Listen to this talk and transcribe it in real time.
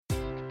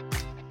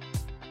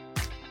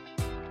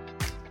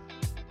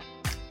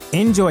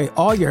Enjoy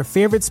all your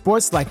favorite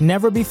sports like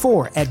never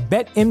before at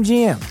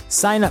BetMGM.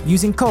 Sign up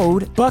using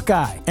code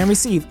Buckeye and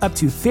receive up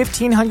to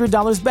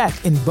 $1,500 back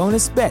in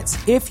bonus bets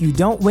if you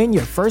don't win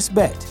your first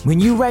bet. When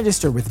you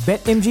register with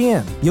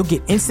BetMGM, you'll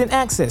get instant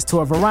access to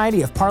a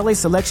variety of parlay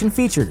selection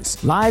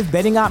features, live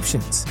betting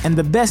options, and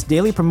the best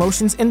daily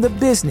promotions in the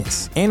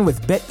business. And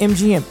with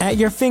BetMGM at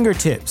your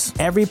fingertips,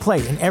 every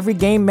play and every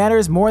game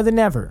matters more than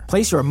ever.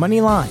 Place your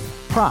money line,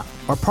 prop,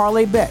 or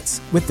parlay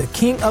bets with the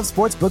king of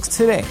sportsbooks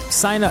today.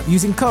 Sign up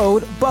using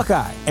code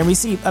Buckeye and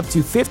receive up to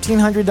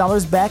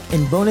 $1,500 back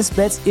in bonus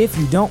bets if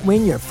you don't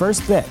win your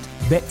first bet.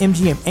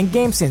 BetMGM and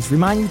GameSense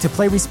remind you to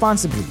play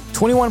responsibly.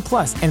 21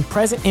 plus and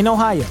present in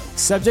Ohio,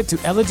 subject to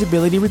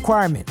eligibility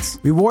requirements.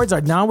 Rewards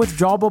are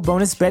non-withdrawable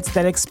bonus bets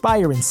that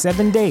expire in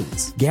 7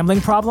 days. Gambling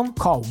problem?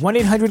 Call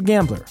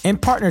 1-800-GAMBLER. In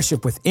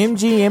partnership with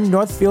MGM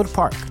Northfield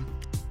Park.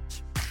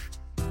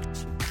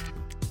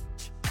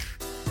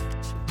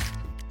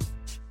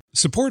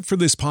 Support for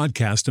this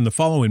podcast and the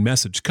following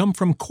message come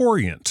from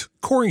Corient.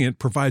 Corient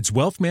provides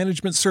wealth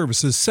management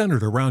services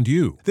centered around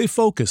you. They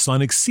focus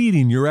on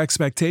exceeding your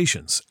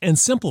expectations and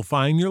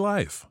simplifying your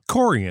life.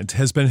 Corient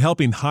has been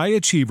helping high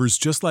achievers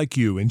just like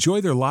you enjoy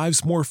their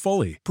lives more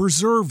fully,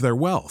 preserve their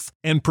wealth,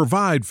 and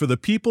provide for the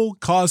people,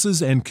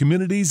 causes, and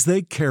communities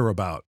they care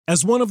about.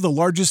 As one of the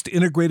largest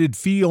integrated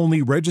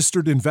fee-only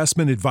registered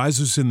investment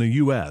advisors in the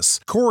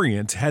U.S.,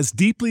 Corient has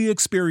deeply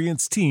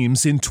experienced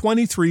teams in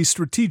 23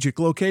 strategic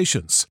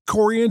locations.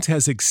 Corient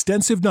has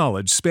extensive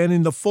knowledge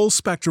spanning the full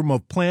spectrum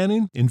of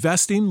planning,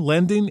 investing,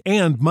 lending,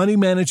 and money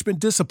management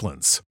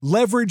disciplines.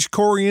 Leverage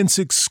Corient's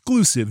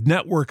exclusive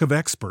network of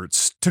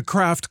experts to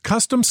craft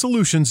custom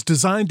solutions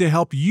designed to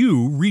help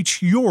you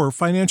reach your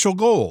financial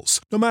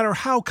goals, no matter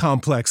how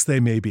complex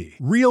they may be.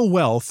 Real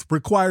wealth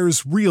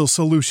requires real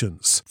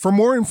solutions. For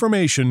more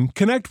information,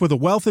 connect with a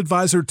wealth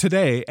advisor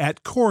today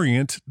at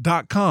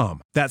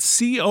Corient.com. That's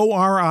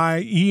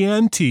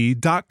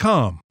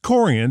Corient.com.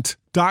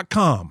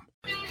 Corient.com.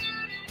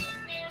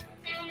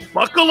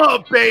 Buckle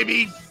up,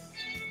 baby.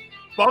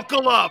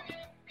 Buckle up.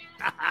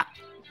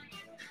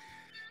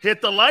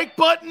 Hit the like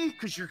button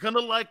because you're going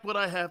to like what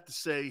I have to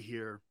say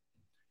here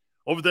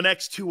over the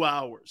next 2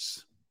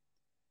 hours.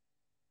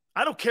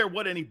 I don't care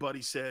what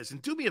anybody says.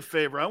 And do me a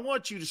favor. I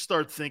want you to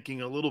start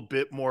thinking a little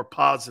bit more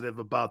positive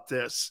about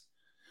this.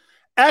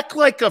 Act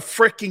like a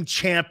freaking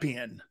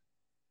champion.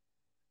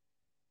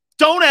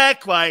 Don't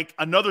act like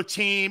another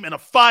team and a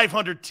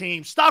 500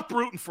 team. Stop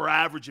rooting for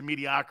average and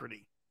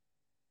mediocrity.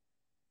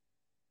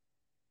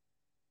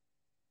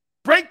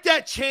 Break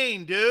that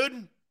chain,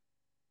 dude.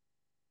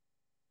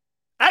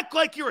 Act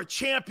like you're a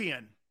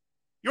champion.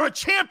 You're a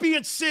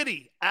champion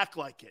city. Act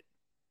like it.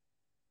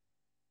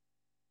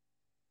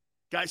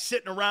 Guys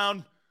sitting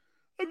around,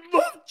 I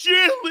love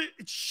Jalen.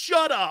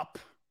 Shut up.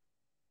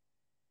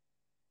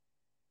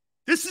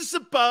 This is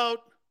about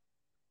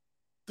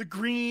the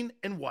green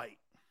and white.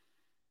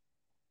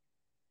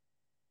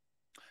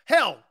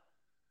 Hell,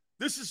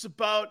 this is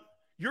about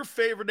your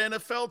favorite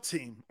NFL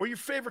team or your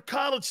favorite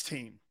college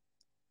team.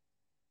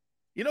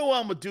 You know what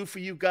I'm going to do for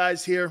you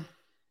guys here?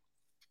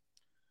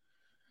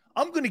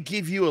 I'm going to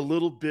give you a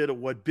little bit of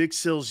what Big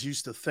Sills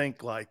used to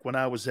think like when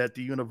I was at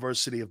the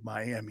University of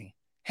Miami.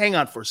 Hang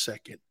on for a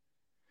second.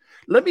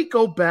 Let me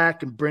go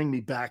back and bring me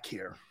back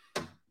here.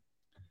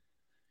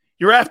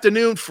 Your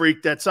afternoon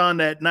freak that's on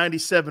that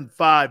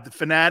 97.5, The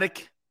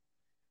Fanatic,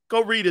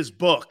 go read his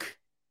book.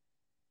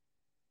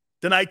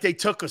 The night they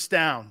took us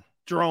down,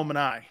 Jerome and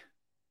I.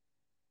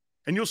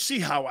 And you'll see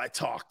how I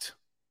talked.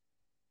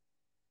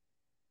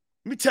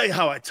 Let me tell you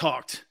how I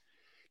talked.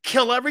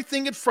 Kill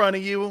everything in front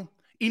of you.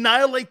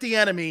 Annihilate the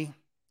enemy.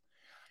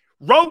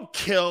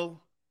 Roadkill.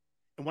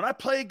 And when I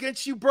play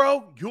against you,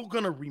 bro, you're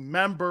going to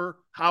remember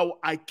how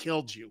I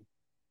killed you.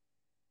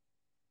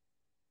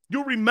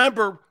 You'll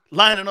remember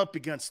lining up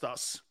against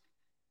us.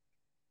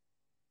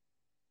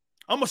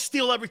 I'm going to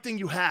steal everything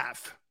you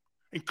have,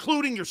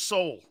 including your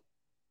soul.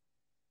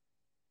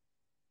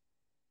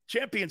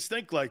 Champions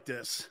think like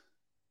this.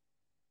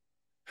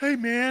 Hey,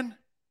 man,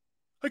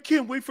 I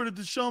can't wait for the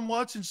Deshaun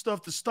Watson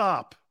stuff to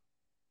stop.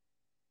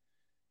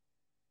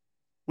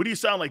 What do you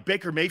sound like,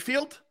 Baker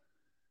Mayfield?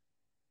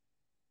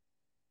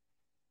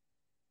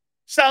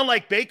 Sound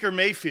like Baker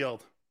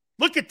Mayfield.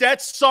 Look at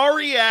that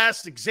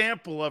sorry-ass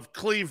example of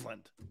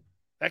Cleveland.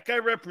 That guy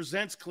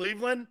represents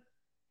Cleveland?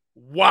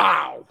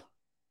 Wow.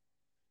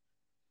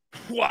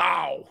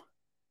 Wow.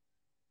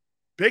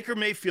 Baker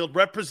Mayfield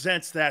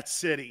represents that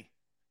city.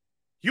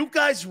 You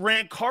guys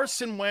ran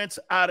Carson Wentz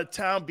out of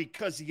town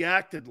because he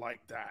acted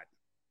like that.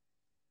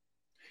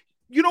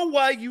 You know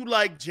why you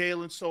like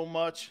Jalen so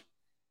much?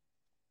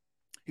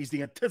 He's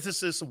the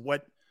antithesis of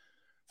what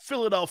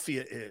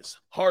Philadelphia is.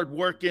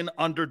 Hardworking,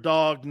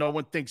 underdog, no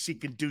one thinks he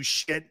can do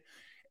shit.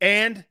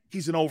 And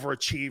he's an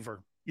overachiever.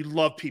 You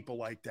love people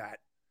like that.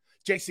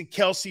 Jason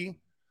Kelce,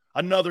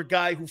 another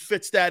guy who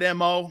fits that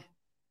MO.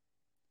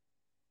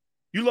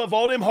 You love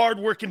all them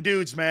hardworking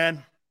dudes,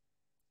 man.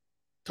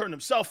 Turned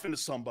himself into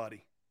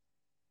somebody.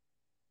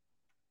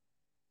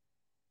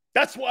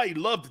 That's why you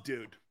love the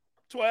dude.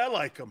 That's why I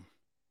like him.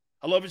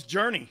 I love his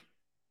journey.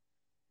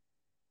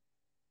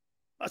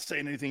 Not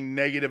saying anything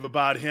negative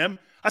about him.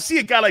 I see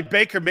a guy like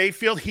Baker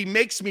Mayfield, he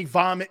makes me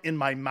vomit in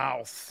my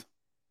mouth.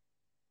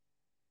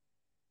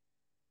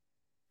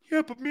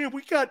 Yeah, but man,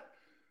 we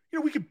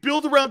could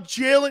build around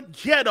Jalen.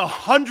 He had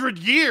 100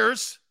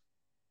 years.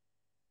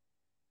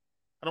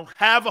 I don't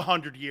have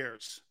 100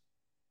 years.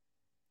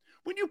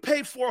 When you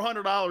pay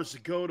 $400 to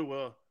go to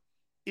a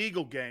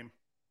Eagle game,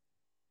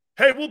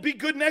 hey, we'll be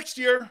good next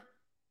year.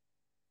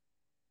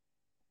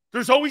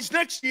 There's always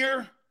next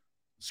year.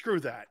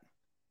 Screw that.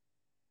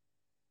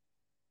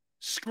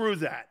 Screw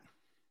that.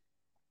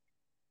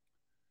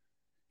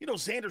 You know,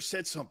 Xander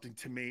said something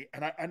to me,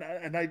 and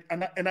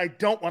I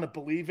don't want to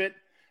believe it,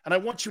 and I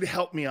want you to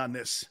help me on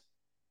this.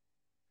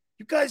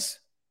 You guys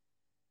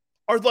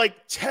are like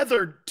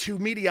tethered to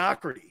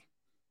mediocrity.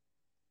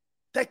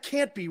 That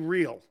can't be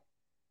real.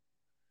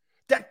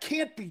 That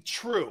can't be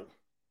true.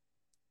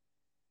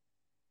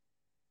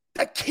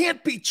 That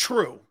can't be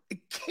true.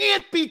 It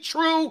can't be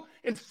true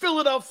in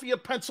Philadelphia,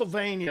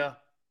 Pennsylvania,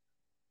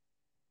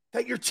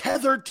 that you're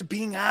tethered to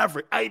being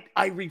average.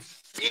 I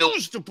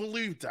refuse to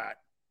believe that.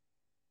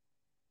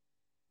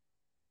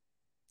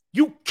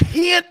 You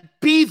can't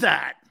be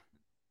that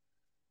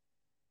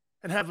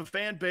and have a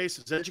fan base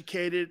as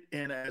educated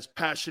and as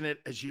passionate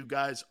as you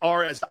guys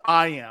are, as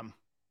I am.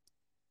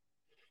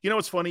 You know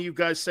what's funny? You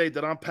guys say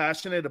that I'm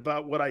passionate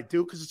about what I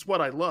do because it's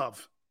what I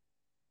love.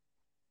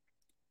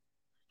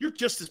 You're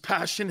just as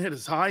passionate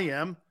as I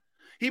am,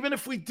 even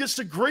if we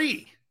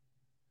disagree.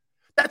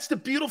 That's the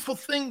beautiful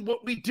thing,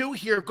 what we do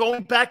here,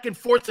 going back and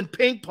forth and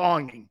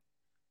ping-ponging.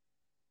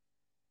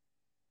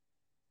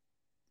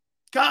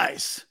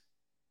 Guys,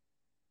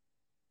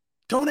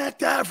 don't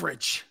act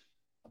average.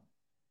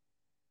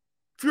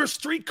 If you're a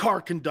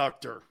streetcar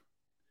conductor,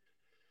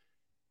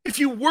 if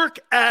you work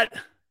at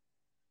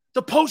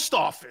the post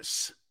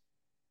office,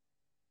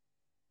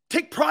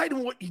 take pride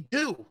in what you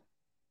do.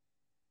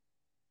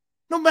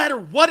 No matter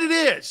what it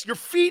is, your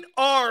feet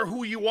are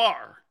who you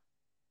are.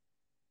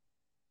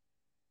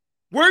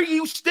 Where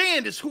you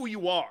stand is who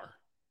you are.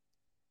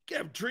 You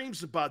have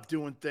dreams about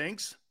doing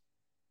things,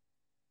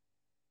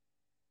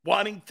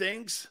 wanting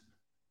things.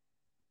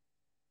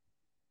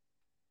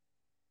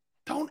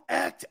 Don't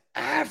act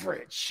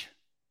average.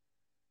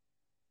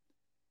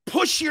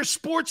 Push your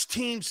sports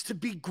teams to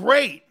be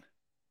great.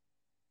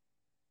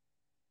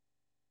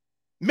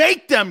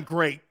 Make them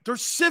great. They're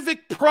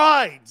civic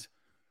pride.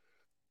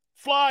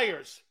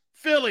 Flyers,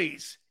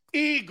 Phillies,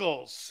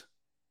 Eagles,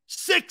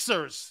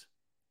 Sixers.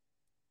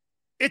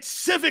 It's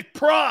civic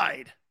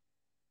pride.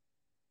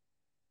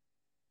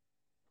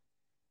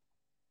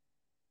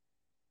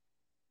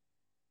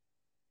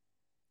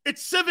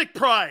 It's civic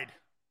pride.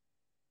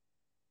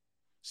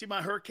 See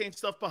my hurricane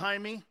stuff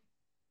behind me?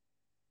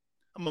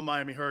 I'm a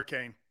Miami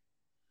Hurricane.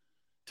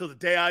 Till the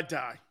day I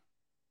die.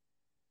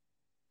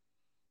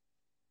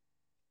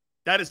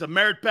 That is a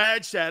merit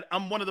badge that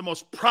I'm one of the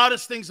most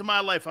proudest things in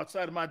my life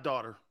outside of my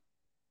daughter.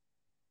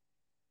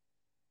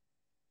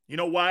 You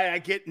know why I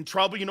get in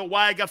trouble? You know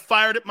why I got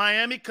fired at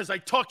Miami? Because I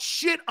talk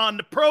shit on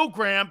the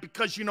program.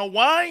 Because you know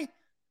why?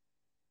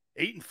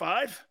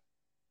 8-5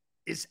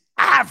 is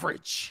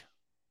average.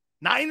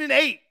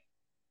 9-8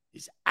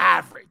 is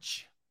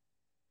average.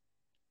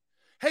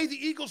 Hey, the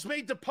Eagles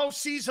made the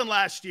postseason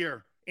last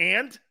year.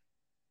 And?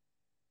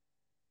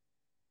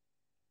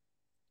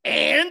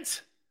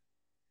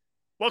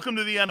 Welcome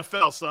to the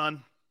NFL,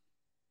 son.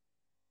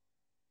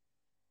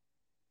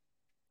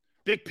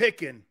 Big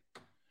pickin'.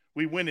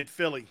 We win at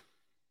Philly.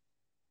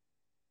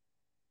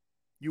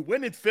 You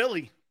win at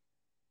Philly.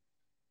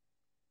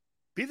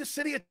 Be the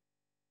city of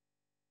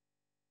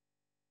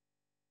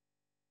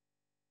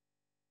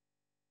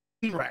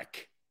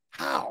wreck.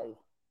 How?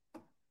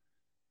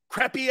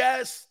 Crappy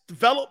ass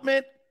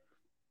development,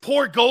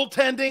 poor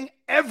goaltending,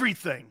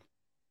 everything.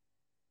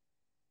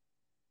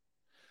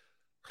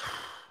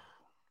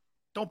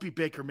 Don't be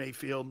Baker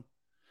Mayfield.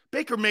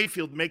 Baker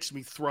Mayfield makes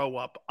me throw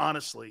up,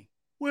 honestly.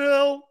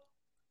 Well,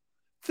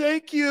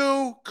 thank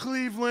you,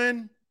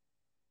 Cleveland.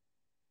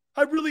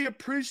 I really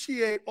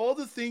appreciate all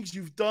the things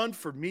you've done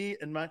for me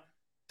and my...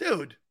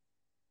 Dude,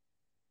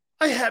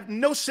 I have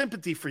no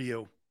sympathy for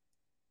you.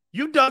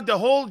 You dug the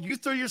hole. You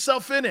threw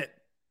yourself in it.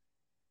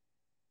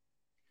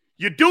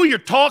 You do your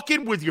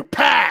talking with your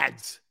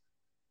pads,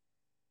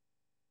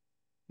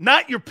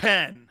 not your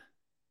pen.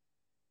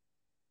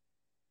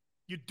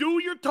 You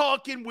do your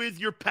talking with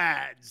your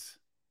pads.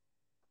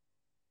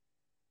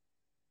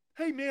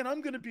 Hey, man,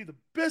 I'm going to be the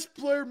best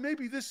player.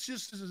 Maybe this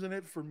just isn't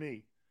it for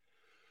me.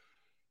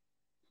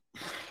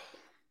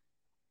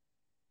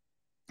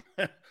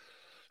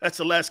 That's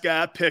the last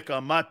guy I pick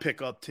on my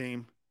pickup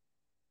team.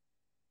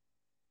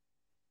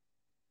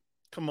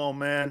 Come on,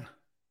 man.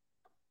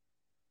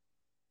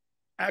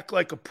 Act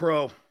like a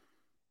pro.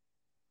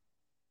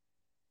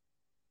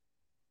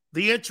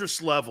 The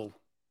interest level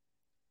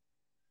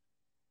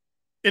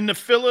in the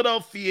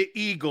Philadelphia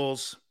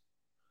Eagles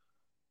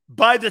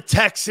by the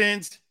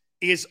Texans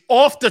is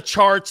off the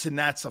charts, and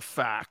that's a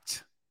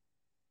fact.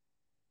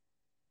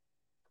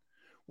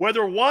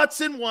 Whether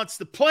Watson wants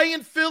to play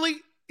in Philly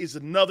is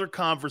another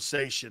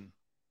conversation.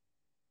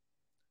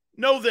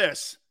 Know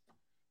this.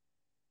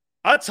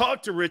 I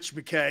talked to Rich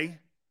McKay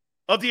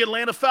of the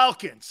Atlanta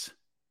Falcons.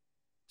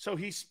 So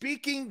he's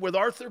speaking with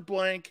Arthur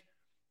Blank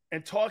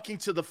and talking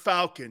to the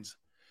Falcons.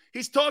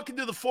 He's talking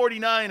to the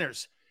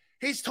 49ers.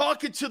 He's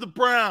talking to the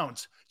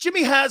Browns.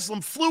 Jimmy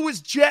Haslam flew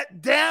his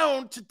jet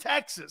down to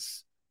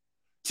Texas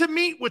to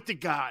meet with the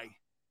guy.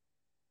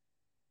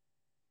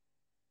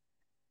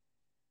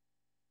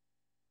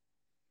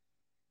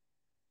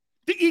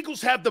 The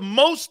Eagles have the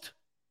most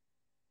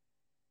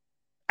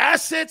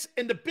assets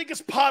and the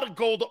biggest pot of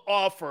gold to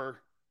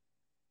offer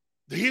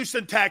the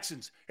Houston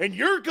Texans. And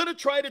you're going to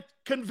try to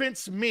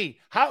convince me.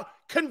 How?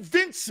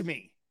 Convince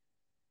me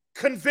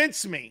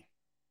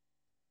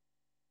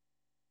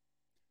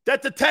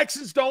that the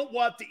Texans don't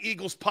want the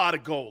Eagles' pot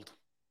of gold.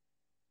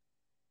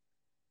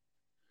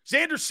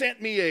 Xander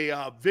sent me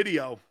a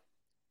video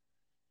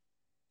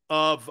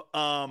of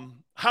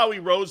Howie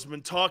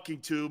Roseman talking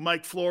to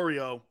Mike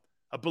Florio,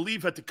 I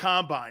believe at the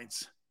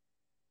Combines.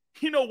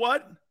 You know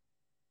what?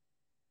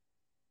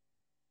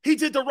 He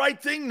did the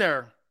right thing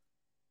there.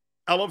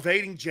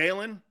 Elevating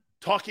Jalen,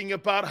 talking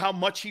about how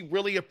much he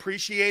really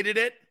appreciated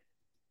it.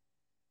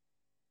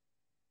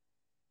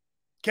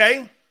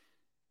 Okay?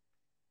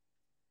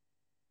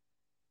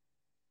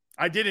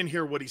 I didn't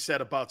hear what he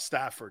said about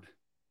Stafford.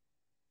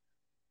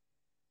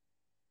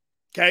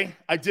 Okay?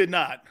 I did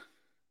not.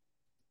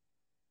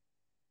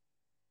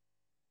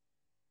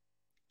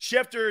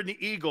 Schefter and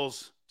the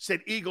Eagles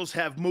said Eagles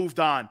have moved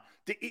on.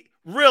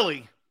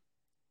 Really?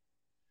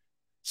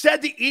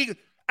 Said the Eagles.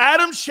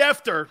 Adam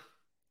Schefter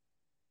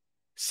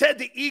said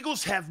the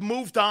Eagles have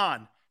moved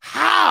on.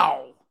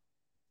 How?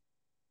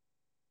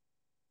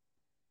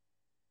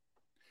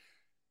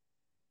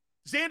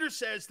 Xander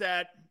says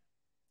that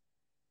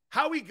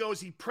how he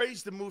goes, he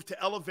praised the move to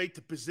elevate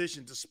the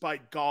position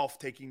despite golf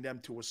taking them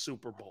to a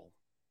Super Bowl.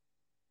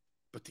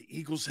 But the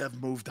Eagles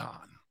have moved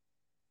on.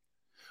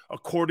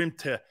 According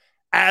to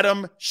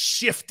Adam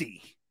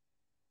Shifty.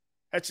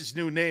 That's his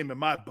new name in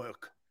my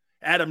book.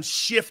 Adam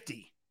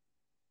Shifty.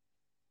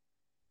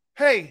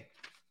 Hey,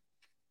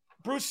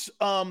 Bruce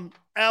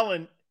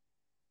Allen,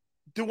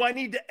 do I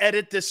need to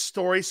edit this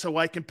story so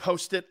I can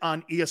post it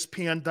on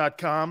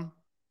ESPN.com?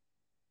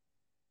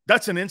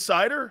 That's an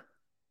insider?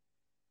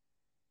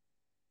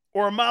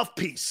 Or a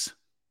mouthpiece?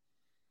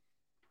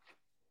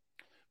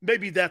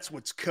 Maybe that's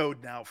what's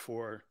code now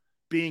for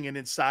being an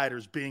insider,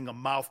 is being a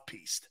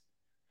mouthpiece.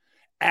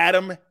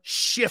 Adam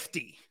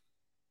Shifty.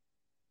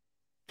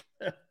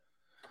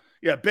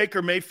 Yeah,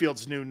 Baker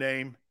Mayfield's new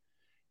name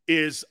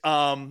is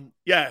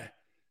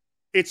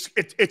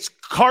it's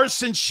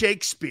Carson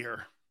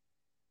Shakespeare.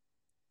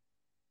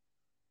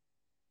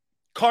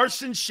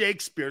 Carson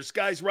Shakespeare. This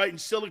guy's writing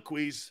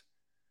soliloquies.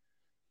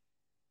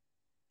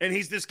 And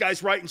this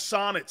guy's writing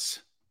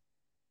sonnets.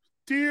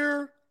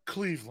 Dear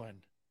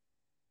Cleveland,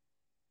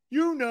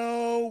 you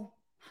know.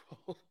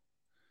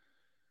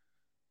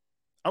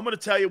 I'm going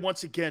to tell you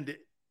once again, the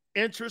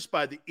interest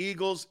by the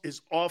Eagles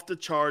is off the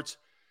charts.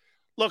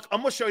 Look,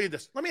 I'm going to show you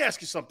this. Let me ask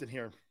you something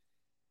here.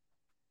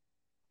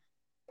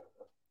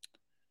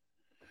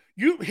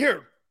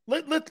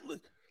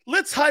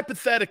 Let's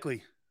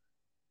hypothetically.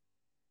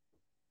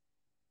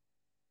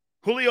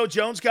 Julio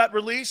Jones got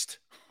released.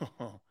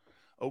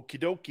 Okie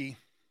dokie.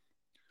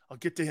 I'll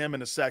get to him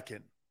in a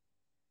second.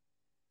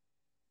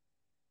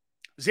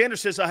 Xander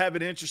says, I have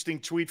an interesting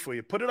tweet for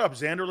you. Put it up,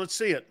 Xander. Let's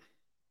see it.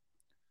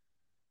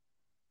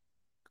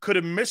 Could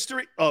a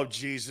mystery... Oh,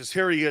 Jesus.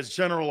 Here he is,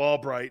 General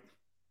Albright.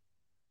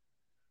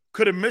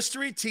 Could a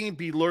mystery team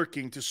be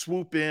lurking to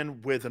swoop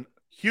in with a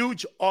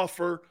huge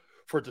offer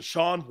for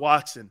Deshaun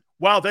Watson?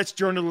 Wow, that's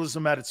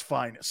journalism at its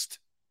finest.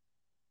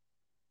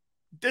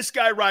 This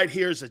guy right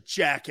here is a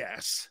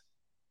jackass.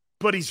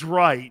 But he's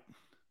right.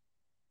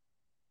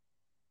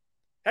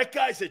 That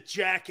guy's a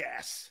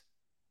jackass.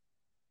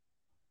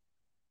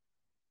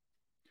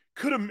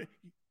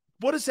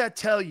 What does that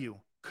tell you?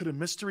 Could a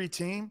mystery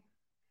team?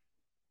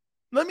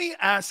 Let me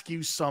ask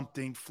you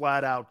something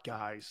flat out,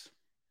 guys.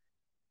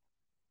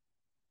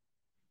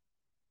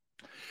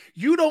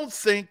 You don't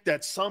think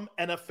that some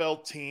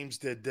NFL teams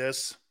did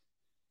this?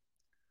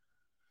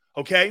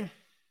 Okay?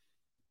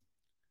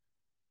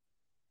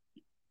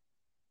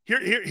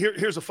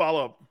 Here's a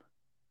follow-up.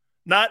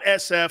 Not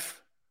SF,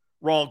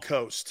 wrong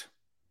coast.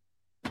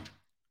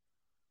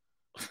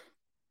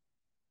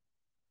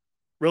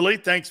 Really?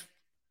 Thanks.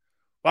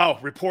 Wow,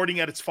 reporting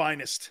at its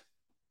finest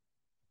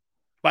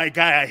by a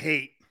guy I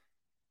hate.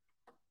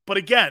 But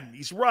again,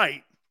 he's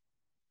right.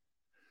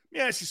 Let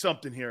me ask you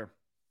something here.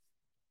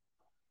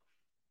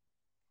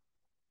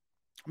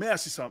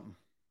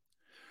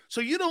 So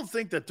you don't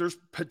think that there's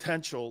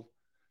potential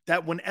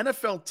that when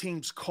NFL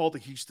teams call the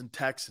Houston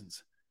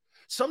Texans,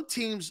 some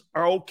teams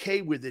are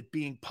okay with it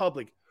being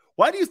public?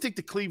 Why do you think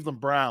the Cleveland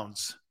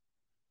Browns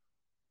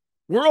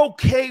were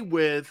okay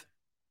with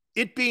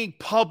it being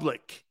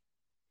public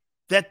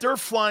that they're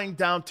flying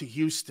down to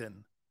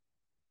Houston?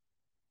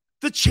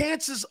 The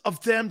chances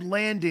of them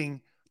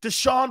landing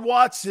Deshaun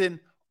Watson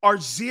are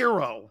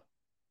zero.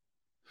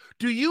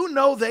 Do you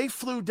know they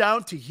flew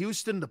down to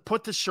Houston to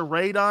put the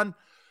charade on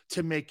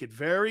to make it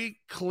very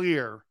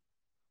clear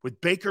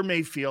with Baker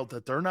Mayfield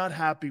that they're not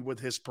happy with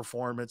his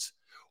performance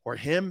or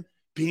him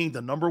being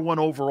the number one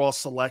overall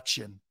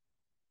selection.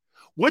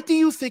 What do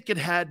you think it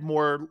had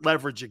more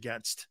leverage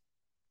against?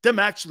 Them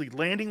actually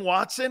landing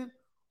Watson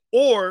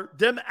or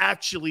them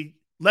actually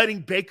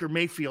letting Baker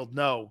Mayfield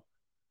know,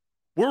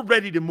 we're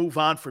ready to move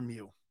on from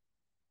you,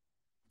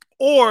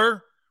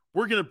 or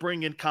we're going to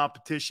bring in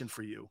competition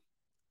for you?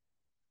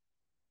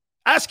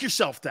 Ask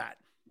yourself that.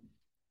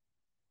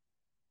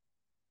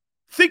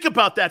 Think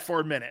about that for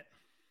a minute.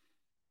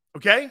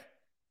 Okay?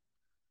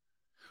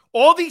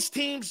 All these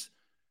teams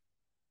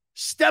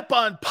step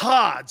on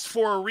pods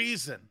for a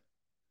reason,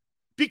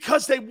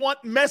 because they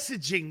want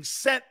messaging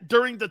sent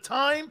during the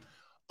time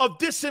of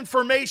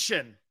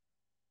disinformation.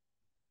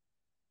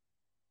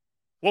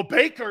 Well,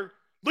 Baker,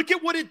 look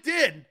at what it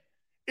did.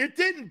 It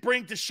didn't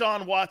bring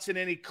Deshaun Watson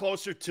any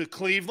closer to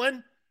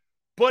Cleveland,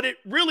 but it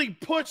really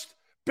pushed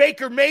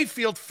Baker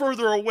Mayfield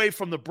further away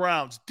from the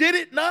Browns. Did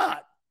it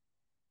not?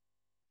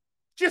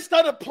 Just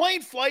on a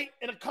plane flight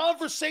and a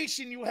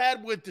conversation you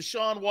had with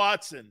Deshaun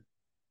Watson,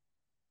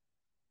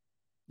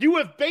 you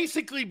have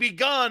basically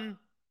begun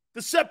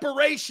the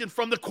separation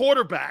from the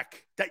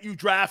quarterback that you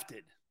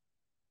drafted.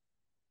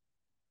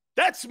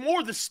 That's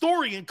more the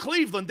story in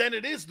Cleveland than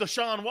it is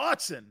Deshaun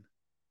Watson.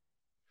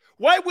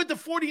 Why would the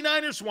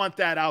 49ers want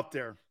that out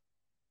there?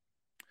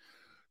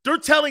 They're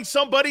telling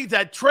somebody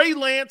that Trey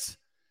Lance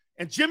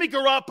and Jimmy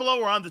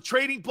Garoppolo are on the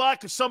trading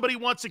block if somebody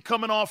wants to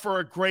come and offer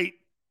a great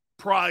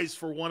prize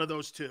for one of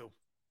those two.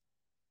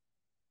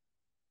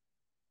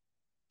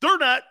 They're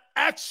not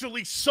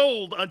actually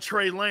sold on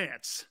Trey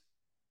Lance.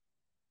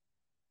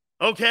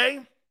 Okay?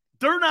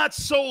 They're not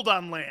sold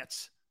on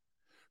Lance.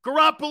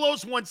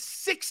 Garoppolo's won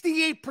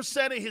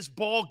 68% of his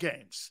ball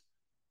games.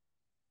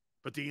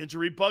 But the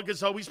injury bug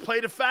has always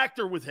played a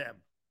factor with him.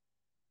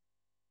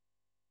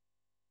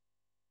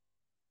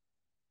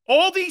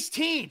 All these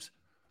teams.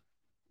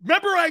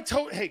 Remember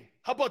hey,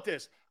 how about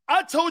this?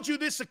 I told you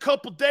this a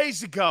couple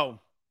days ago.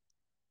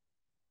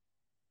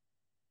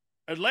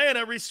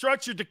 Atlanta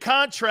restructured the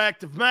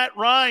contract of Matt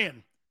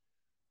Ryan.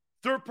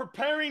 They're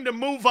preparing to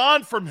move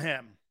on from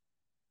him.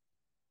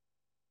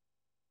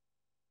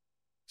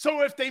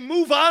 So if they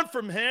move on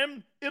from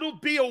him, it'll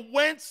be a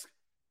Wentz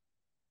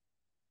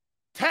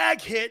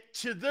tag hit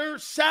to their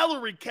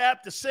salary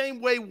cap the same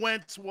way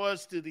Wentz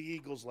was to the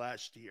Eagles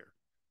last year.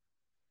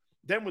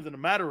 Then within a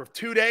matter of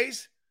 2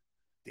 days,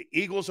 the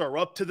Eagles are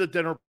up to the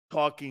dinner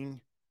talking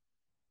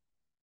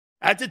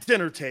at the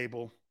dinner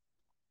table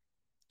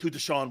to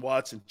Deshaun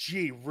Watson.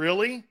 Gee,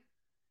 really?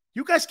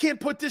 You guys can't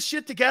put this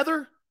shit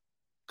together?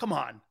 Come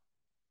on.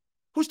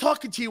 Who's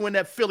talking to you in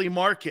that Philly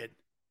market?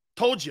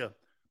 Told you.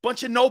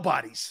 Bunch of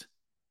nobodies.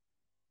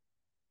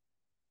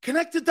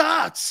 Connect the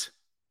dots.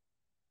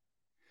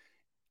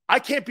 I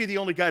can't be the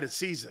only guy that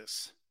sees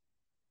this.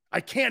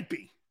 I can't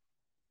be.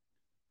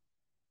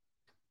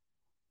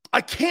 I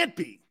can't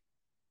be.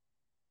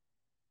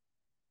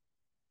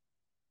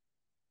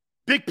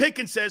 Big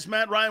Pickens says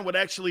Matt Ryan would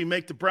actually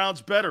make the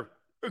Browns better.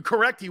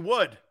 Correct, he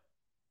would.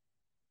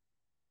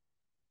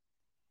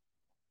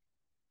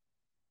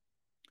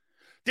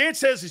 Dan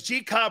says, is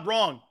G. Cobb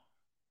wrong?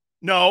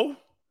 No.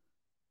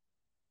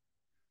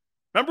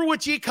 Remember what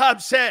G.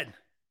 Cobb said?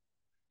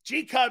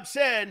 G. Cobb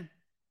said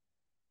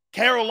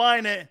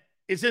Carolina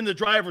is in the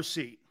driver's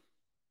seat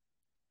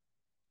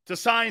to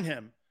sign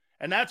him.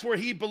 And that's where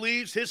he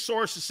believes his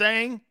source is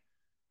saying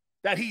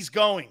that he's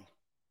going.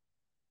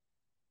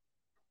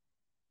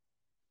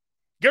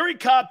 Gary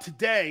Cobb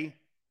today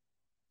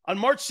on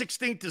March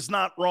 16th is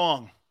not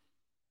wrong.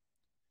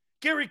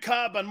 Gary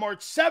Cobb on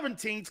March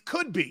 17th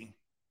could be,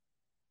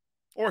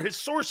 or his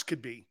source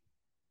could be.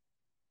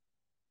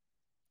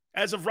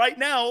 As of right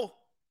now,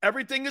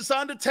 everything is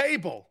on the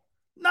table.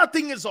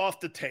 Nothing is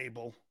off the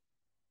table.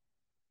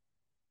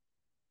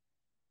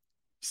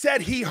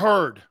 Said he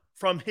heard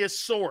from his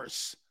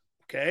source.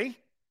 Okay?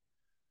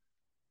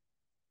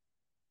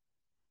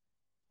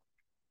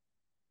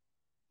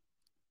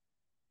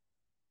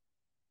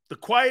 The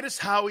quietest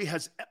Howie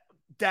has.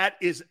 That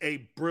is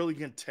a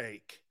brilliant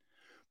take.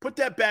 Put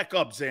that back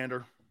up,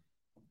 Xander.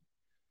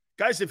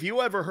 Guys, if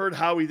you ever heard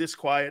Howie this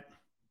quiet,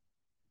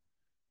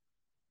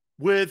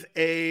 with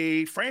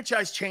a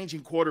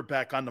franchise-changing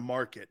quarterback on the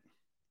market,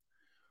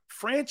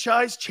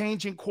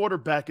 franchise-changing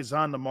quarterback is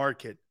on the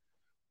market,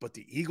 but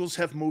the Eagles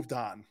have moved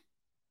on.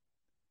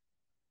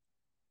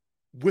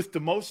 With the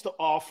most to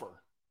offer.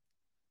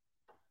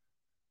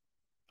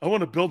 I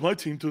want to build my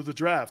team through the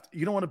draft.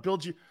 You don't want to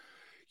build you.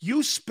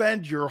 You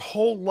spend your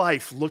whole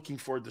life looking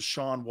for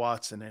Deshaun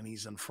Watson, and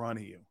he's in front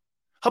of you.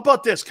 How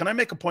about this? Can I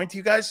make a point to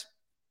you guys?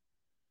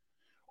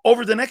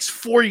 Over the next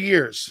 4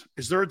 years,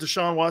 is there a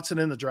Deshaun Watson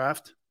in the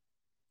draft?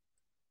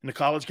 In the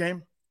college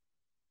game?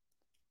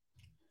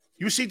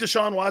 You see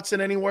Deshaun Watson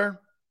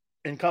anywhere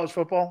in college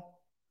football?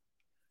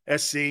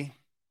 SC,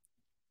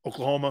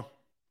 Oklahoma,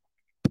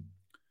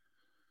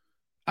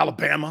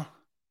 Alabama.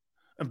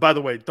 And by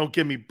the way, don't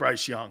give me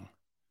Bryce Young.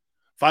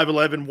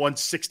 5'11",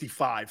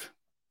 165.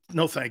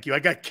 No, thank you. I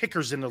got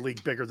kickers in the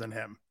league bigger than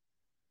him.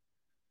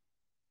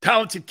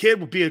 Talented kid,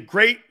 will be a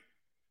great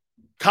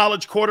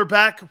college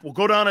quarterback, will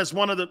go down as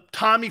one of the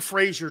Tommy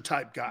Frazier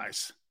type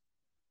guys.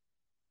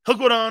 He'll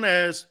go down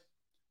as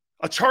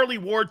a Charlie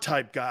Ward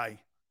type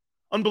guy.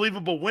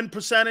 Unbelievable win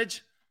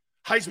percentage,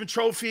 Heisman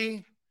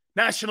Trophy,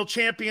 national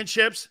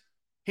championships.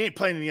 He ain't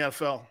playing in the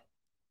NFL.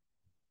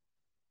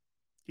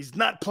 He's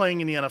not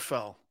playing in the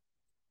NFL.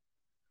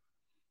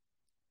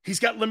 He's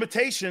got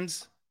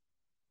limitations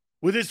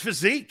with his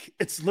physique.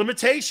 It's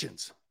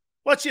limitations.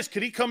 Watch this.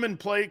 Could he come and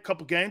play a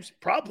couple games?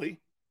 Probably.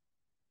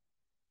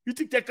 You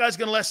think that guy's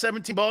going to last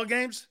 17 ball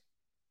games?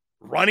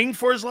 Running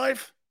for his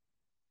life?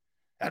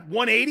 At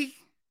 180?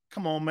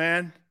 Come on,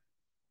 man.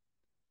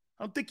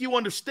 I don't think you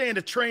understand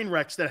the train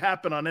wrecks that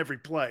happen on every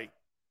play.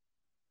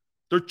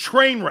 They're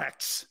train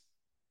wrecks.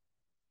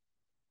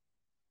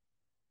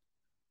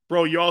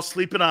 Bro, you all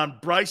sleeping on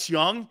Bryce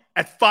Young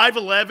at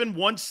 5'11",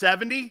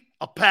 170?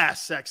 I'll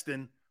pass,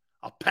 Sexton.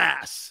 I'll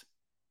pass.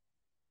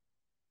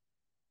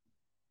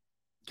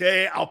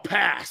 Okay, I'll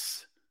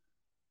pass.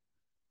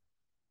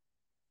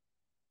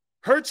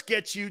 Hurts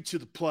gets you to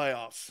the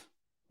playoffs.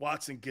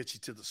 Watson gets you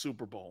to the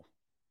Super Bowl.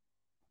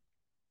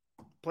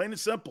 Plain and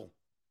simple.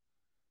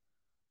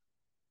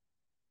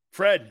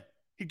 Fred,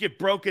 he'd get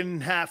broken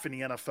in half in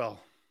the NFL.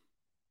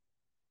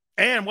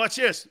 And watch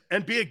this,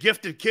 and be a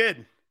gifted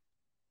kid.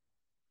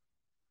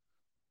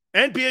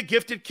 And be a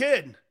gifted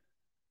kid.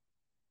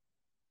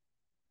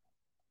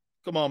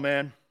 Come on,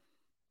 man.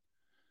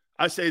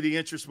 I say the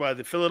interest by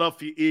the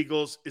Philadelphia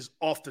Eagles is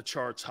off the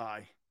charts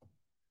high.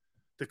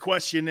 The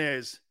question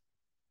is,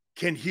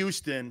 can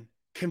Houston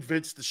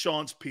convince the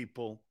Sean's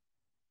people,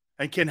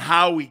 and can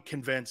Howie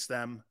convince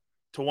them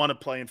to want to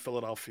play in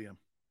Philadelphia?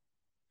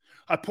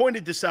 I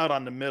pointed this out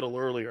on the middle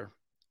earlier.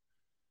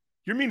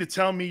 You mean to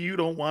tell me you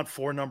don't want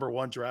 4 number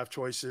 1 draft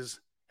choices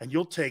and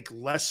you'll take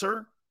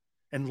lesser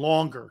and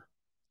longer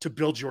to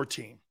build your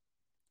team?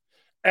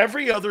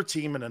 Every other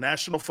team in the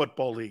National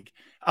Football League,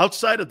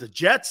 outside of the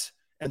Jets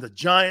and the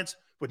Giants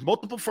with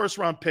multiple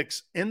first-round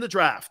picks in the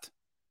draft,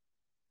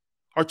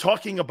 are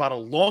talking about a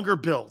longer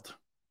build.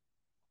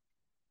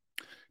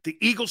 The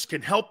Eagles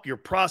can help your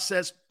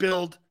process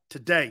build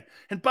today.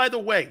 And by the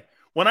way,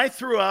 when I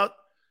threw out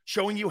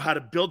showing you how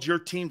to build your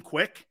team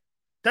quick,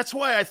 that's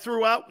why I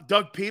threw out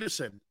Doug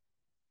Peterson.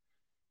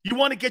 You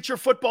want to get your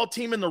football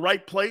team in the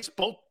right place,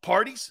 both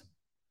parties?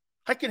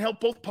 I can help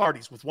both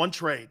parties with one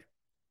trade.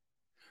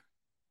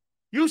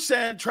 You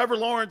send Trevor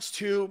Lawrence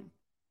to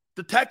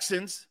the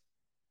Texans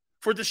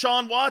for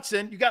Deshaun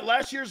Watson. You got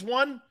last year's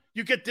one,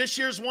 you get this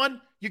year's one,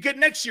 you get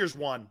next year's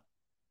one.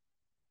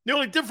 The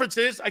only difference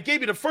is I gave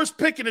you the first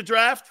pick in the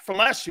draft from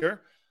last year.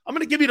 I'm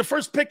going to give you the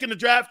first pick in the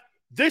draft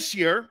this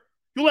year.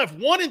 You'll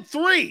have 1 and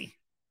 3.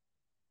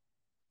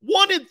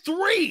 1 and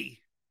 3.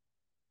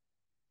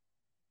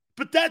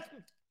 But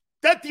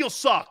that deal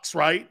sucks,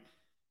 right?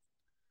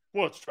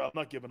 Well, it's true. I'm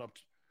not giving up.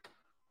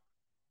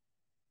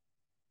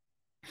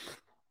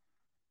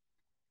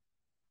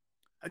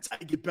 That's how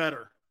you get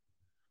better.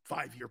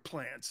 5-year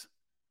plans.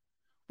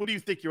 What do you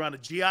think? You're on a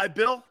GI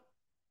Bill?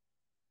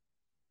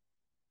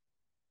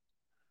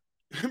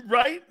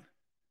 Right?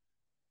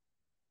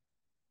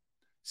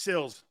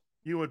 Sills,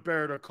 you and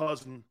Barrett are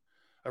causing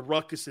a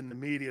ruckus in the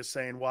media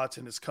saying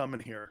Watson is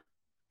coming here.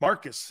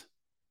 Marcus,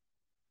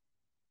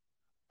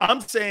 I'm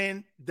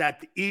saying that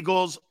the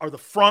Eagles are the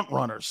front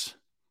runners.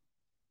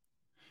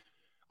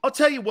 I'll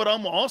tell you what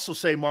I'm also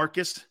say,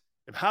 Marcus.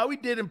 If Howie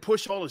didn't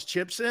push all his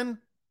chips in,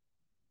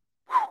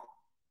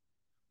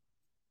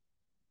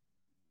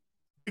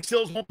 Big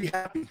Sills won't be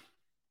happy.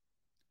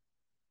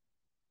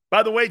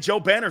 By the way, Joe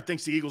Banner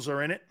thinks the Eagles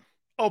are in it.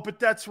 Oh, but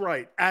that's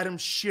right. Adam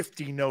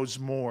Shifty knows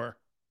more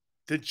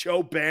than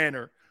Joe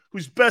Banner,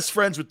 who's best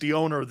friends with the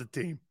owner of the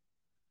team.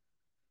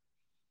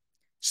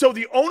 So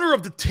the owner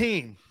of the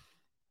team,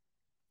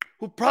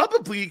 who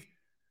probably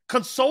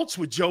consults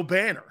with Joe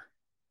Banner.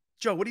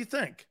 Joe, what do you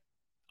think?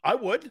 I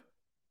would.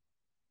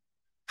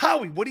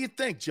 Howie, what do you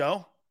think,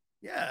 Joe?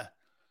 Yeah.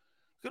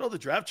 Look at all the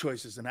draft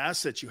choices and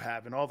assets you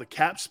have and all the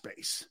cap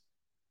space.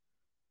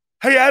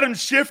 Hey, Adam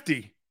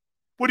Shifty,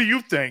 what do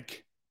you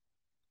think?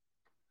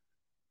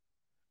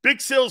 Big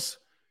Sills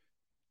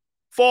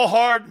fall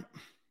hard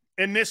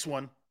in this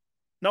one.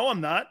 No,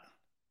 I'm not.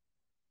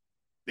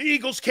 The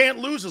Eagles can't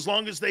lose as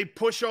long as they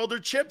push all their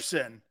chips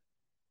in.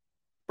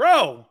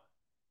 Bro,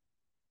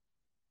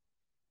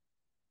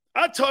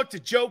 I talked to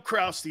Joe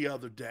Krause the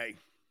other day,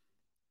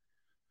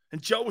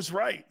 and Joe was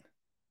right.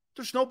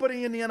 There's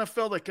nobody in the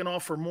NFL that can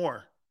offer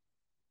more.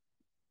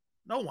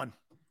 No one.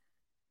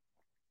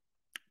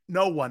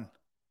 No one.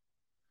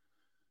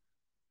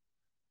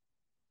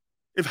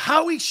 If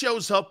Howie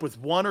shows up with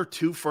 1 or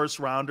 2 first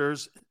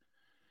rounders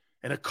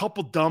and a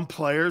couple dumb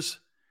players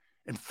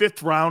and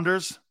 5th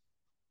rounders,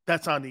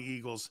 that's on the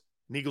Eagles.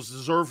 The Eagles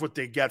deserve what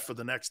they get for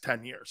the next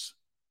 10 years.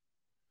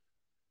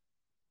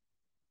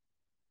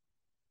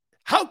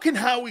 How can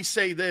Howie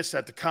say this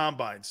at the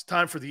Combines?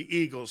 Time for the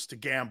Eagles to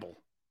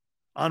gamble.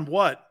 On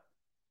what?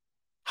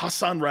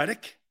 Hassan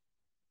Reddick?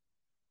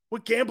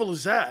 What gamble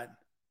is that?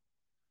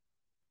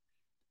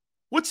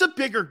 What's a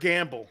bigger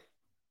gamble?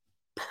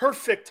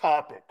 Perfect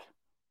topic.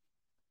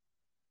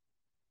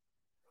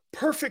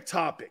 Perfect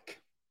topic.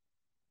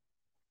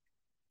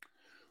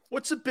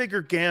 What's a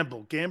bigger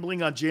gamble?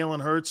 Gambling on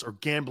Jalen Hurts or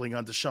gambling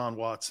on Deshaun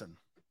Watson?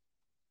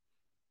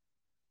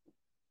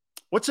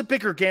 What's a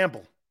bigger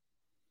gamble?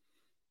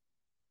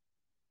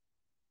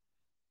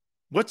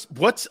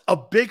 What's a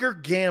bigger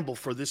gamble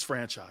for this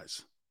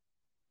franchise?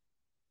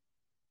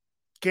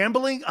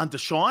 Gambling on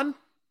Deshaun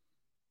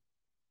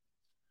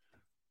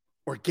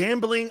or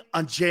gambling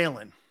on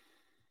Jalen?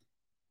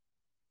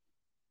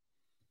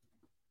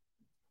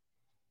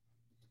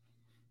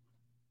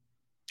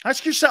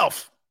 Ask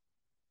yourself.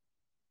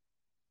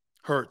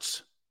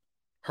 Hurts.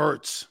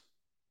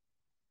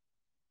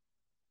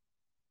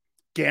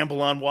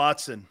 Gamble on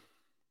Watson.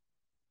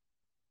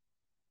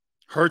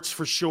 Hurts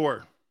for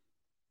sure.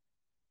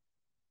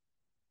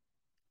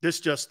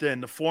 This just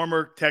in, the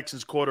former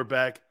Texans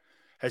quarterback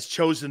has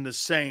chosen the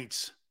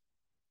Saints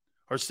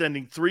are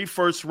sending 3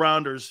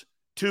 first-rounders,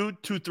 2,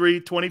 2,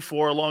 3,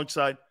 24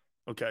 alongside.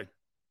 Okay.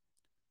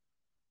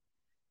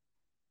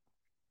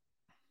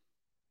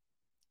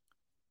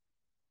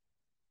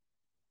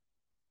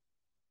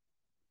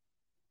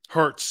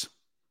 Hurts.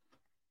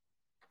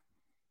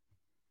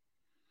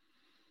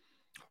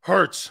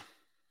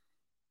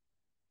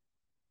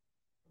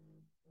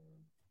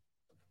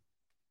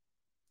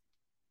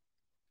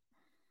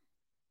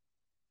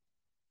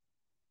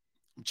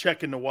 I'm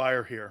checking the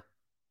wire here.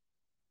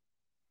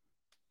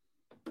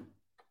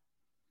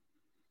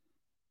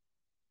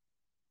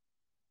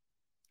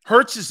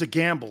 Hurts is a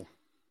gamble.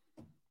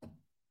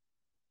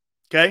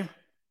 Okay?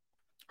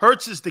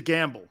 Hurts is the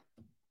gamble.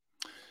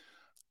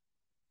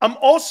 I'm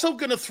also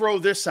going to throw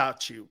this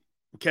out to you.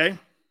 Okay?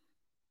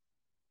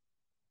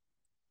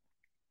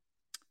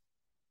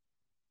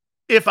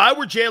 If I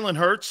were Jalen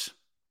Hurts,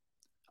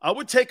 I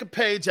would take a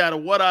page out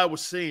of what I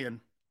was seeing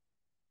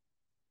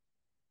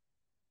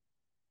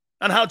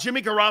on how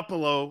Jimmy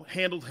Garoppolo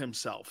handled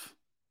himself.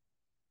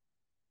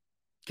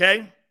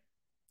 Okay?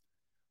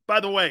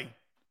 By the way,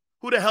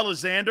 who the hell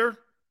is Xander?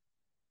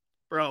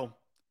 Bro,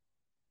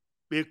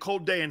 be a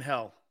cold day in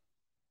hell.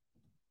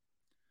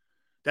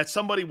 That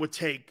somebody would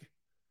take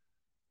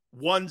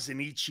ones in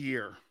each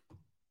year.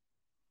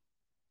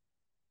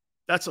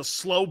 That's a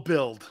slow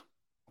build.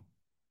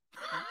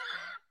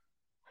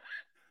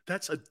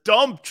 That's a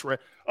dumb trade.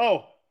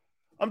 Oh,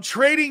 I'm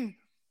trading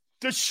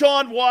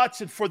Deshaun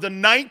Watson for the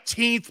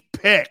 19th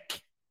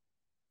pick.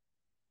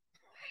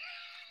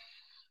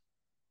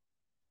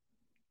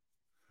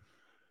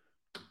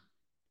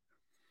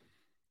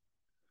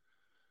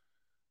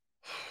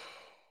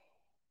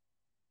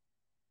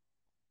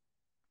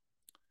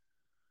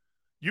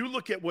 You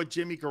look at what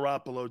Jimmy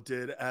Garoppolo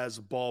did as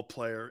a ball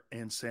player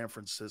in San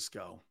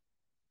Francisco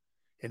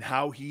and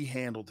how he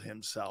handled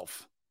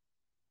himself.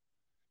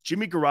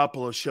 Jimmy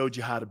Garoppolo showed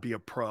you how to be a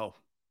pro.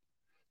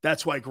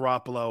 That's why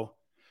Garoppolo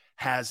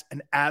has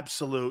an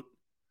absolute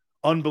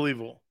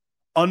unbelievable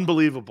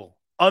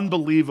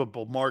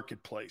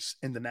marketplace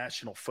in the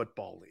National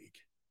Football League.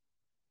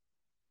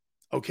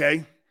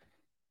 Okay?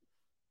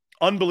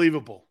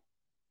 Unbelievable.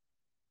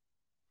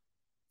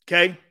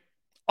 Okay?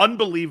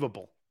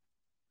 Unbelievable.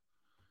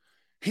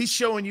 He's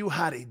showing you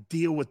how to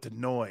deal with the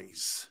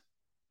noise.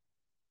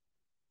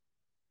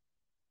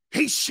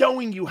 He's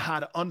showing you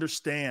how to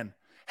understand.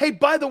 Hey,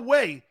 by the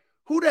way,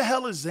 who the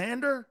hell is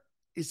Xander?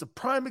 Is a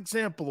prime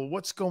example of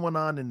what's going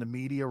on in the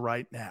media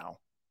right now.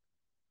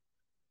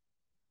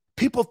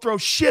 People throw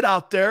shit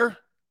out there.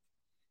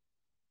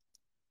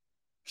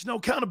 There's no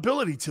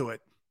accountability to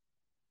it.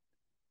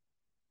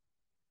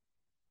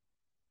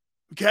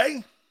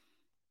 Okay?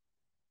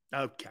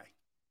 Okay.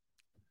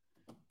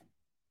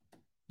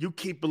 You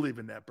keep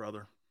believing that,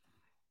 brother.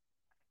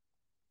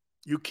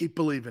 You keep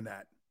believing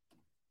that.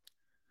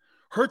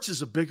 Hurts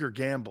is a bigger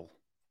gamble.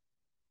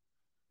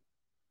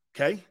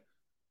 Okay?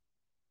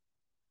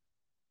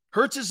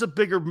 Hurts is a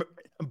bigger.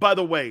 By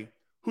the way,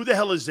 who the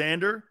hell is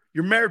Xander?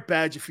 Your merit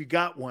badge, if you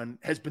got one,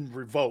 has been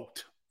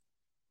revoked.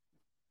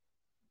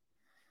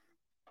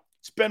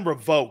 It's been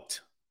revoked.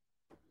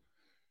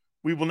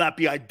 We will not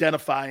be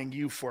identifying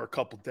you for a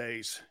couple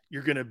days.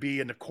 You're going to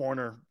be in the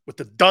corner with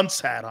the dunce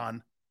hat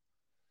on.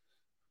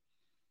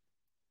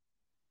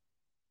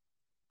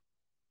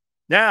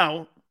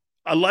 Now,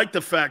 I like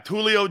the fact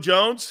Julio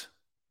Jones.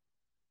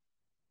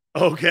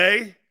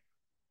 Okay.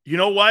 You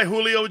know why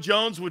Julio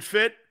Jones would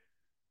fit?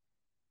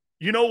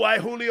 You know why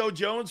Julio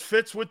Jones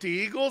fits with the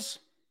Eagles?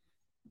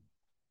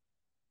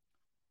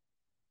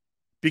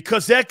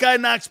 Because that guy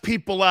knocks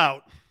people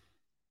out.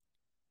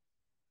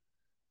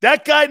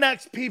 That guy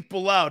knocks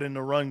people out in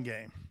the run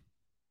game.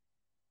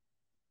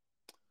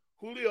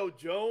 Julio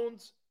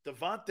Jones,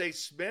 Devontae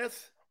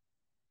Smith,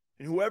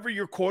 and whoever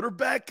your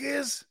quarterback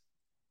is,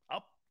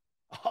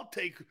 I'll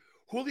take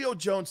Julio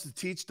Jones to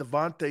teach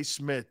Devontae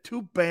Smith,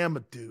 2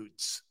 Bama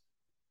dudes.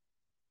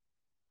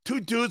 2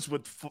 dudes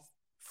with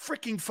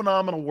freaking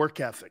phenomenal work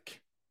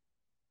ethic.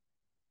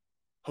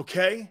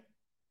 Okay?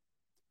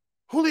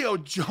 Julio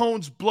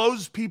Jones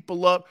blows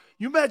people up.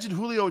 You imagine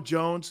Julio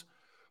Jones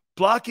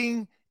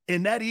blocking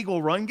in that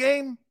Eagle run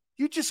game?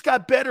 You just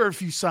got better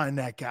if you signed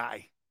that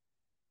guy.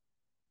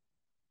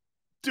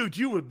 Dude,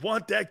 you would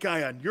want that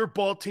guy on your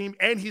ball team,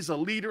 and he's a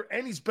leader,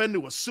 and he's been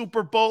to a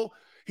Super Bowl.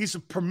 He's a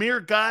premier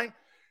guy.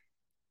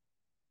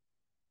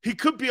 He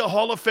could be a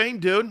Hall of Fame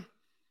dude.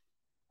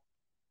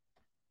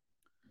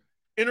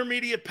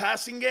 Intermediate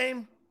passing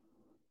game.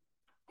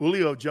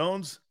 Julio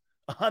Jones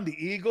on the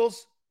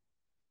Eagles.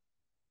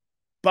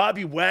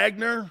 Bobby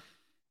Wagner.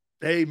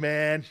 Hey,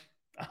 man,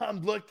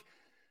 I'm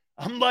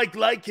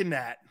liking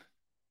that.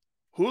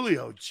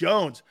 Julio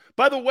Jones.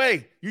 By the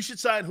way, you should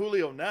sign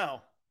Julio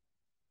now.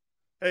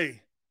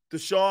 Hey,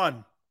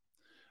 Deshaun,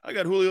 I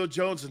got Julio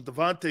Jones and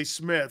Devontae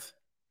Smith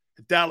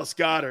and Dallas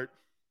Goedert.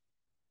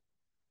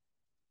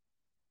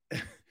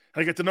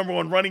 I got the number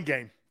one running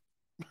game.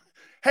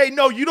 Hey,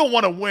 no, you don't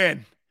want to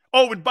win.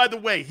 Oh, and by the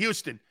way,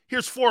 Houston,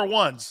 here's 4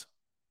 ones.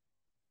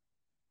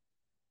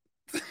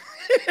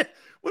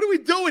 What are we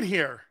doing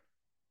here?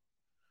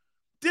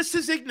 This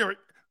is ignorant.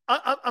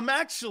 I'm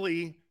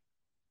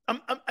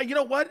you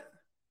know what?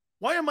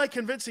 Why am I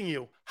convincing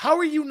you? How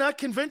are you not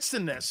convinced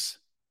in this?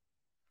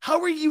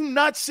 How are you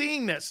not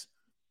seeing this?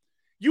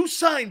 You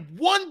signed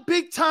one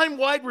big-time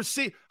wide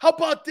receiver. How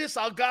about this?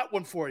 I've got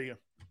one for you.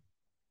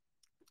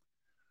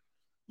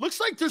 Looks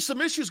like there's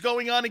some issues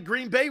going on in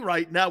Green Bay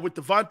right now with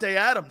Devontae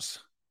Adams.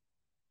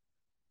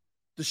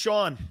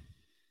 Deshaun,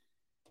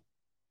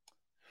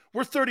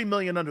 we're $30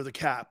 million under the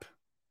cap.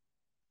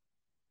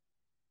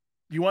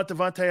 You want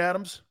Devontae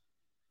Adams?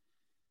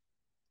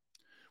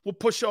 We'll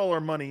push all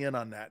our money in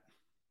on that.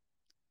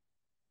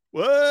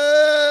 What?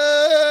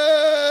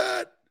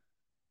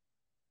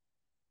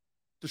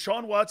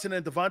 Deshaun Watson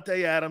and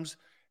Devontae Adams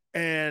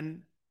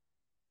and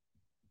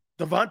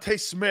Devontae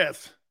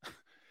Smith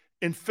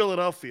in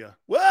Philadelphia.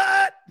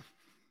 What?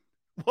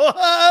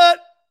 What?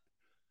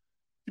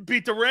 You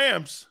beat the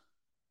Rams.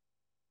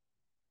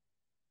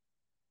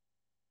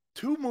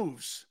 2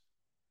 moves.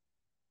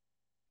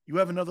 You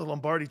have another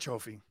Lombardi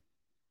trophy.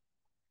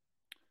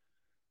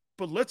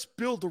 But let's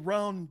build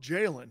around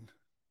Jalen.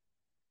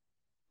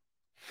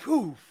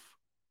 Whew.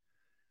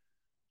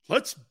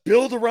 Let's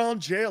build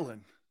around Jalen.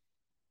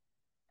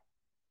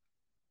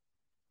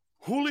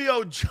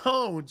 Julio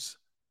Jones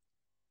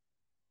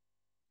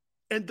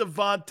and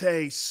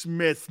Devontae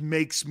Smith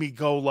makes me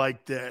go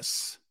like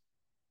this.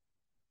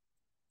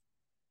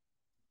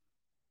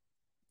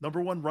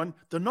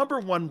 The number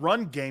one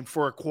run game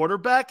for a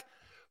quarterback,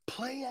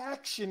 play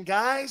action,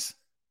 guys.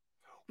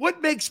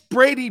 What makes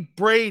Brady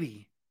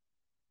Brady?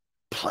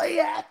 Play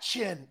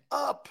action,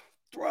 up,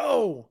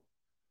 throw.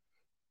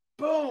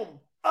 Boom,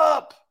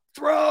 up,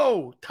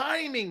 throw.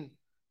 Timing,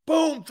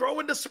 boom,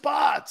 throw into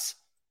spots.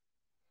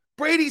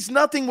 Brady's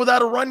nothing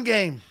without a run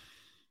game.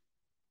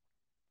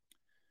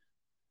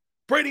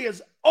 Brady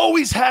has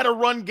always had a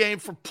run game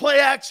for play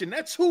action.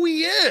 That's who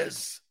he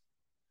is.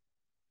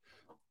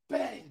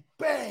 Bang,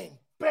 bang,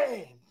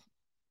 bang.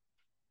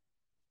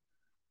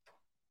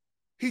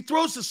 He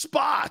throws the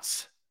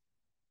spots.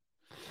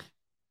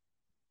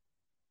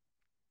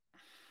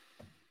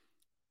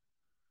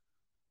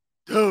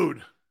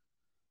 Dude,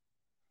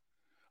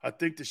 I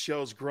think the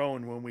show's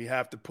growing when we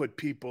have to put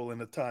people in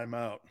a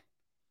timeout.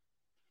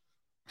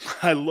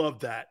 I love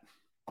that.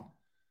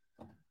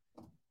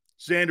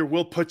 Xander,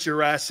 we'll put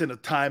your ass in a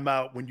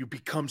timeout when you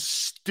become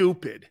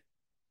stupid.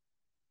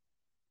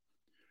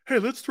 Hey,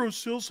 let's throw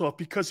Sills off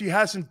because he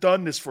hasn't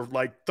done this for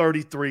like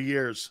 33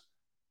 years.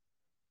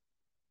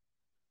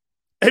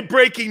 Hey,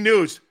 breaking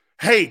news.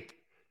 Hey,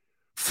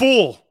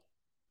 fool.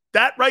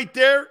 That right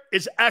there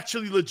is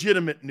actually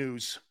legitimate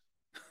news.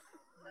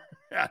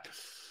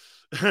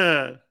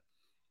 I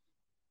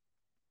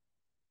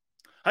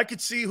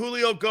could see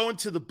Julio going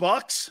to the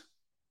Bucks.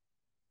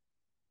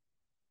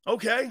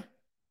 Okay.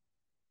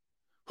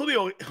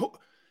 Julio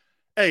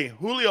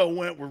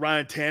went where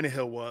Ryan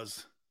Tannehill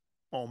was.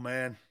 Oh,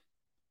 man.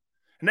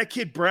 And that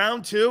kid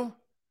Brown, too.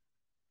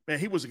 Man,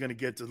 he wasn't going to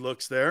get the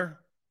looks there.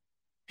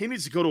 He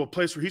needs to go to a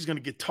place where he's going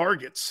to get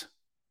targets.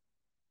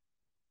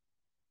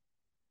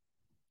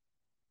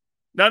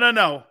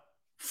 No.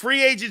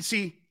 Free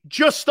agency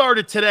just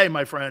started today,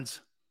 my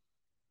friends.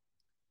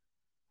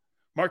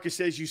 Marcus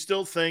says, you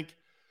still think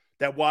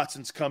that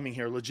Watson's coming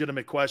here?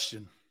 Legitimate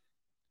question.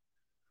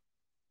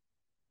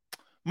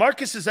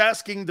 Marcus is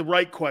asking the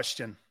right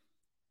question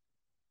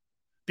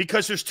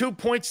because there's 2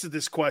 points to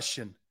this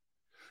question.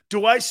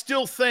 Do I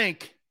still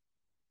think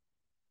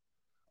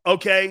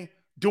the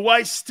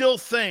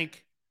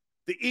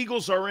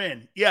Eagles are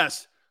in?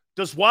 Yes.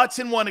 Does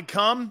Watson want to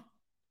come?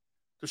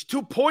 There's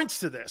 2 points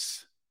to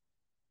this.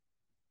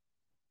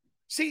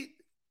 See,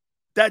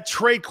 that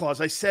trade clause,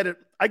 I said it.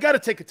 I got to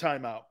take a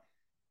timeout.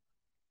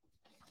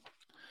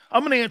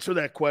 I'm going to answer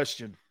that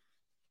question.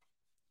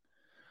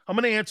 I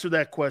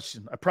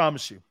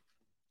promise you.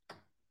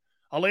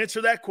 I'll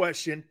answer that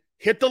question.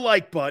 Hit the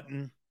like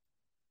button.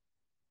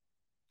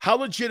 How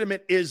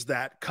legitimate is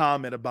that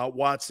comment about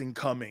Watson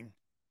coming?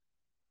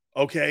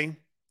 Okay.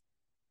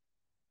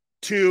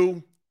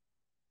 To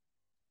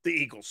the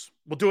Eagles.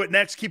 We'll do it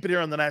next. Keep it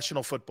here on the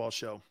National Football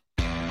Show.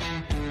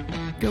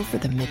 Go for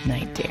the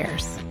midnight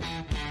dares.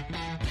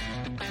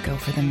 Go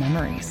for the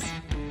memories.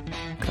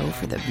 Go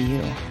for the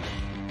view.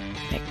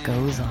 that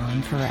goes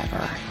on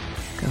forever.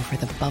 Go for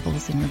the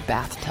bubbles in your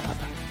bathtub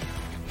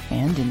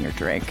and in your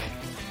drink.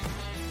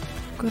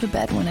 Go to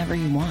bed whenever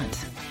you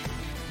want.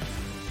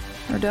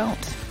 Or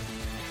don't.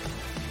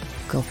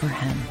 Go for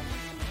him.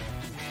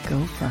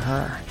 Go for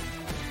her.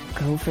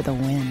 Go for the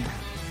win.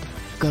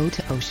 Go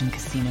to Ocean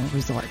Casino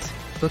Resort.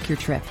 Book your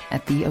trip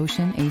at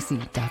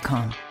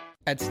theoceanac.com.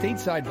 At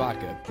Stateside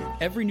Vodka,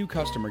 every new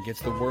customer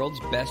gets the world's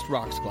best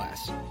rocks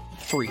glass.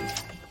 Free.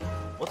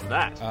 What's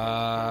that?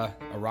 A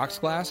rocks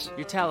glass?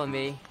 You're telling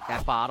me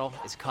that bottle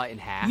is cut in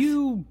half?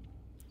 You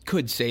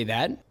could say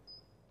that.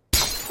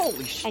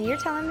 Holy shit. And you're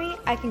telling me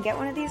I can get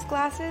one of these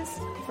glasses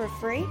for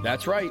free?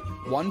 That's right.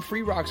 One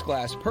free rocks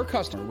glass per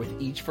customer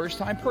with each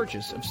first-time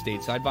purchase of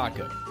Stateside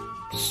Vodka.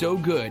 So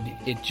good,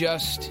 it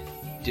just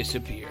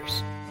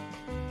disappears.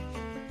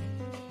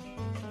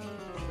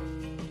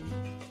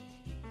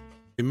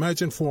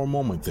 Imagine for a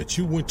moment that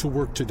you went to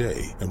work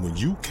today and when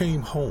you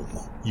came home,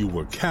 you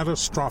were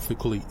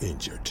catastrophically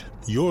injured.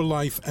 Your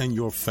life and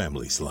your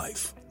family's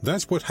life.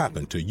 That's what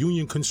happened to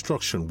union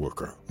construction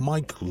worker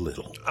Mike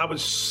Little. I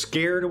was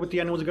scared of what the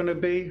end was going to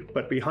be,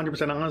 but to be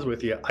 100% honest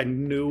with you, I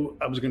knew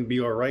I was going to be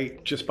all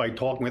right just by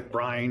talking with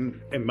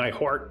Brian. In my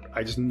heart,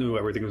 I just knew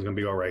everything was going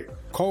to be all right.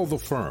 Call the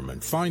firm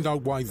and find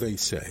out why they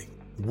say,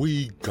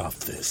 "We got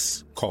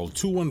this." Call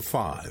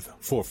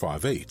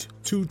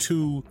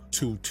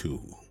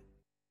 215-458-2222.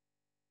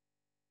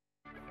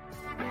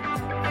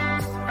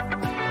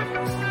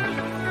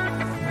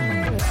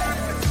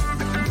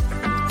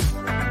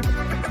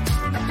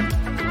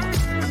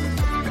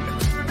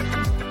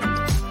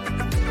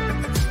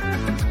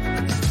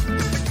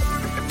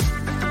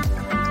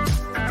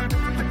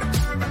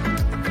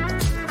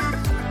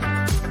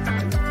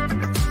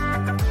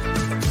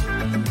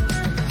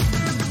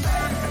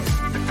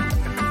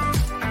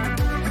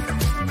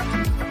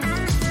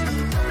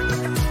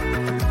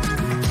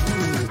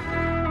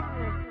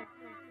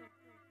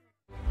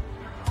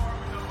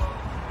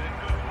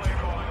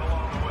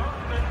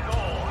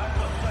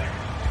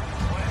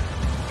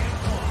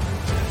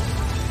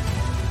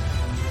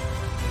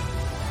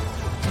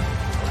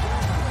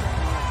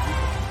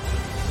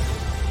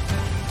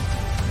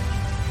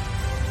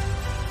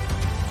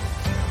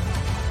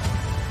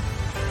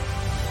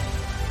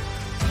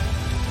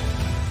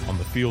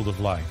 Field of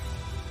life,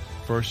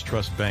 First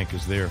Trust Bank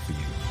is there for you.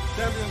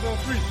 Champions on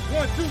three.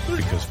 1, 2, 3.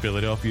 Because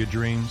Philadelphia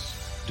dreams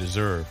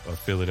deserve a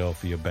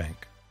Philadelphia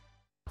bank.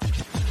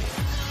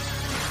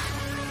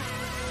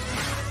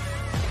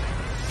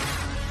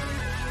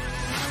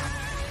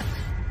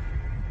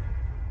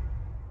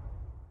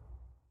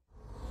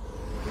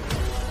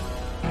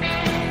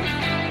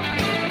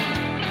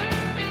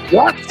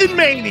 Watson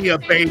Mania,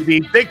 baby.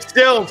 Big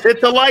Stills,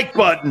 hit the like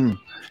button.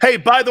 Hey,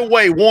 by the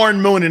way,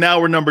 Warren Moon in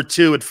hour number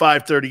 2 at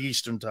 5:30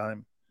 Eastern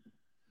time.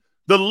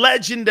 The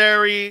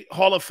legendary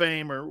Hall of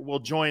Famer will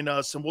join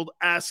us, and we'll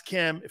ask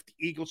him if the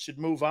Eagles should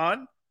move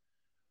on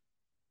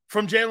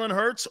from Jalen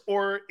Hurts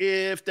or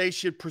if they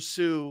should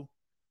pursue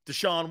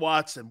Deshaun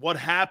Watson. What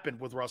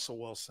happened with Russell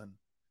Wilson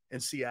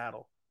in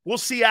Seattle? Will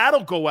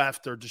Seattle go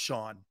after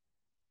Deshaun?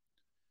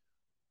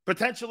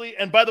 Potentially.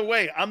 And by the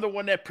way, I'm the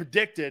one that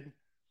predicted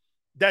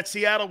that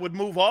Seattle would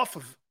move off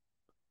of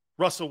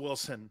Russell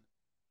Wilson.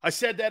 I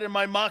said that in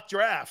my mock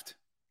draft.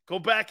 Go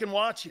back and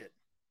watch it.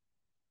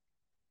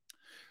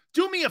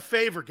 Do me a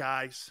favor,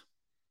 guys.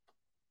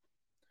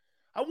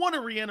 I want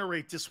to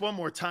reiterate this one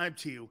more time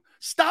to you.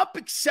 Stop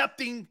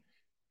accepting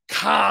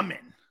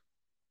common.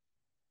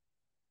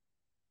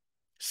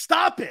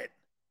 Stop it.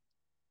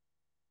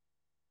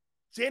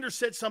 Xander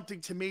said something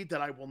to me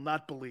that I will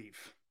not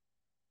believe.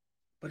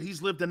 But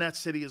he's lived in that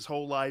city his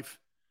whole life,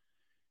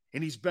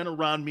 and he's been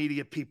around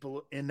media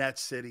people in that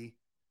city.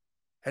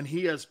 And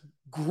he has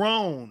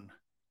grown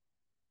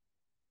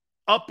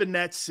up in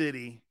that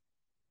city,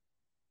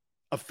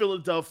 a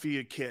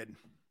Philadelphia kid.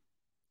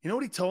 You know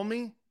what he told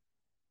me?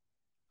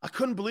 I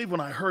couldn't believe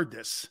when I heard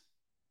this.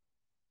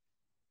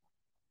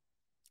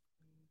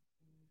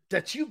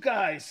 That you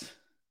guys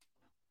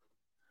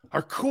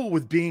are cool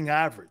with being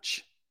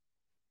average.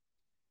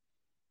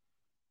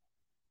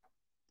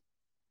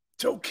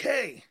 It's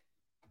okay.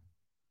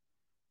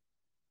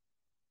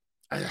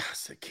 I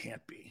said,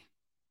 can't be.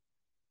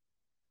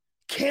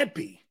 Can't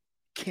be.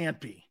 Can't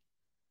be.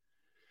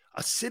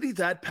 A city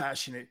that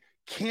passionate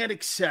can't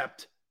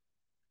accept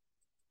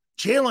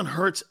Jalen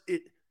Hurts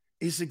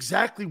is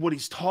exactly what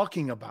he's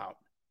talking about.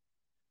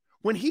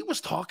 When he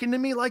was talking to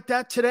me like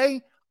that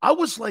today, I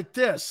was like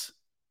this.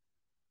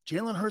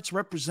 Jalen Hurts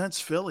represents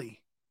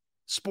Philly,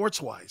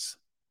 sports-wise.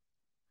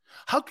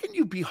 How can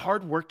you be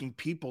hardworking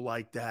people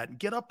like that and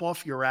get up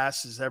off your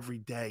asses every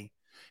day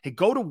and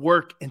go to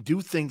work and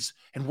do things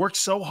and work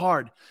so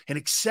hard and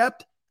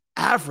accept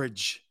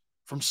average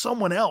from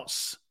someone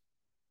else?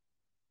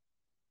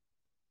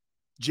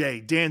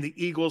 Jay, Dan, the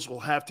Eagles will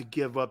have to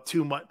give up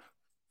too much.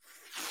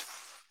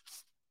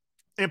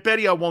 And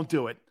Betty, I won't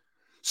do it.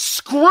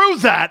 Screw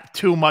that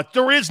too much.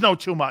 There is no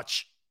too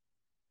much.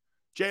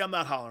 Jay, I'm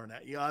not hollering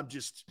at you. I'm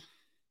just...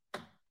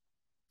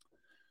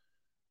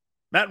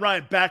 Matt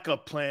Ryan,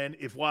 backup plan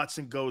if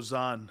Watson goes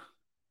on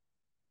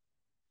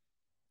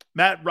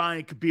Matt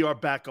Ryan could be our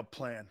backup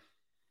plan.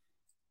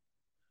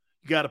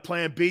 You got a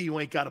plan B, you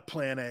ain't got a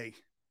plan A.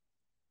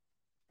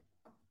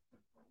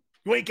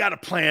 You ain't got a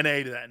plan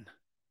A then.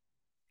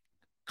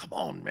 Come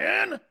on,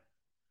 man.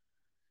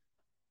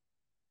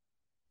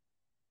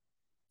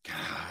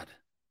 God.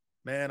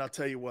 Man, I'll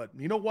tell you what.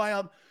 You know why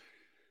I'm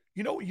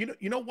you know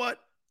what?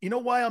 You know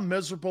why I'm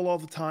miserable all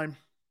the time?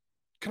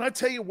 Can I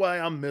tell you why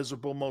I'm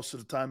miserable most of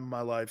the time in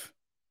my life?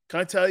 Can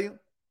I tell you?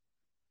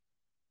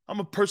 I'm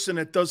a person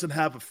that doesn't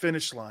have a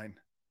finish line,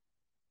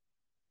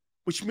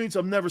 which means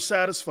I'm never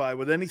satisfied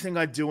with anything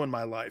I do in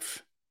my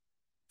life.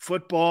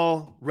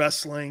 Football,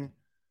 wrestling,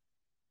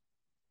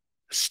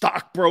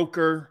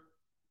 stockbroker,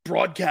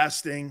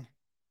 broadcasting.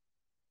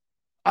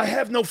 I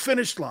have no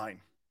finish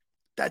line.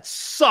 That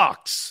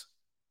sucks.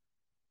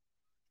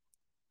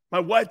 My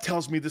wife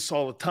tells me this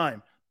all the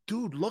time.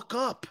 Dude, look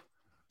up.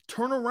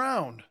 Turn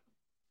around.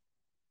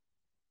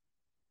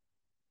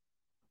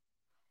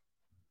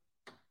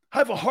 I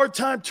have a hard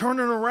time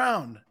turning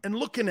around and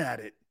looking at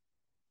it.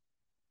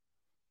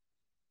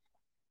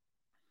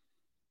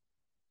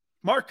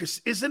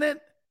 Marcus, isn't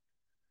it?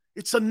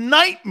 It's a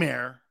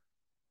nightmare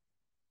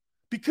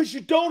because you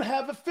don't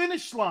have a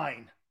finish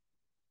line.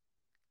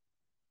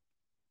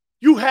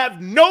 You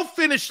have no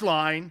finish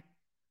line,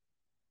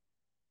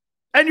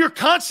 and you're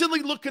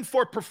constantly looking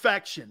for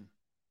perfection,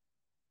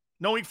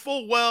 knowing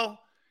full well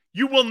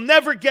you will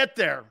never get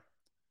there,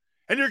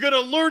 and you're going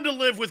to learn to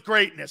live with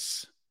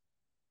greatness.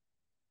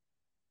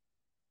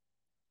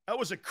 That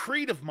was a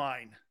creed of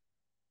mine.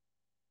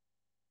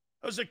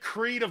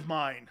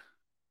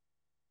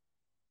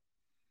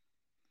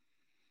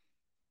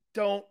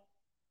 Don't.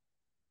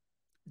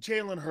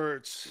 Jalen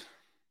Hurts.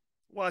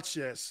 Watch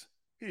this.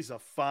 He's a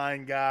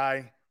fine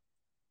guy.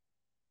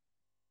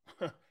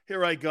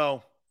 Here I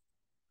go.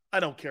 I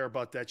don't care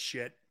about that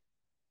shit.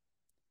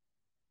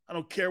 I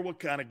don't care what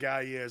kind of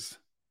guy he is.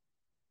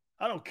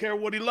 I don't care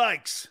what he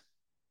likes.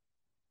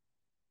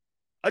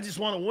 I just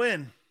want to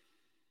win.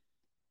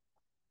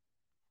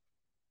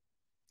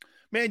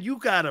 Man, you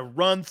got to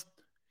run.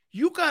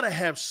 You got to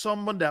have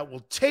someone that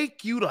will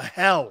take you to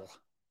hell.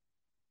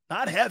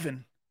 Not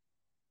heaven.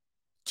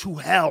 To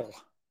hell.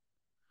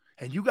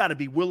 And you got to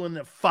be willing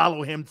to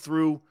follow him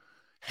through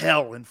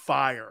hell and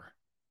fire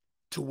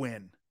to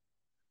win.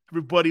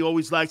 Everybody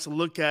always likes to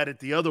look at it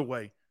the other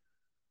way.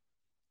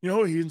 You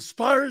know, he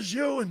inspires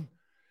you and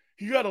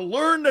you got to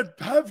learn to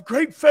have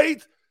great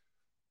faith.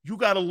 You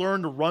got to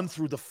learn to run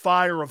through the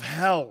fire of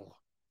hell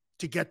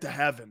to get to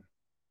heaven.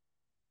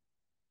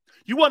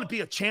 You want to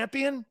be a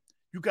champion?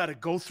 You got to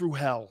go through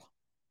hell.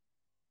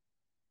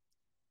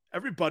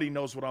 Everybody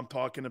knows what I'm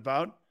talking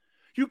about.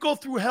 You go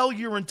through hell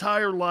your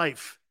entire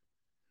life.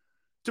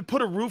 To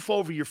put a roof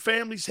over your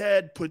family's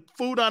head, put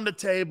food on the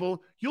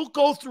table, you'll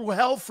go through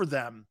hell for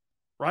them,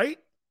 right?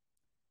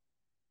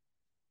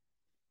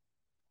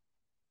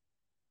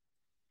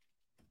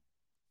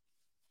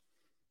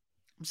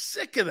 I'm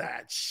sick of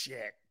that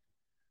shit.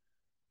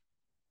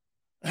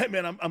 Hey,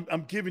 man,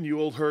 I'm giving you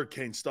old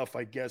hurricane stuff,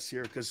 I guess,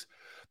 here, because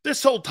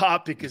this whole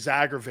topic is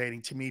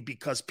aggravating to me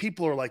because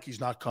people are like, he's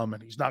not coming.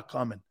 He's not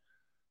coming.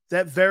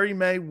 That very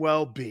may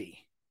well be.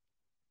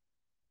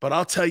 But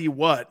I'll tell you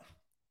what.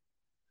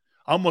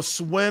 I'm going to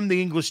swim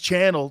the English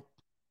Channel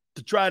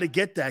to try to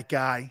get that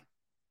guy.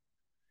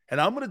 And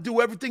I'm going to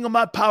do everything in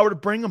my power to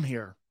bring him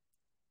here.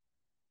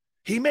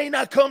 He may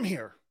not come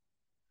here.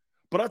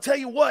 But I'll tell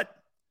you what.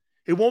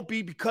 It won't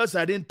be because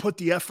I didn't put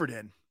the effort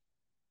in.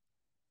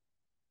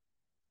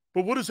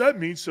 But what does that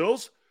mean,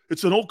 Sills?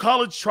 It's an old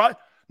college try.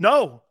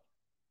 No.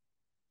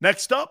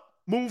 Next up,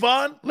 move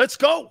on. Let's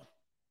go.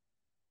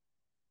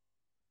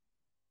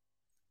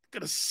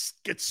 Gonna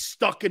get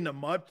stuck in the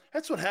mud.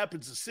 That's what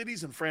happens to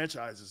cities and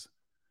franchises.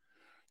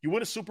 You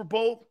win a Super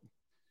Bowl.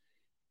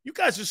 You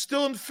guys are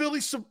still in Philly.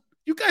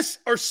 You guys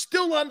are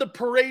still on the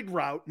parade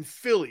route in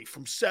Philly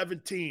from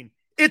 17.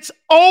 It's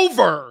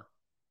over.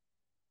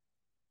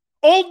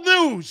 Old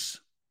news.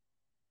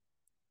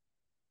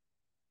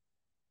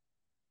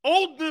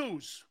 Old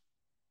news.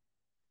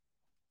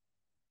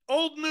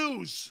 Old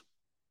news.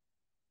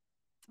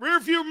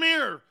 Rearview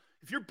mirror.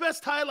 If your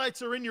best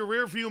highlights are in your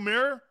rearview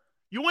mirror,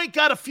 you ain't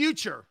got a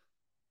future.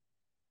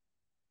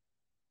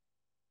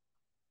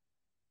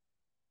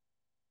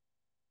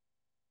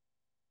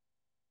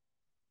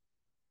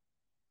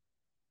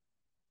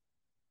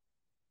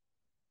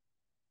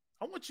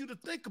 I want you to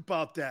think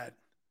about that.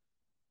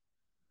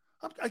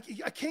 I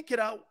can't get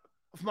out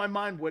of my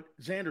mind what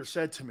Xander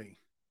said to me.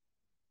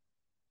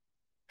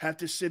 Half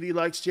the city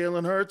likes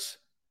Jalen Hurts.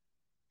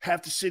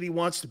 Half the city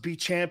wants to be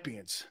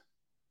champions.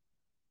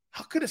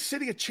 How could a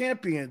city of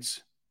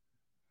champions?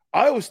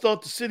 I always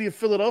thought the city of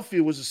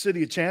Philadelphia was a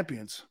city of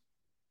champions.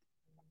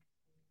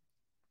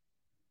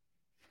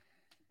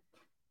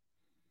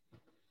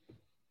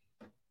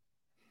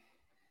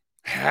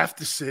 Half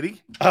the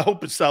city? I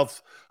hope it's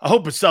South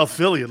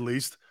Philly at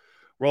least,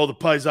 where all the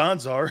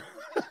Paisans are.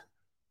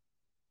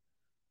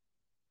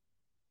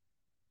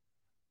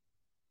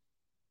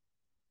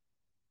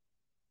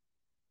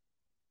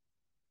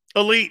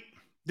 Elite.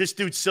 This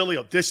dude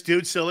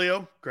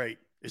Sileo. Great.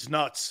 is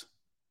nuts.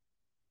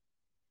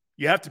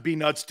 You have to be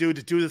nuts, dude,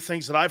 to do the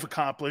things that I've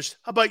accomplished.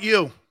 How about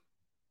you?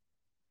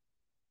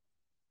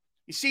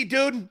 You see,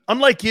 dude,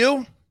 unlike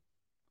you,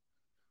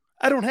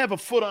 I don't have a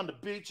foot on the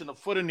beach and a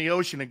foot in the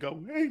ocean and go,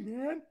 hey,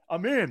 man,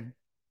 I'm in.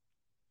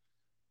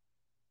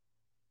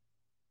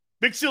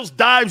 Big Seals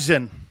dives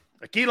in,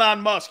 like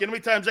Elon Musk. You know how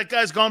many times that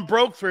guy's gone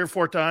broke? 3 or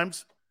 4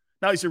 times.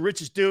 Now he's the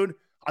richest dude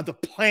on the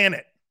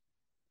planet.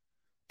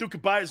 Dude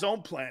could buy his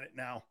own planet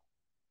now.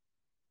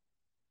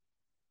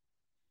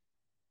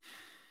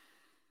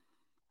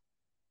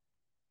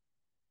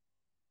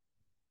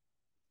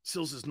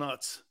 Seals is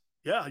nuts.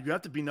 Yeah, you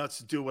have to be nuts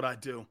to do what I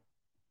do.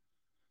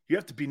 You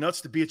have to be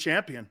nuts to be a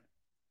champion.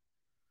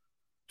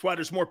 That's why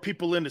there's more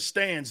people in the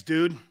stands,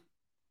 dude,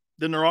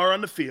 than there are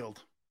on the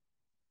field.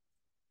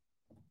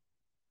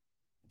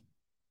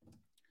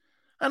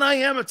 And I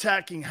am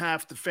attacking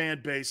half the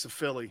fan base of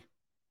Philly.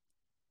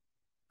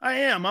 I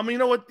am. I mean,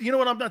 you know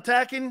what I'm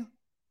attacking?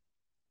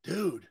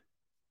 Dude,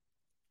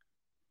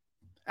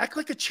 act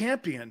like a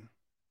champion.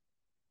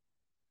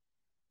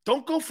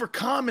 Don't go for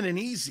common and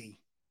easy.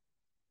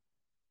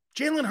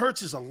 Jalen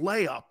Hurts is a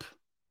layup.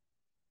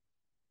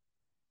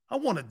 I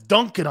want to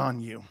dunk it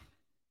on you.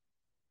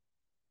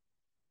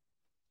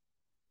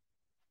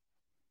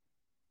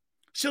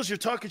 Seals, you're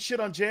talking shit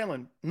on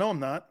Jalen. No, I'm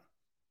not.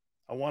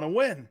 I want to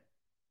win.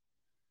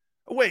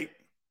 Oh, wait.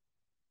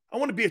 I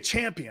want to be a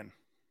champion.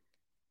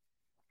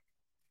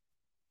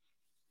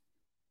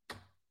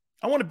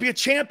 I want to be a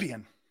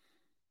champion.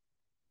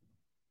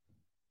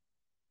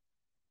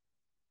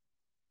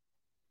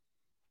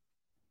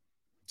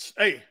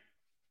 Hey,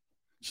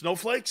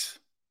 snowflakes?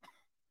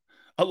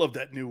 I love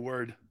that new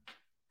word.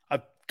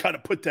 I've kind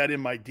of put that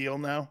in my deal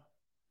now.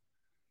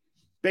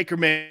 Baker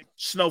Mayfield,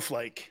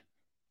 snowflake.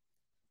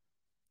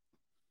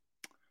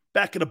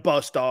 Back of the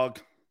bus, dog.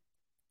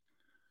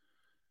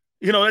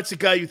 You know, that's the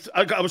guy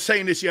I was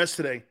saying this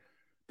yesterday.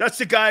 That's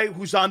the guy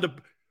who's on the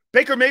 –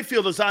 Baker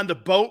Mayfield is on the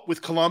boat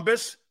with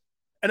Columbus,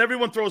 and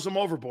everyone throws him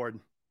overboard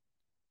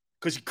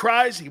because he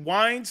cries, he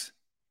whines,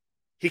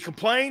 he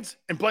complains,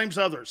 and blames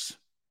others.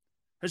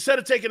 Instead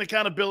of taking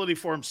accountability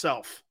for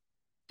himself,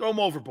 throw him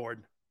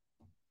overboard.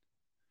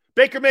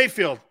 Baker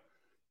Mayfield,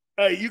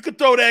 hey, you could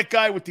throw that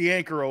guy with the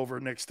anchor over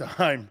next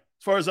time,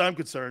 as far as I'm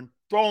concerned.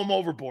 Throw him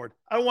overboard.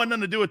 I don't want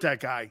nothing to do with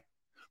that guy.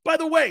 By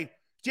the way,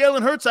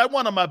 Jalen Hurts, I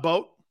want on my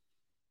boat.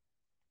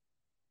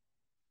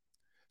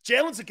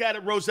 Jalen's the guy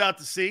that rose out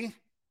to sea,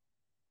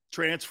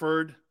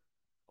 transferred,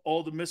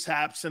 all the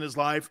mishaps in his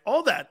life,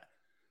 all that.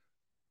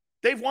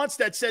 Dave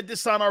Wannstedt said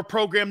this on our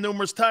program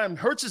numerous times.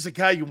 Hurts is a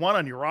guy you want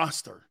on your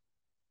roster.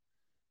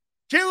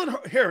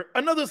 Jalen, here,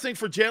 another thing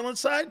for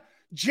Jalen's side.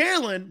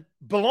 Jalen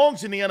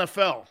belongs in the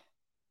NFL.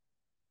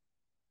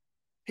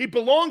 He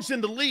belongs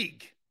in the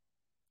league.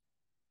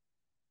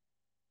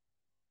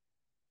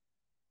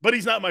 But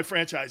he's not my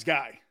franchise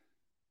guy.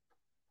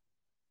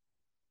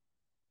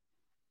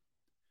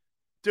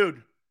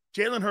 Dude,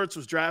 Jalen Hurts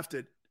was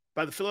drafted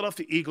by the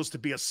Philadelphia Eagles to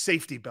be a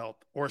safety belt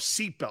or a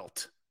seat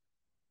belt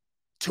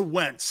to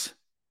Wentz.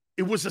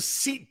 It was a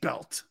seat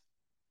belt.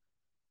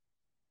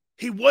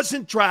 He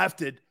wasn't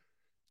drafted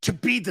to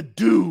be the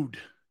dude.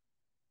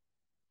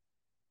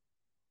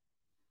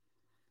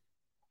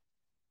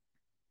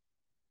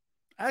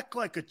 Act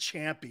like a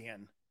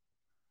champion.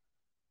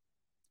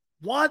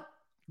 Want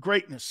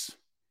greatness.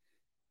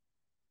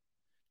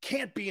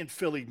 Can't be in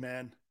Philly,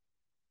 man,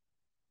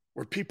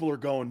 where people are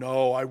going,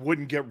 no, I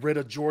wouldn't get rid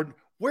of Jordan.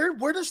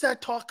 Where does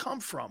that talk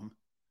come from?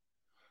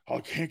 Oh,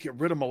 I can't get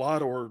rid of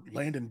Mulatto or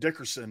Landon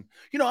Dickerson.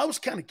 You know, I was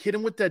kind of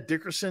kidding with that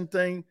Dickerson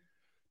thing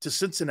to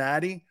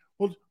Cincinnati.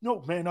 Well,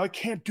 no, man, I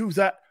can't do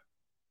that.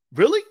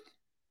 Really?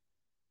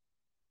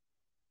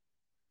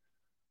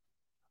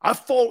 I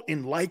fall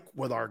in like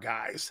with our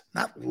guys,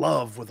 not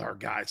love with our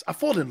guys. I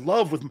fall in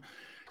love with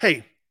 –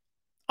 hey,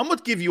 I'm going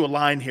to give you a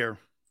line here.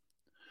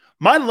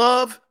 My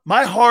love,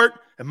 my heart,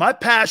 and my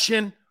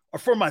passion are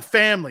for my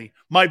family.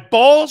 My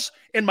balls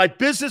and my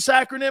business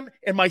acronym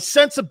and my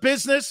sense of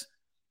business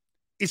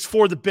is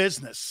for the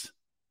business.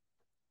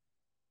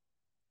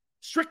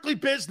 Strictly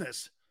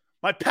business.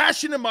 My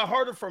passion and my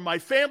heart are for my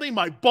family.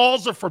 My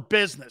balls are for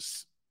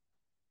business.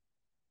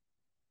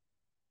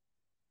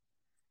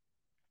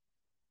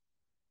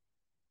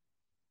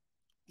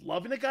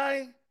 Loving a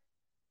guy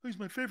who's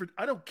my favorite.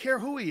 I don't care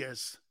who he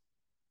is.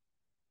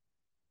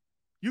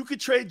 You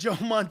could trade Joe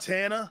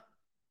Montana.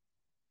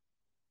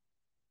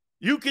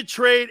 You could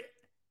trade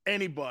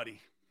anybody.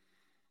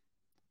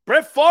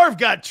 Brett Favre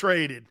got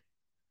traded.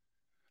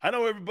 I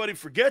know everybody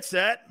forgets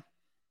that.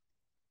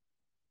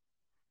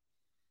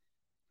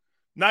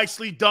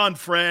 Nicely done,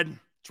 Fred.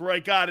 That's where I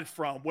got it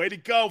from. Way to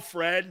go,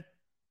 Fred.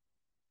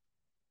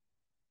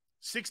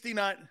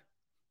 69.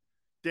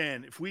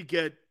 Dan, if we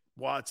get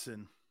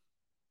Watson,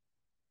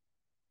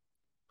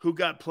 who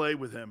got play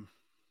with him?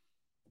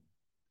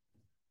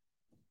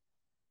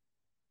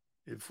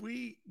 If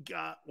we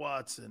got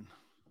Watson,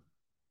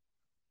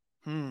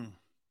 you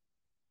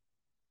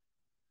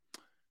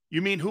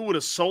mean who would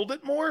have sold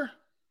it more?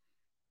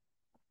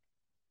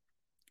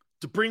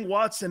 To bring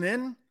Watson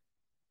in?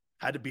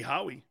 Had to be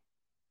Howie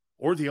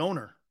or the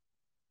owner.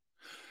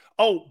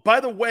 Oh, by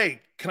the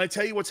way, can I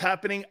tell you what's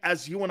happening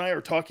as you and I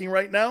are talking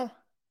right now?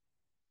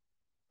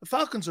 The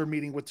Falcons are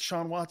meeting with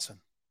Deshaun Watson,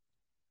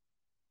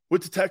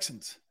 with the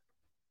Texans,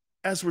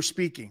 as we're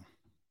speaking.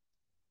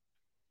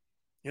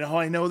 You know how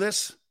I know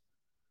this?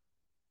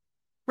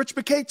 Rich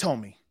McKay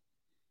told me.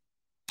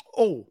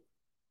 Oh,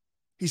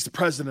 he's the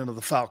president of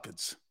the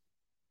Falcons.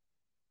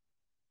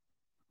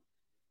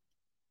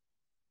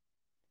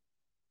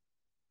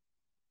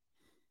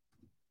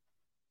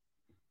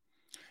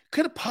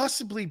 Could it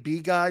possibly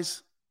be,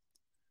 guys,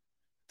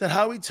 that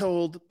Howie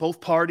told both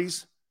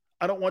parties,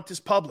 I don't want this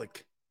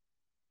public.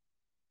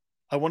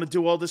 I want to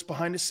do all this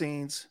behind the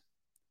scenes.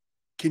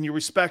 Can you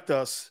respect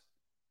us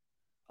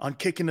on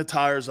kicking the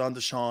tires on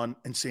Deshaun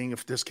and seeing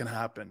if this can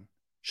happen?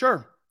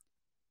 Sure.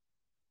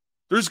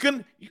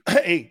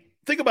 Hey,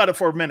 think about it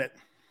for a minute.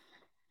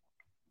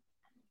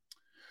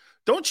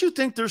 Don't you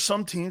think there's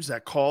some teams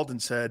that called and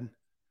said,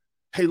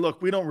 hey,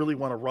 look, we don't really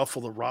want to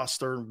ruffle the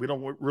roster. We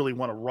don't really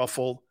want to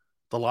ruffle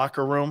the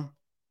locker room.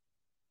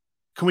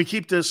 Can we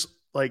keep this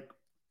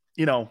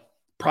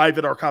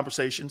private, our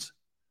conversations?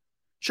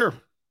 Sure.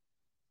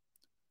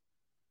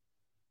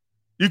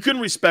 You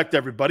can respect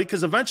everybody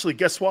because eventually,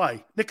 guess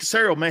why? Nick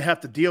Caserio may have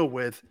to deal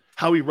with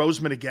Howie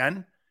Roseman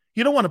again.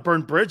 You don't want to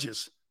burn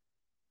bridges.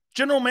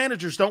 General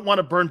managers don't want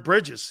to burn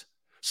bridges.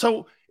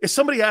 So if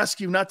somebody asks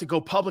you not to go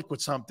public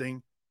with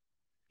something,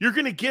 you're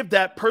going to give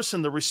that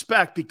person the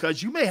respect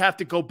because you may have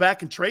to go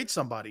back and trade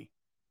somebody.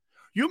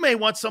 You may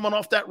want someone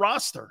off that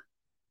roster.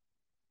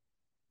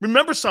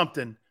 Remember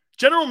something.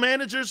 General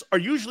managers are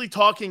usually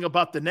talking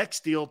about the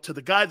next deal to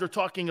the guy they're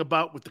talking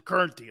about with the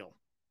current deal.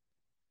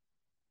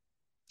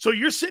 So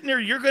you're sitting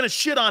there, you're going to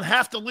shit on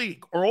half the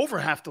league or over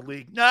half the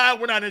league. Nah,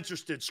 we're not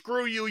interested.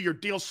 Screw you. Your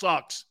deal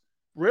sucks.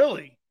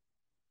 Really?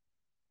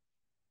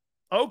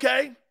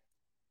 Okay.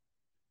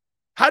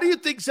 How do you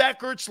think Zach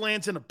Ertz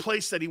lands in a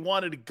place that he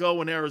wanted to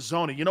go in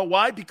Arizona? You know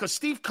why? Because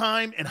Steve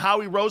Keim and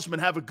Howie Roseman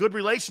have a good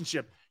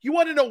relationship. You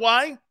want to know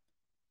why?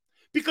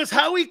 Because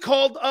Howie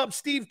called up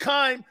Steve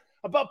Keim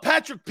about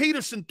Patrick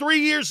Peterson 3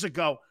 years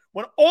ago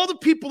when all the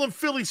people in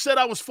Philly said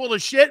I was full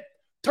of shit.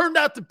 Turned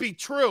out to be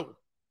true.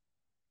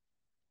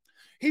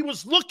 He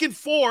was looking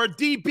for a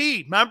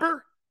DB,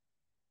 remember?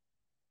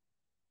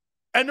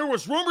 And there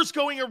was rumors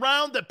going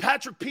around that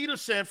Patrick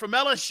Peterson from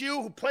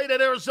LSU, who played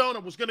at Arizona,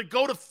 was going to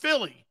go to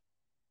Philly.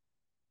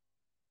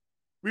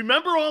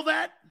 Remember all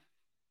that?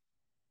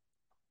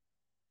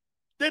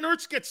 Then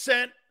Ertz gets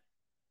sent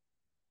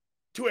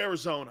to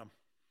Arizona.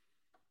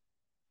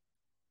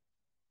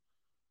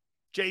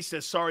 Jay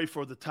says, sorry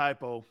for the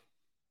typo.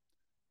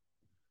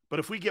 But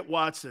if we get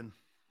Watson,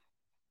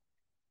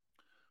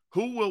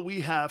 who will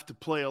we have to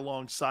play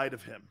alongside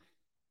of him?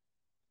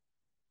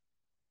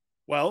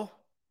 Well,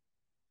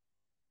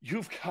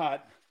 you've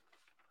got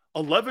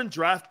 11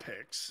 draft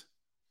picks.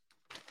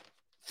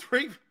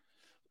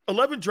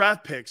 11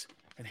 draft picks.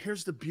 And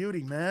here's the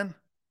beauty, man.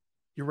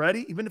 You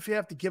ready? Even if you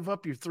have to give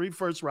up your 3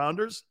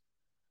 first-rounders,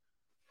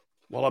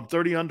 well, I'm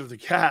 30 under the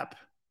cap.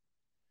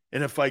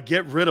 And if I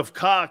get rid of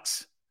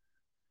Cox,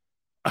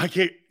 I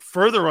get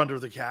further under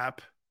the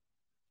cap.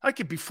 I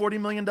could be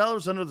 $40 million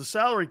under the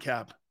salary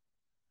cap.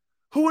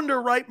 Who in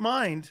their right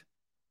mind,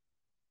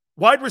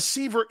 wide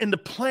receiver in the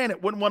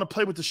planet, wouldn't want to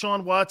play with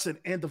Deshaun Watson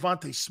and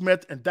Devontae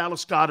Smith and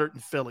Dallas Goedert in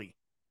Philly?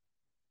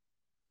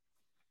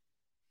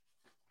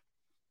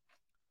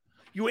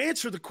 You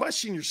answer the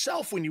question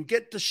yourself when you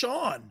get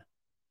Deshaun.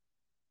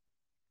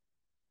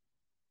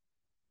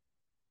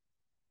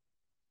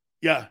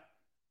 Yeah.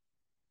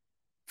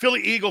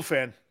 Philly Eagle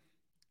fan,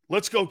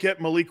 let's go get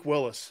Malik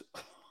Willis.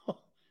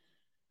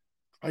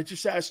 I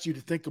just asked you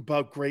to think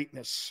about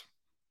greatness.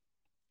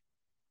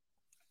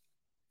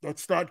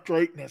 That's not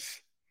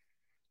greatness.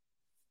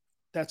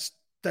 That's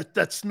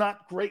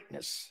not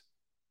greatness.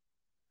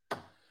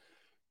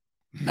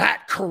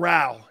 Matt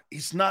Corral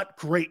is not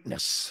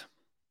greatness.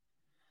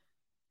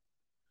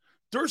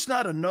 There's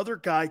not another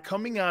guy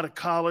coming out of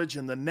college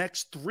in the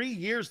next 3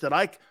 years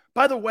that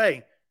by the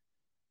way,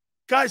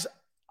 guys,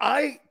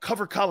 I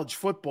cover college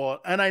football,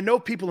 and I know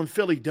people in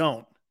Philly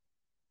don't.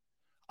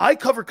 I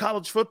cover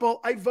college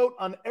football. I vote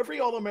on every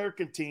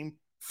All-American team,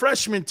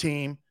 freshman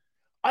team.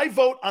 I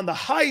vote on the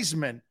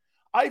Heisman.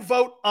 I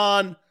vote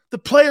on the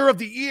Player of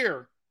the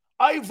Year.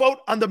 I vote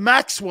on the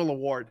Maxwell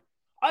Award.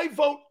 I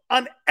vote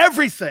on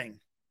everything.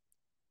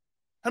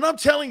 And I'm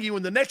telling you,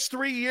 in the next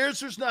 3 years,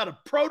 there's not a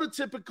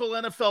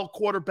prototypical NFL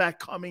quarterback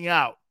coming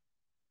out.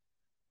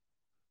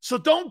 So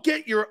don't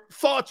get your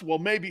thoughts, well,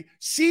 maybe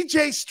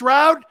C.J.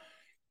 Stroud,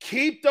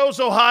 keep those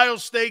Ohio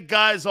State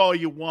guys all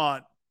you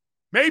want.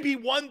 Maybe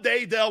one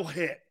day they'll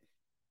hit.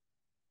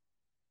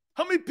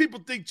 How many people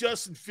think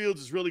Justin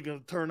Fields is really going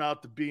to turn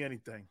out to be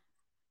anything?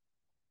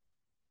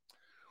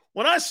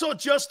 When I saw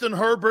Justin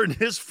Herbert in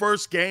his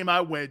first game, I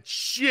went,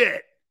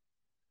 shit,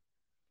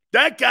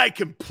 that guy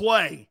can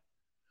play.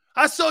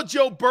 I saw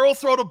Joe Burrow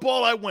throw the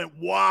ball. I went,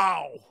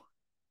 wow.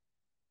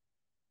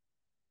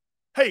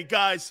 Hey,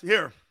 guys,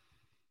 here.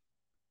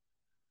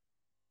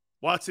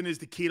 Watson is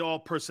the key to all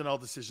personnel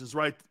decisions,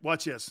 right?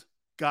 Watch this.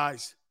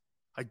 Guys,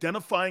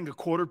 identifying a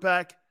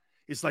quarterback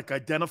is like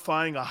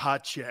identifying a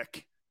hot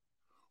chick.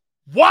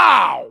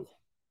 Wow!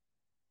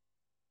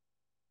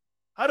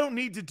 I don't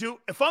need to do,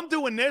 if I'm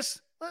doing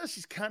this, well,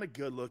 she's kind of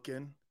good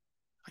looking.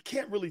 I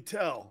can't really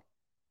tell.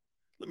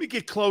 Let me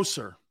get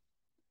closer.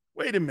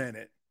 Wait a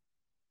minute.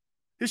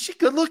 Is she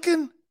good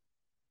looking?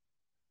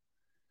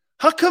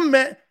 How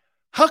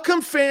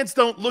come fans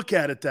don't look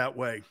at it that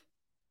way?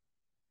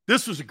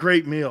 This was a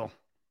great meal.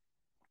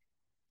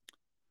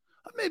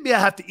 Maybe I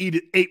have to eat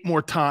it 8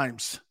 more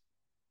times.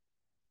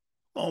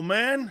 Oh,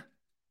 man.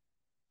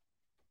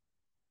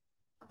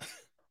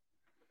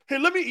 Hey,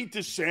 let me eat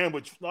this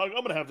sandwich. I'm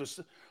gonna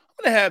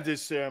have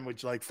this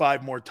sandwich like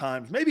 5 more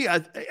times. Maybe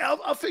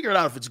I'll figure it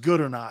out if it's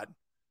good or not.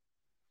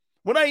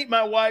 When I eat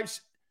my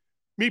wife's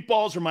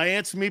meatballs or my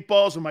aunt's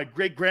meatballs or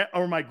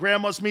my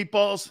grandma's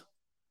meatballs,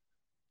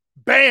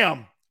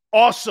 bam,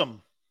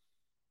 awesome.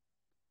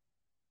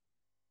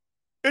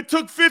 It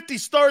took 50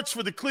 starts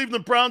for the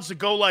Cleveland Browns to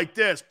go like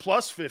this,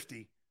 plus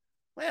 50.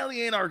 Well,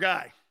 he ain't our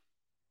guy.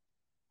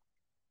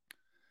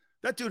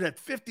 That dude had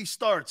 50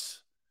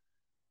 starts.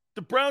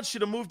 The Browns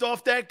should have moved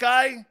off that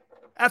guy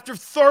after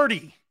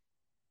 30.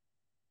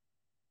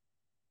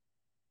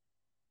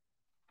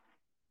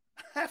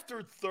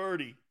 After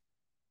 30.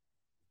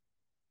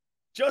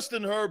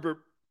 Justin Herbert.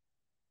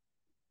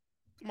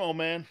 Come on,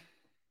 man.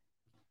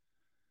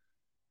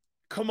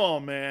 Come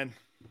on, man.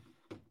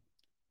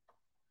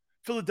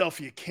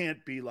 Philadelphia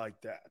can't be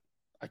like that.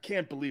 I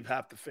can't believe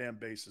half the fan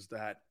base is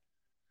that.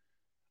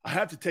 I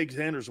have to take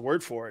Xander's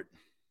word for it.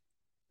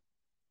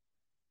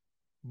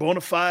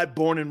 Bona fide,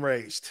 born and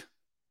raised.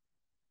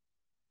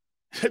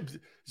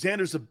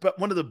 Xander's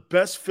one of the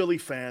best Philly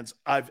fans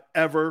I've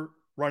ever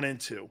run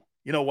into.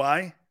 You know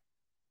why?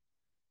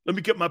 Let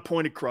me get my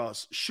point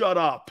across. Shut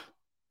up.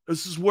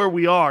 This is where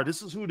we are.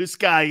 This is who this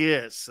guy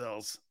is,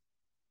 Sills.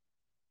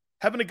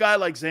 Having a guy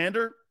like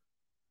Xander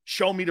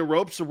show me the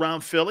ropes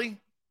around Philly,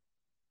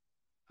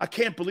 I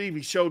can't believe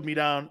he showed me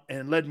down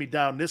and led me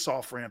down this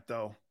off-ramp,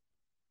 though.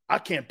 I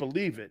can't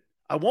believe it.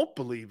 I won't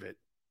believe it.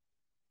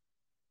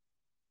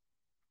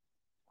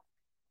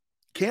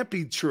 Can't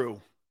be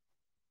true.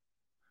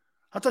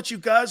 I thought you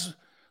guys,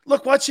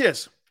 look, watch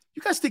this.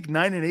 You guys think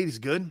 9-8 is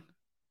good?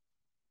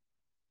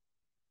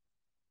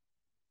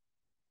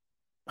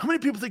 How many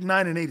people think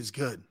 9-8 is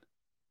good?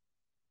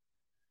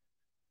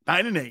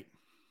 9-8.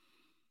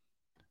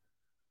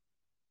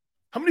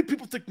 How many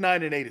people think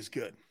 9-8 is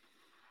good?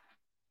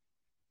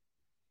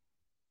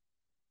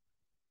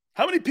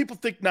 How many people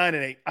think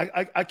 9-8?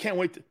 I can't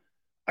wait to,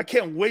 I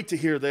can't wait to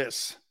hear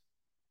this.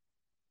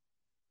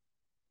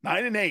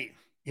 9-8.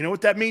 You know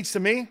what that means to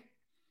me?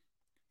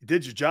 You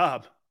did your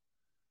job.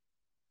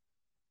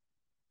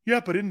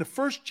 Yeah, but in the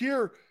first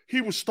year,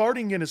 he was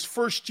starting in his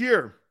first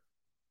year.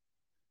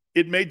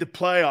 It made the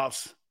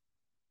playoffs.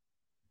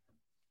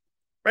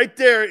 Right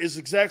there is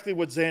exactly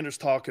what Xander's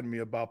talking to me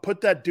about.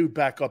 Put that dude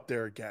back up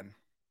there again.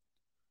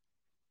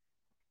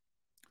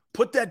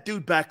 Put that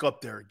dude back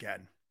up there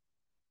again.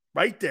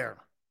 Right there.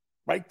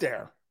 Right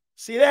there.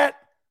 See that?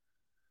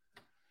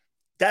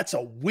 That's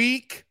a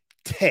weak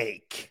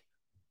take.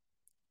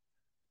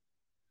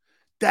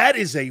 That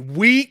is a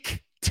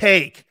weak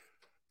take.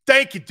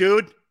 Thank you,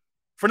 dude,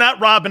 for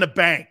not robbing a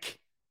bank.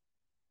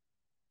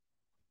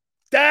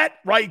 That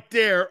right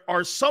there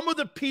are some of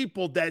the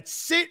people that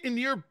sit in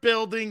your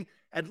building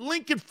at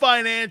Lincoln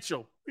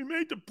Financial. We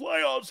made the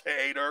playoffs,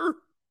 hater.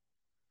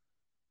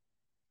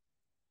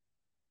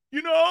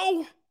 You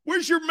know,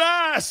 where's your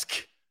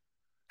mask?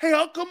 Hey,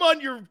 how come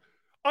on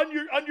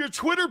your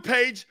Twitter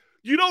page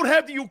you don't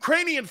have the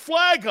Ukrainian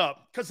flag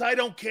up? Because I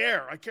don't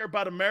care. I care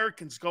about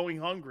Americans going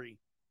hungry.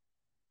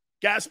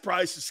 Gas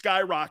prices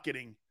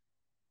skyrocketing.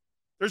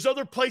 There's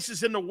other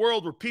places in the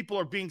world where people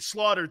are being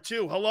slaughtered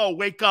too. Hello,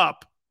 wake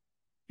up.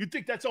 You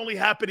think that's only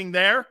happening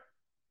there?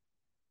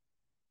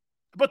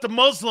 But the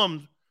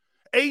Muslim,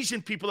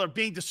 Asian people are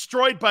being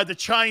destroyed by the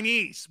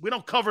Chinese. We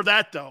don't cover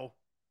that, though.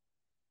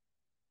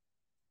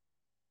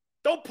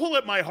 Don't pull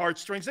at my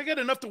heartstrings. I got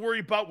enough to worry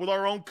about with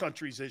our own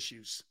country's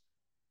issues.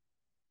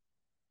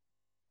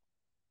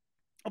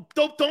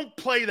 Don't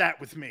play that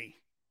with me.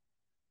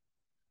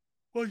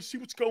 Well, you see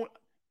what's going on?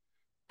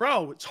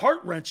 Bro, it's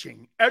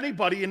heart-wrenching.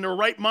 Anybody in their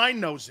right mind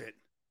knows it.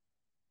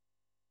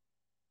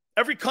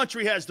 Every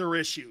country has their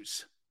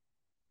issues.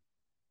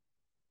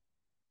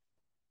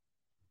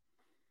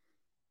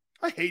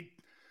 I hate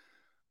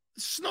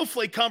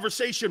snowflake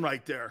conversation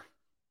right there.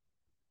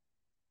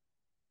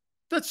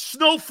 That's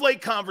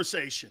snowflake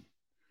conversation.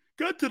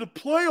 Got to the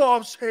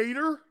playoffs,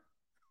 hater.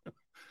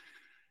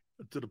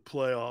 Got to the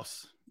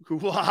playoffs.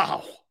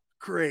 Wow.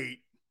 Great.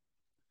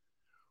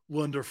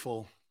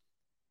 Wonderful.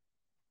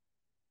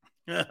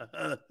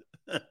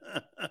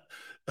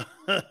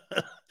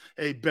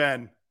 Hey,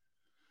 Ben.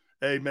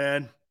 Hey,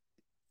 man.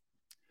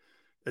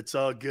 It's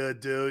all good,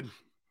 dude.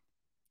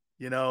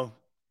 You know,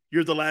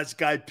 you're the last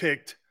guy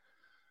picked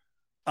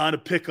on a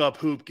pickup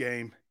hoop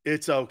game.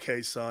 It's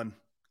okay, son.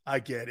 I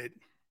get it.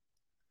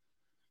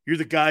 You're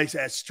the guy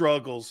that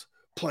struggles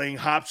playing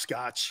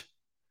hopscotch.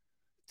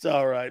 It's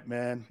all right,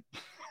 man.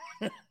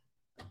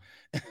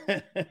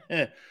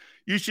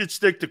 You should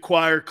stick to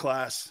choir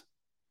class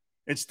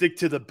and stick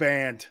to the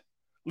band.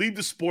 Leave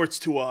the sports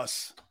to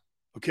us,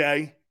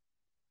 okay?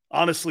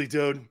 Honestly,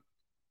 dude.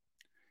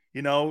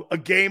 You know, a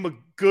game of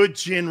good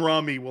gin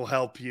rummy will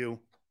help you.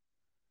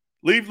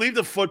 Leave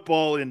the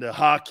football and the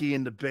hockey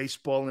and the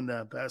baseball and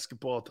the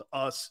basketball to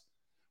us.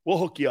 We'll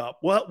hook you up.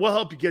 We'll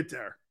help you get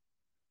there.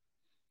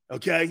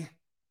 Okay?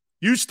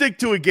 You stick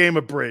to a game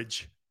of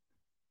bridge.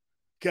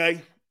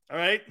 Okay? All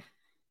right?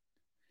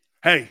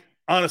 Hey,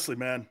 honestly,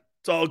 man,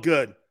 it's all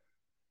good.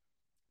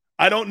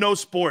 I don't know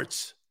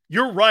sports.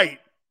 You're right.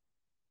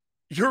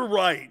 You're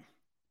right.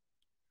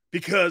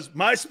 Because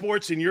my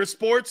sports and your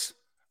sports,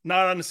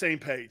 not on the same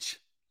page.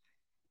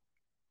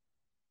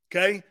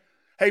 Okay?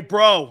 Hey,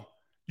 bro,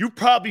 you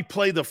probably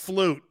play the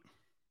flute.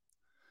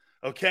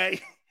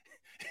 Okay?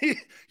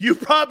 You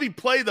probably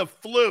play the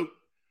flute.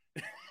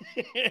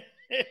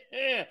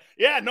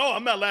 Yeah, no,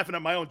 I'm not laughing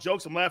at my own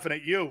jokes. I'm laughing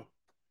at you.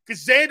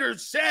 Because Xander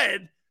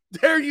said,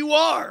 there you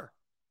are.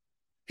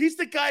 He's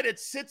the guy that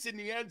sits in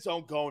the end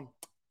zone going,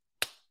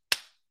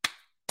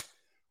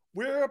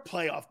 we're a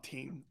playoff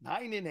team,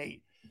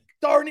 9-8.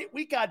 Darn it,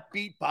 we got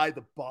beat by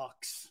the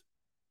Bucs.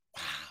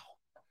 Wow.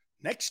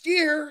 Next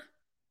year.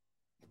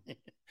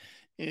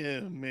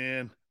 Yeah,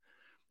 man.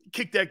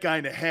 Kick that guy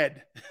in the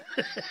head.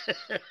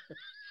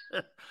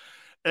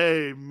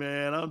 Hey,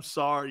 man, I'm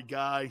sorry,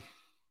 guy.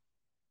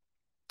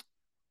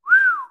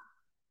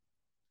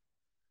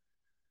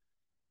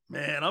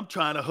 Man, I'm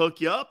trying to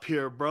hook you up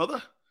here,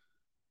 brother.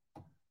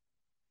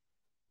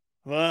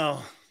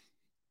 Well,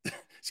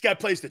 this guy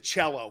plays the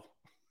cello.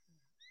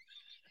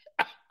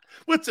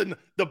 What's in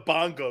the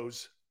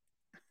bongos?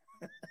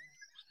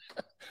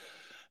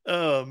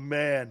 Oh,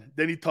 man.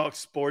 Then he talks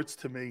sports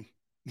to me.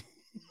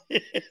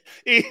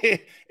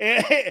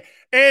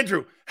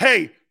 Andrew,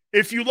 hey,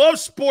 if you love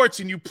sports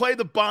and you play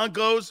the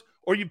bongos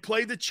or you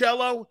play the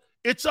cello,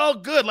 it's all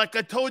good. Like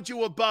I told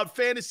you about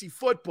fantasy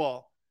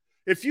football.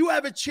 If you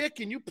have a chick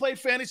and you play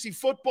fantasy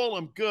football,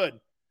 I'm good.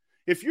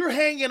 If you're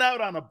hanging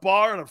out on a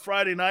bar on a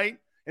Friday night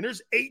and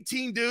there's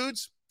 18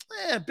 dudes,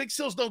 Big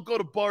Sills don't go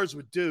to bars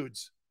with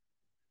dudes.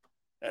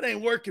 That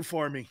ain't working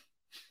for me.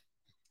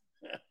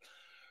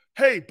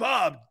 Hey,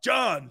 Bob,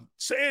 John,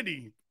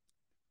 Sandy,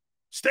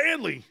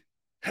 Stanley.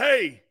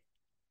 Hey,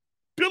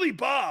 Billy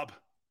Bob,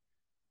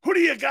 who do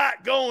you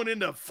got going in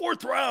the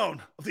 4th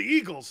round of the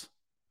Eagles?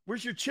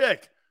 Where's your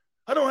chick?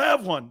 I don't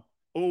have one.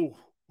 Oh.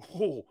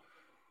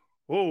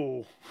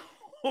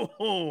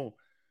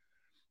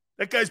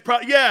 That guy's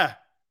probably, yeah.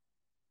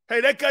 Hey,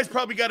 that guy's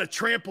probably got a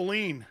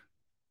trampoline.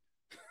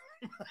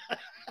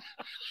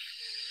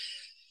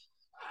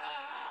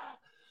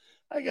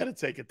 I got to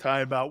take a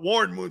time out.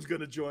 Warren Moon's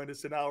going to join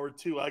us in hour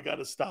 2. I got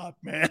to stop,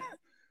 man.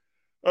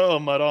 Oh,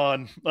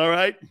 Maron. All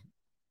right.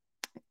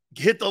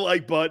 Hit the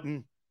like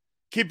button.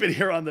 Keep it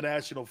here on the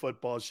National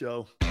Football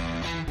Show.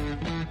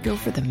 Go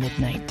for the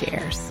midnight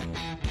dares.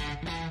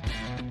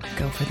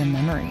 Go for the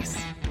memories.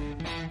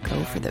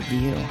 Go for the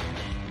view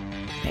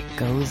that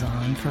goes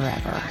on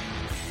forever.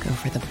 Go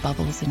for the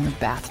bubbles in your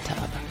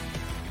bathtub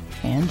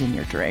and in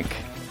your drink.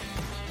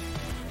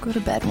 Go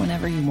to bed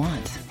whenever you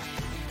want.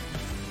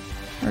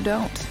 Or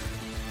don't.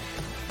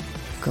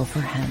 Go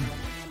for him.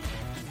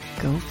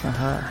 Go for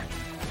her.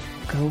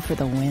 Go for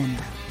the win.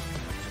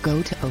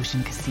 Go to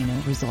Ocean Casino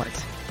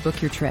Resort.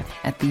 Book your trip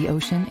at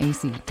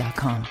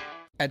theoceanac.com.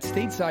 At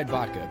Stateside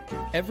Vodka,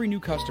 every new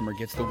customer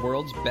gets the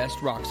world's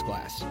best rocks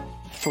glass.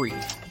 Free.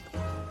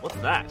 What's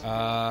that?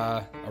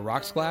 A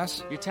rocks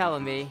glass? You're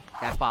telling me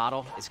that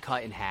bottle is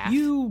cut in half?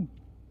 You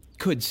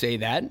could say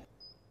that.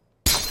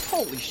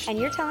 Holy shit. And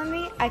you're telling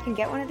me I can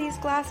get one of these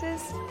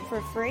glasses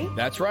for free?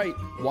 That's right.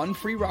 1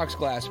 free rocks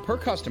glass per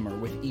customer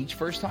with each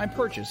first-time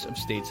purchase of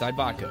Stateside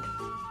Vodka.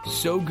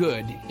 So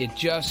good, it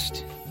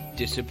just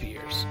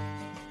disappears.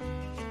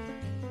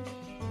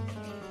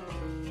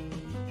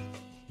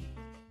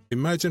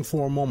 Imagine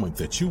for a moment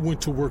that you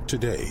went to work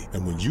today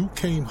and when you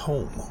came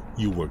home,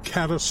 you were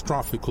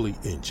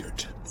catastrophically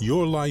injured.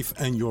 Your life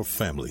and your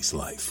family's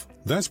life.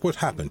 That's what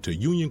happened to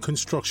union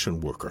construction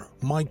worker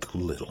Mike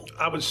Little.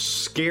 I was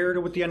scared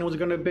of what the end was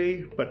going to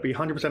be, but to be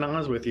 100%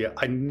 honest with you,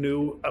 I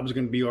knew I was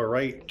going to be all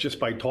right just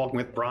by talking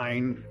with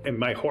Brian. In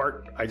my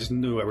heart, I just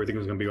knew everything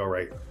was going to be all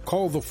right.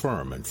 Call the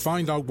firm and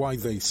find out why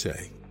they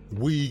say,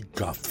 "We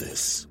got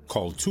this."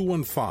 Call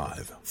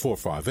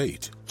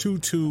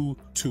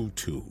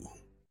 215-458-2222.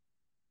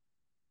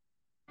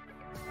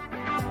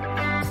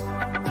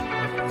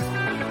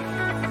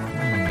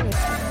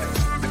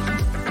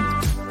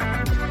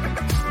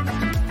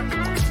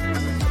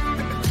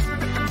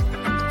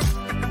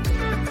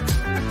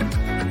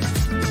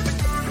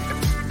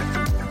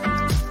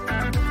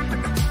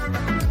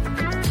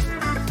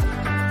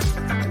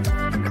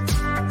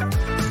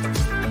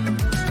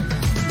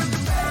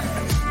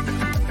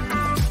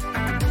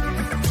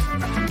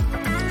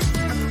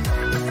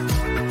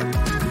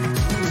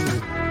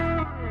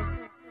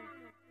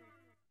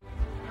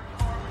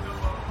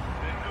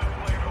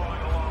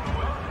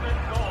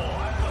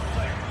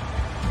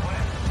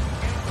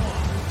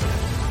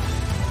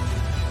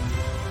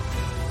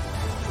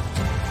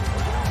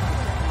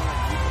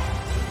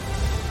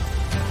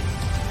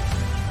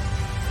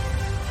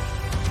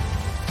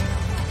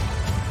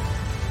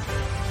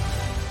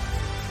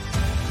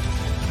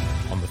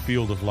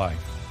 field of life,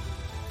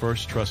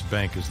 First Trust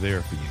Bank is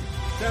there for you.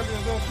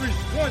 Champions on three.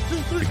 1, 2,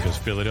 3. Because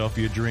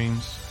Philadelphia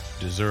dreams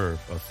deserve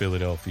a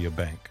Philadelphia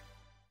bank.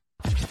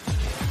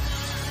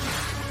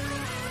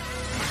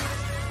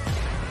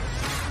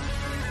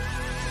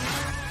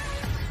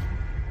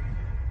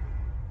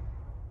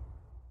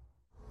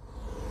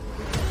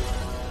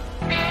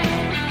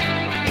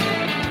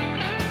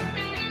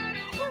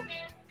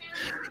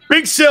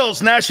 Big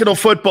Sills, National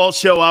Football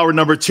Show, hour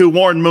number 2.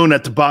 Warren Moon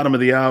at the bottom of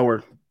the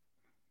hour.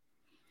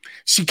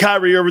 See,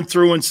 Kyrie Irving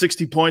threw in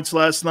 60 points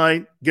last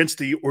night against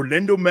the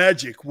Orlando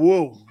Magic.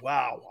 Whoa,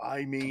 wow.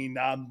 I mean,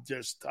 I'm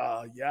just,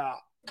 yeah.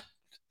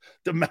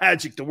 The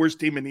Magic, the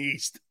worst team in the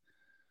East.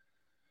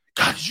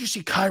 God, did you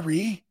see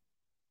Kyrie?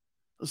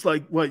 It's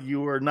like, what, you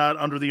were not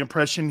under the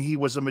impression he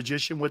was a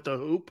magician with the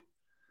hoop?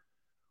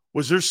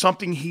 Was there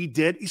something he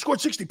did? He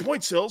scored 60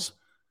 points, Sills,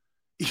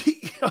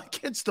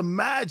 against the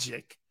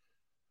Magic.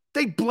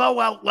 They blow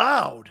out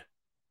loud.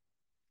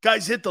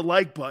 Guys, hit the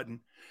like button.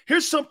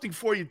 Here's something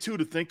for you, too,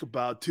 to think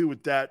about, too,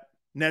 with that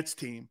Nets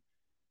team.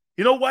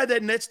 You know why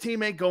that Nets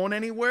team ain't going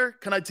anywhere?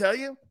 Can I tell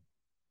you?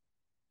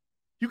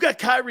 You got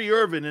Kyrie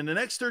Irving in the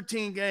next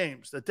 13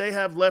 games that they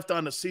have left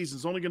on the season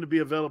is only going to be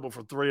available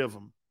for 3 of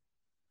them.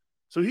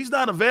 So he's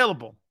not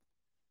available.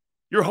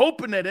 You're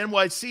hoping that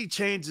NYC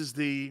changes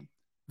the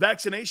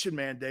vaccination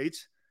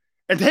mandates.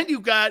 And then you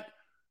got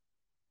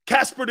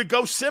Casper the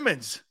Ghost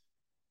Simmons.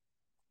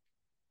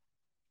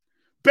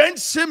 Ben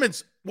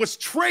Simmons was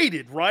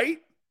traded, right,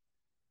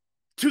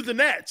 to the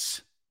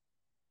Nets.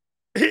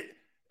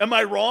 Am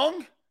I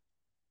wrong?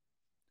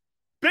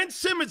 Ben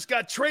Simmons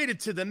got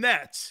traded to the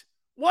Nets.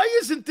 Why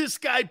isn't this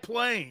guy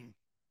playing?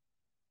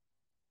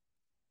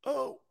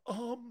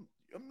 I'm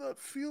not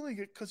feeling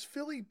it because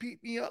Philly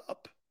beat me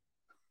up.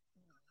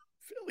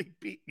 Philly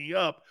beat me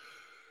up.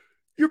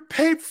 You're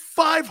paid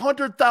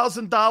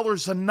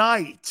 $500,000 a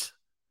night.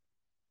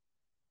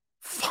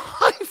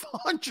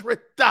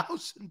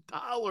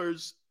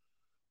 $500,000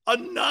 a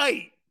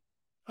night.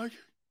 I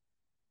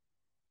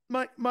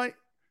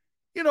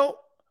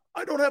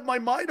don't have my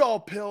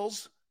Midol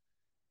pills.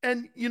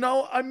 And,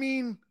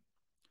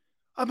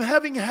 I'm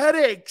having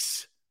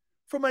headaches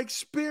from my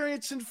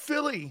experience in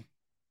Philly.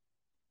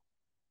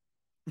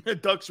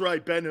 Duck's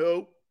right, Ben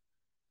who?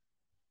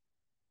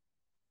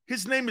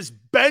 His name is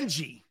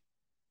Benji.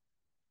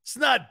 It's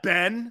not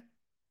Ben.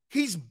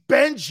 He's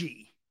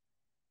Benji.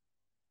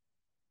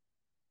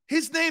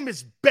 His name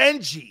is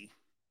Benji.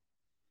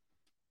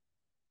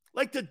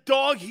 Like the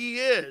dog he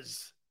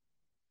is.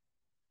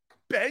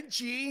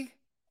 Benji,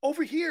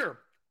 over here.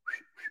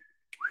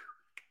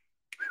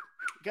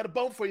 Got a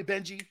bone for you,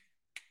 Benji.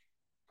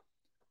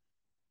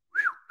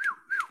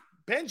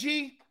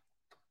 Benji.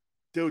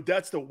 Dude,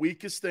 that's the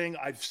weakest thing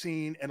I've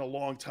seen in a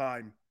long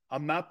time.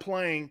 I'm not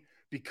playing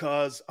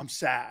because I'm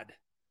sad.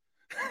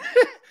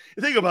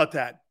 Think about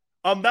that.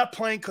 I'm not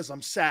playing because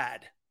I'm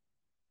sad.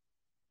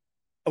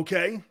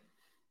 Okay?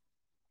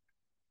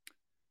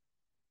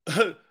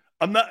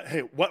 I'm not.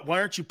 Hey, why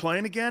aren't you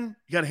playing again?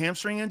 You got a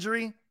hamstring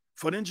injury?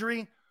 Foot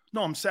injury?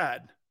 No, I'm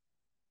sad.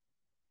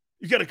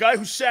 You got a guy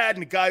who's sad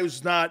and a guy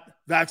who's not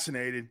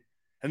vaccinated.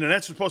 And the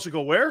Nets are supposed to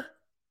go where?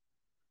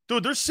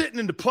 Dude, they're sitting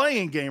in the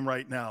playing game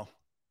right now.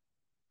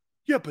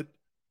 Yeah, but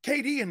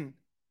KD and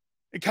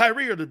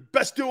Kyrie are the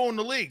best duo in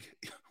the league.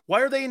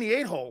 Why are they in the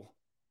 8-hole?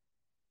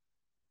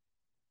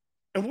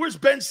 And where's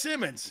Ben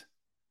Simmons?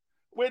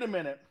 Wait a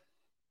minute.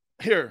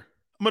 Here,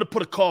 I'm going to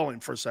put a call in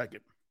for a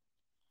second.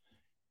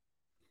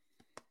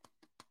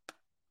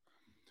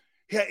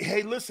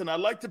 Hey, listen, I'd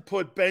like to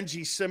put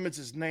Benji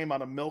Simmons' name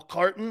on a milk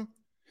carton.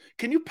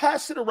 Can you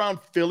pass it around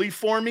Philly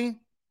for me?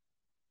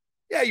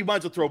 Yeah, you might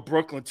as well throw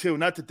Brooklyn, too.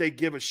 Not that they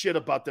give a shit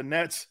about the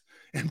Nets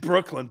in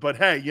Brooklyn, but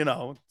hey,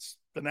 it's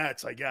the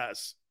Nets, I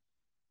guess.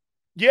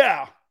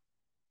 Yeah,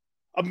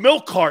 a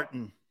milk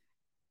carton.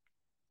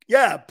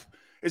 Yeah,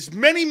 as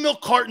many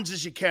milk cartons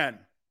as you can.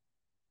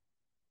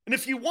 And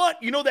if you want,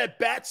 that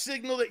bat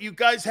signal that you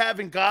guys have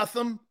in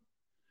Gotham?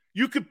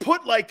 You could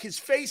put, his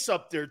face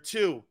up there,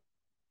 too.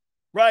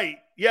 Right.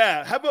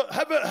 Yeah. Have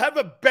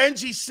a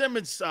Benji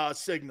Simmons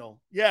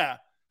signal. Yeah.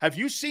 Have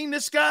you seen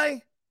this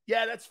guy?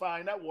 Yeah, that's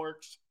fine. That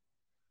works.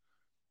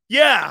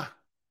 Yeah.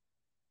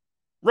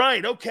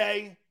 Right.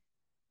 Okay.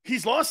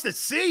 He's lost at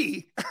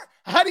sea.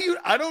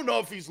 I don't know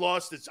if he's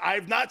lost it.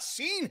 I've not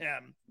seen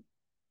him.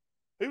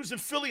 He was in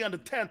Philly on the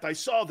 10th. I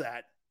saw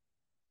that.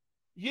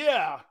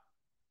 Yeah.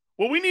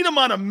 Well, we need him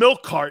on a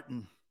milk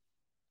carton.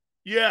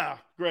 Yeah.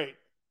 Great.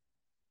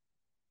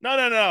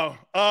 No.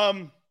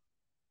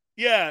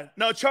 Yeah,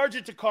 no, charge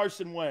it to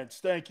Carson Wentz.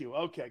 Thank you.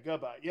 Okay,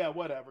 goodbye. Yeah,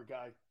 whatever,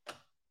 guy.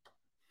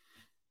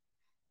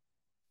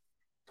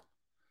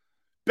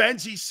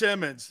 Benji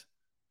Simmons.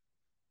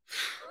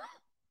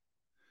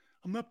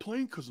 I'm not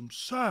playing because I'm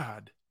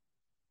sad.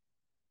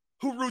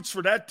 Who roots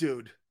for that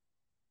dude?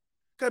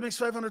 Guy makes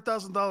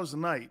 $500,000 a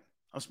night.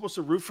 I'm supposed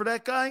to root for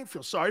that guy?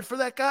 Feel sorry for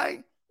that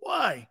guy?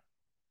 Why?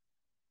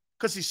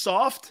 Because he's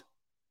soft?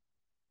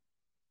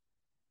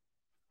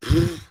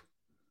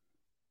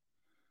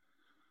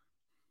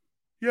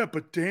 Yeah,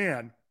 but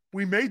Dan,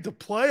 we made the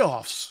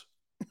playoffs.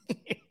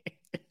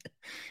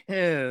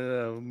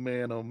 Oh,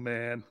 man, oh,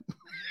 man.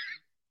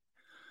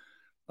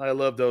 I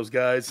love those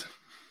guys.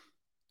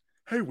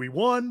 Hey, we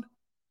won.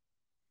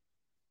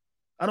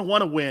 I don't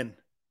want to win.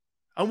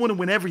 I want to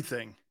win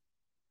everything.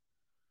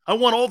 I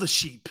want all the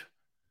sheep.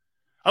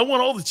 I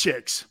want all the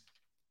chicks.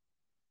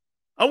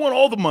 I want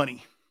all the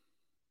money.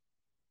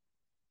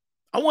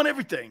 I want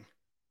everything.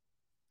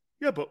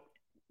 Yeah, but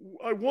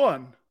I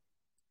won.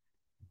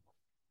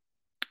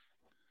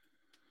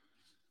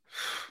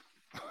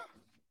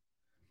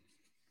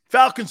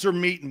 Falcons are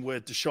meeting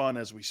with Deshaun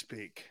as we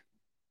speak.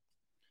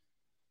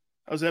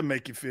 How does that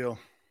make you feel?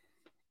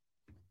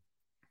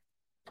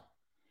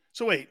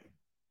 So wait,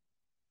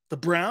 the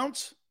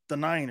Browns, the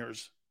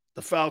Niners,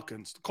 the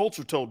Falcons, the Colts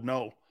are told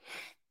no.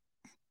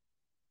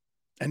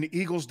 And the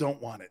Eagles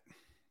don't want it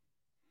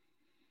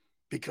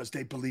because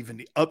they believe in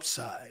the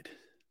upside.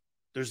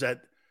 There's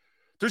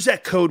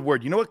that code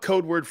word. You know what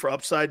code word for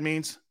upside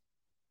means?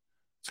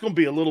 It's going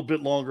to be a little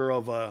bit longer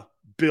of a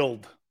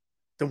build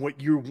than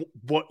what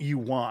you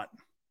want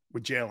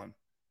with Jalen.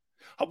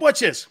 Watch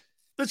this.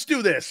 Let's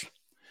do this.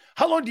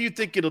 How long do you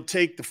think it'll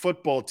take the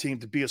football team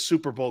to be a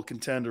Super Bowl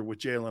contender with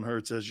Jalen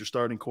Hurts as your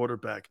starting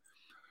quarterback?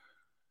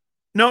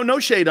 No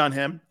shade on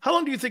him. How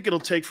long do you think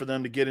it'll take for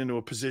them to get into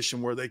a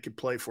position where they could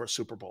play for a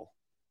Super Bowl?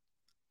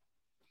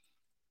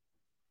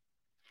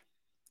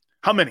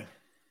 How many?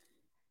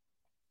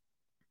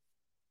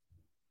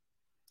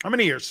 How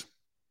many years?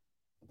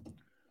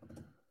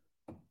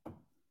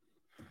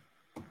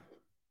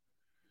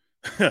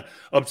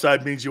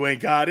 Upside means you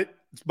ain't got it.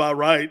 It's about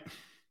right.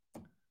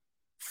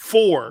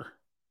 4.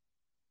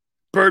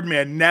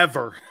 Birdman,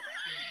 never.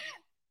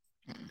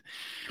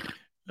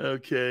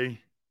 Okay.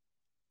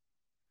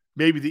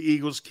 Maybe the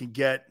Eagles can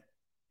get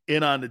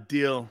in on the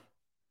deal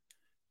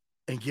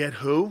and get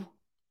who?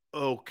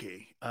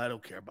 Okay. I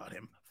don't care about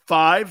him.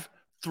 5,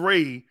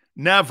 3,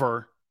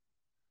 never.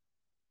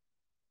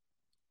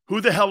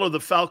 Who the hell are the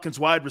Falcons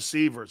wide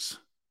receivers?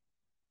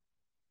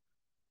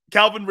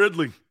 Calvin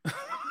Ridley.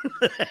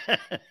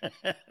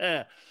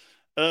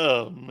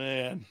 Oh,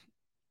 man.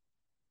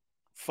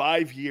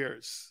 5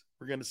 years.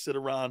 We're going to sit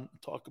around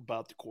and talk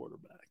about the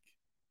quarterback.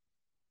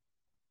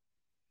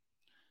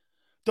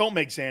 Don't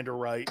make Xander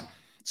right.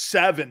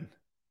 7.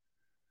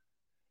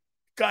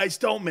 Guys,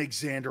 don't make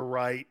Xander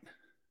right.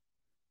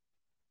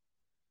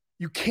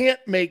 You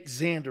can't make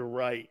Xander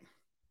right.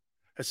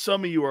 As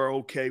some of you are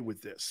okay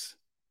with this.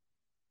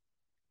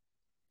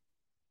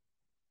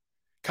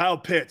 Kyle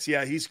Pitts,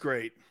 yeah, he's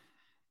great.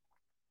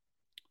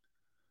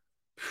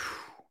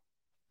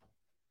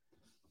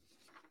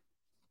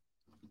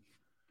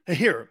 And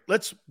here,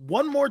 let's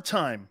one more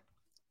time.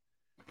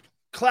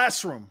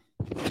 Classroom.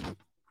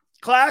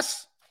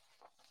 Class.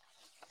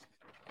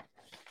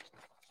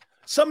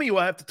 Some of you,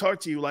 I have to talk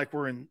to you like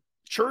we're in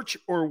church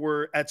or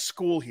we're at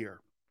school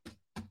here.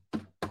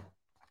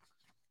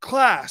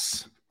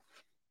 Class.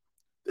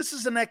 This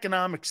is an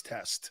economics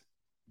test.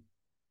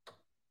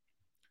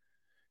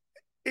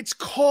 It's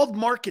called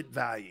market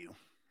value.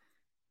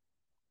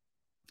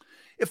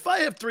 If I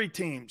have 3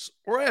 teams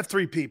or I have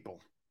 3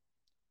 people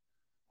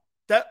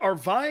that are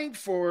vying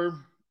for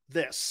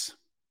this,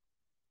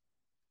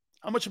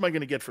 how much am I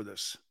going to get for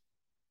this?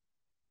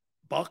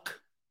 $1?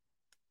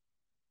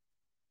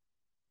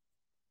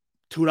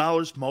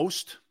 $2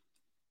 most?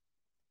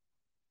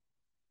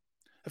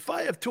 If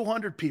I have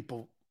 200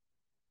 people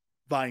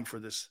vying for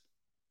this,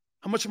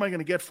 how much am I going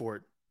to get for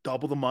it?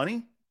 Double the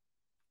money?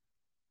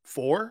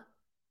 4?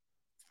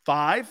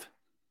 5?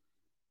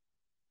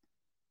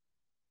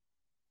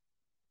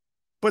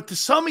 But to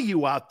some of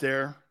you out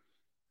there,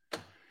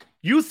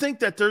 you think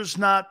that there's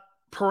not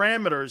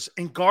parameters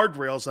and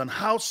guardrails on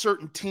how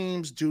certain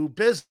teams do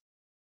business.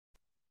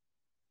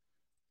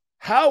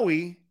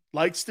 Howie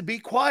likes to be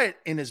quiet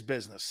in his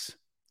business.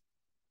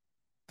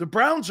 The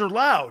Browns are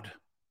loud.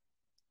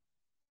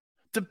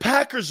 The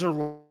Packers are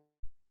loud.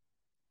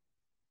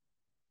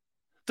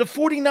 The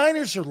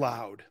 49ers are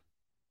loud.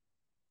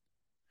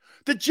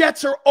 The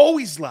Jets are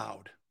always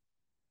loud.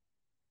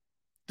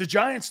 The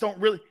Giants don't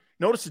really.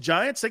 Notice the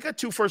Giants, they got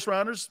 2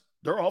 first-rounders.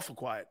 They're awful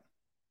quiet.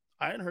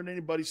 I hadn't heard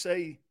anybody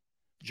say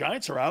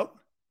Giants are out.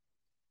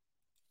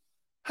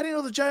 How do you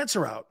know the Giants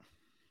are out?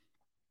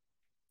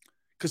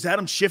 Because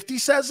Adam Shifty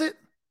says it?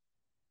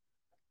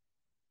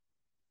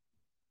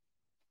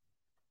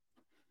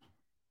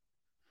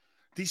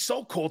 These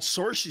so-called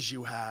sources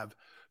you have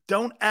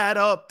don't add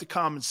up to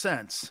common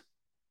sense.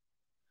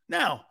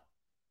 Now,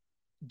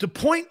 the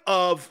point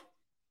of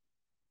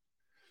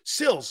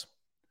Sills,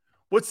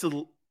 what's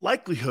the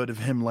likelihood of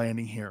him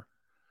landing here?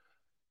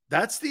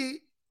 That's the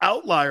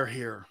outlier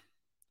here.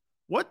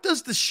 What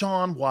does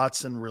Deshaun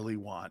Watson really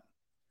want?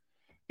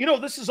 You know,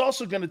 this is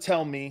also going to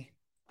tell me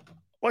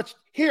what's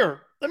here.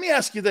 Let me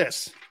ask you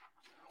this.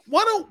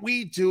 Why don't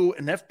we do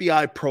an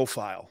FBI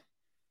profile?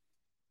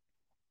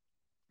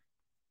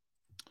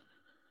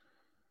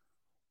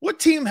 What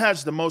team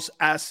has the most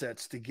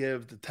assets to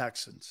give the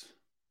Texans?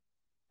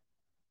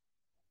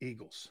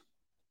 Eagles.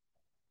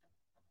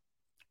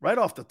 Right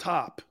off the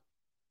top,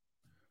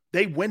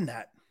 they win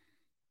that.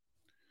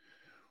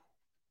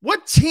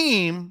 What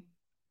team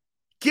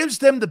gives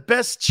them the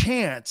best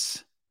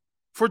chance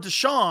for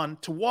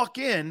Deshaun to walk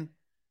in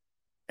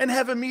and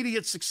have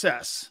immediate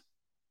success?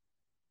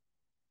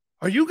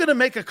 Are you going to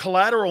make a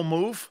collateral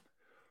move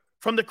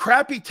from the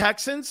crappy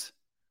Texans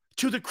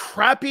to the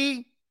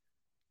crappy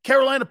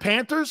Carolina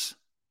Panthers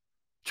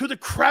to the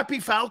crappy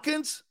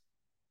Falcons?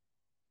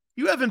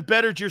 You haven't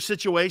bettered your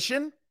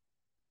situation.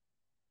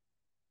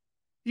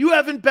 You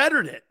haven't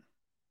bettered it.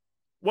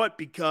 What,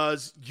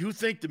 because you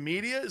think the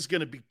media is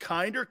going to be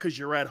kinder because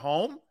you're at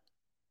home?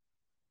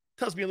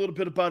 Tells me a little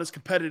bit about his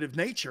competitive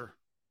nature.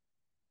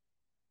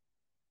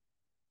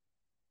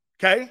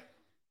 Okay?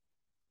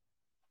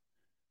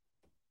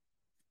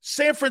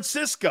 San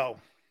Francisco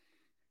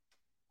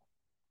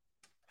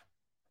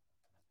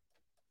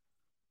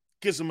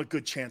gives them a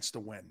good chance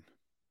to win.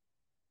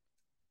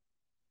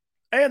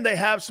 And they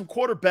have some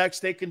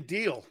quarterbacks they can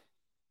deal.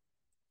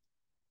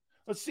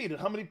 Let's see,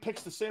 how many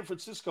picks does San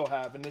Francisco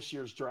have in this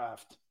year's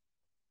draft?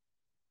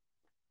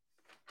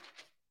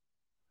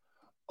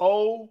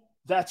 Oh,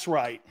 that's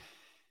right.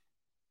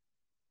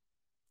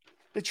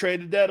 They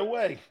traded that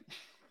away.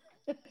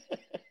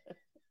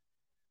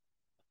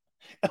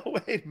 Oh,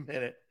 wait a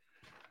minute.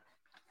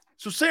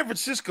 So San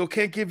Francisco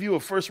can't give you a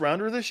first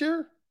rounder this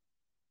year?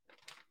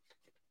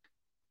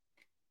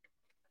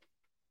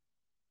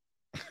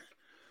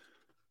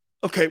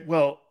 Okay,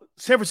 well,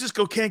 San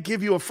Francisco can't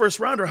give you a first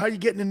rounder. How are you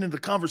getting into the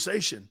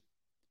conversation?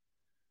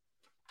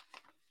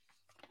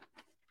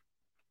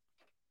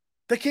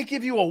 They can't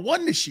give you a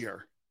 1 this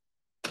year.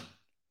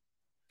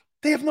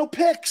 They have no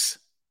picks.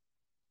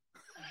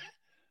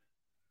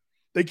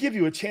 They give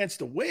you a chance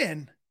to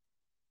win,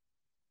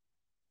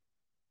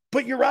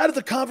 but you're out of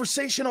the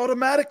conversation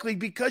automatically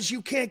because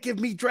you can't give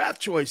me draft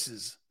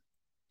choices.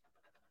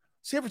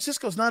 San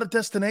Francisco's not a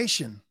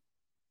destination.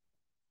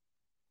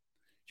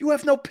 You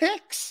have no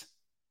picks.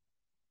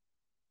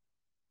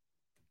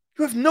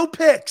 You have no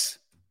picks.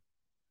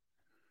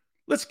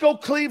 Let's go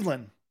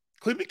Cleveland.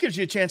 Cleveland gives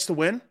you a chance to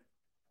win.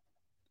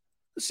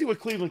 Let's see what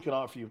Cleveland can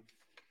offer you.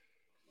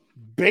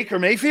 Baker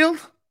Mayfield?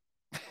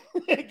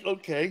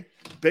 Okay,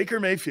 Baker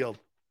Mayfield.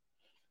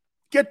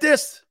 Get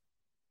this.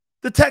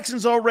 The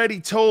Texans already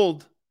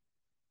told,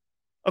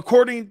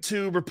 according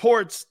to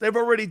reports, they've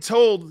already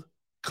told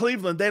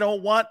Cleveland they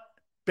don't want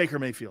Baker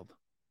Mayfield.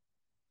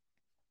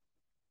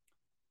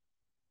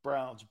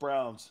 Browns.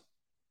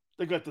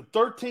 They got the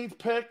 13th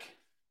pick.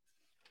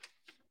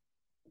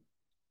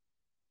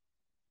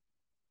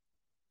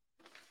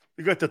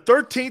 They got the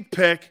 13th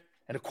pick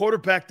and a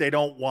quarterback they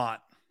don't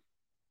want.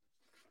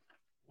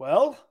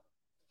 Well,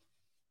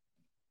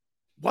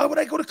 why would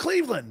I go to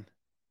Cleveland?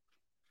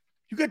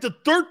 You got the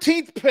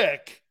 13th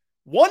pick,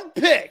 1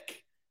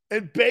 pick,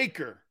 and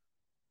Baker.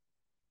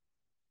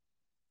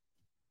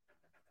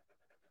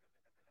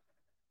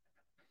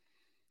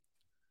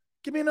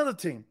 Give me another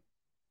team.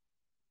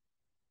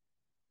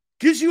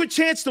 Gives you a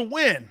chance to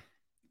win.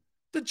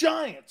 The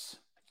Giants.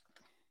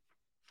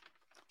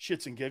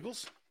 Shits and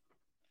giggles.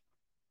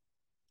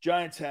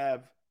 Giants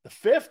have the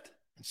 5th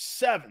and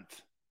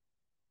 7th.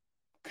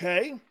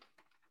 Okay. Does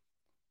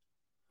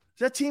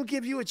that team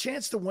give you a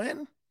chance to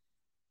win?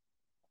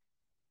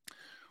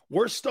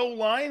 Worst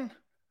O-line?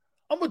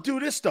 I'm going to do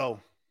this, though.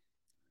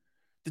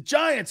 The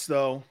Giants,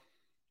 though,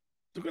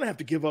 they're going to have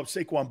to give up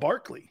Saquon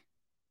Barkley.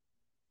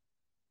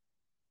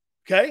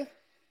 Okay?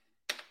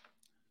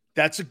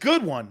 That's a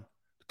good one.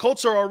 The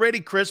Colts are already,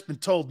 Chris, been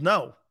told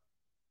no.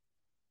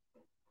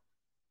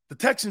 The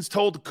Texans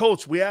told the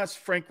Colts, we asked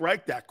Frank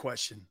Reich that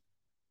question.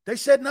 They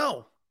said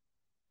no.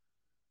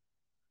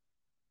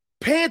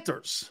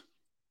 Panthers,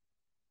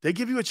 they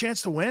give you a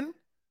chance to win?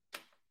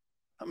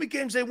 How many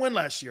games they win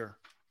last year?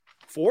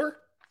 4?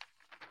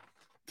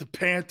 The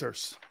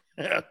Panthers.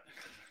 Here,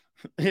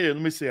 let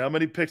me see. How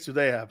many picks do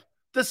they have?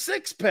 The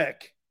 6th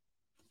pick.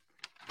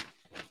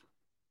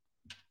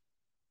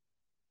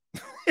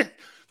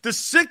 The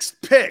 6th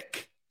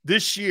pick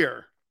this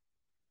year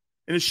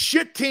in a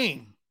shit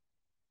team.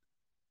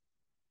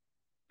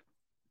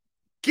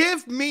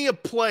 Give me a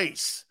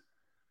place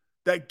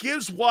that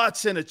gives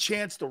Watson a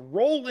chance to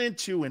roll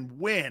into and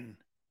win.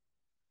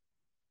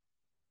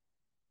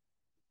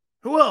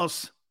 Who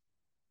else?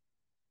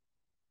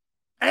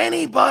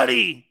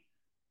 Anybody.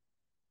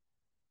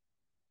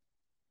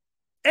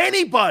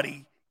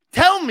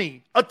 Tell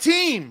me a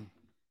team.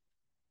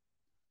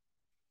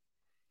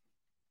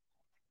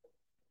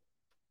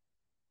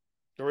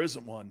 There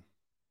isn't one.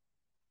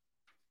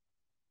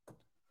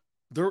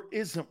 There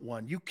isn't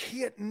one. You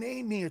can't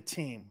name me a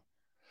team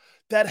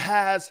that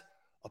has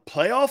a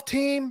playoff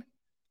team,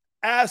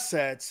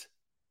 assets,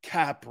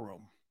 cap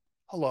room.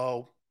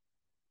 Hello,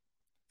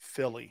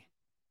 Philly.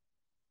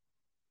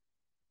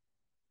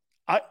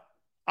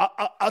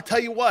 I'll tell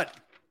you what.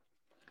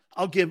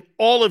 I'll give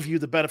all of you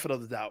the benefit of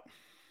the doubt.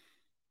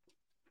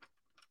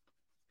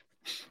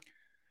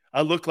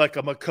 I look like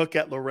I'm a cook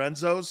at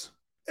Lorenzo's.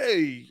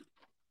 Hey,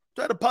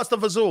 try the pasta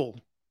fazool.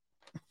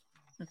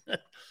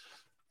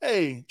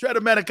 Hey, try the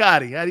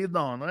manicotti. How you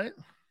doing, right?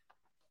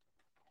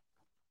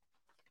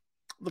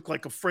 Look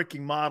like a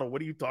freaking model.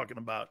 What are you talking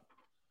about?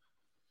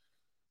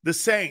 The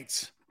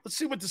Saints. Let's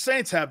see what the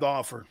Saints have to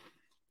offer.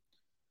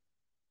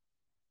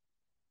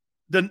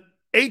 The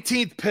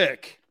 18th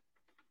pick.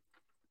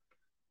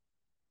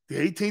 The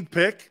 18th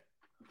pick?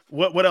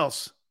 What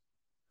else?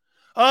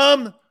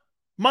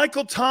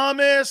 Michael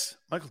Thomas.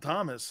 Michael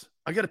Thomas.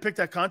 I got to pick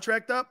that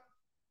contract up.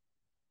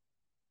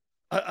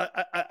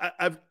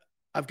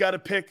 I've got to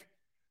pick,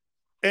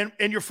 and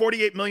you're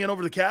 $48 million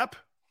over the cap.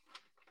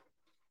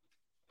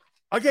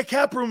 I get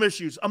cap room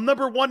issues. I'm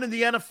number one in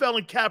the NFL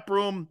in cap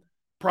room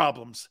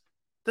problems.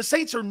 The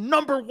Saints are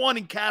number one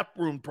in cap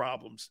room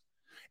problems,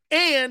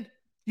 and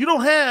you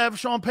don't have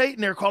Sean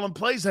Payton there calling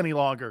plays any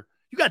longer.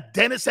 You got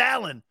Dennis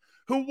Allen,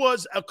 who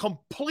was a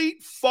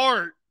complete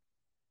fart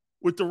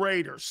with the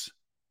Raiders.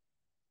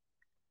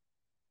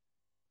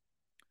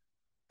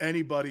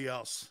 Anybody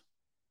else?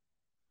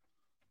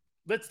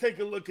 Let's take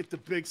a look at the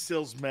Big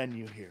Sills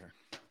menu here.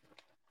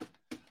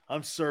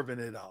 I'm serving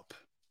it up.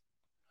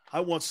 I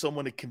want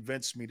someone to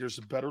convince me there's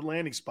a better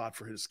landing spot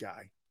for this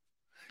guy.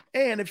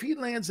 And if he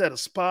lands at a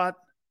spot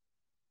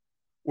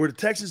where the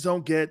Texans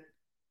don't get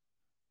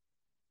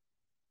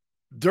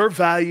their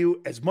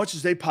value as much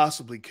as they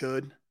possibly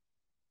could,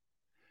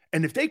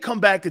 and if they come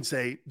back and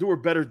say there were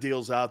better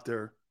deals out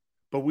there,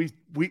 but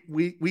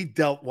we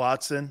dealt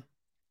Watson,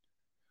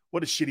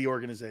 what a shitty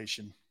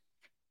organization.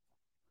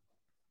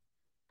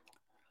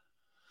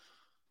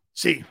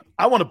 See,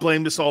 I want to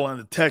blame this all on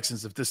the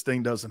Texans if this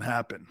thing doesn't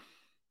happen.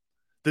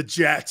 The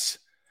Jets.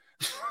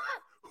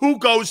 Who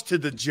goes to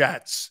the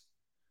Jets?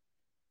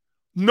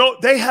 No,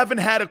 they haven't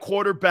had a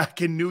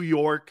quarterback in New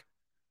York.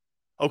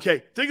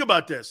 Okay, think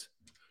about this.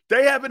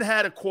 They haven't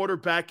had a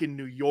quarterback in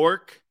New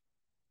York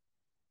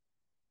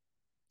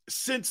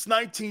since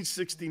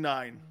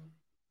 1969.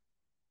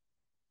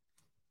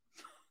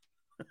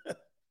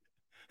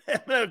 They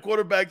haven't had a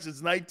quarterback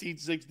since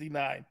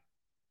 1969.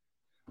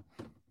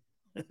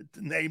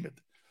 Name it.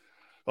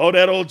 Oh,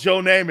 that old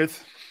Joe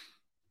Namath.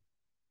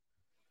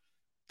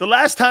 The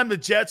last time the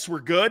Jets were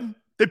good,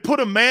 they put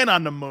a man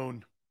on the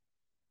moon.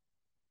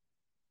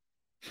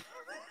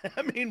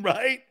 I mean,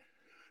 right?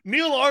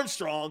 Neil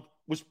Armstrong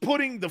was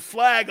putting the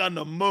flag on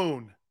the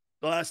moon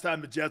the last time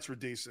the Jets were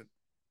decent.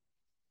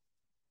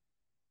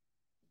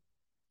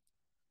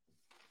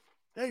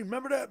 Hey,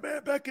 remember that,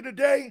 man, back in the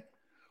day?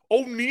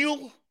 Oh,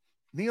 Neil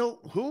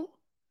who?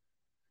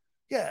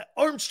 Yeah,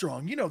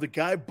 Armstrong. You know the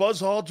guy,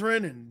 Buzz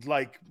Aldrin and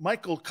like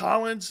Michael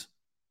Collins.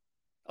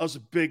 I was a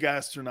big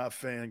astronaut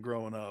fan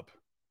growing up.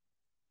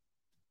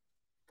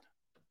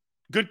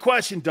 Good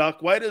question,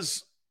 Duck. Why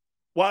does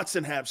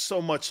Watson have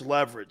so much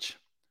leverage?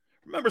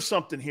 Remember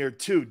something here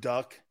too,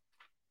 Duck.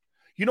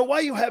 You know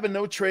why you have a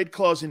no-trade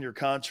clause in your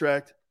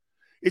contract?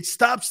 It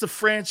stops the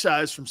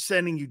franchise from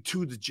sending you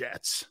to the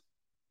Jets.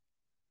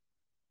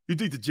 You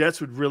think the Jets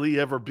would really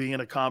ever be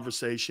in a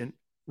conversation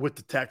with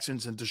the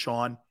Texans and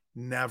Deshaun?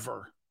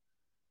 Never.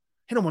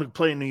 He don't want to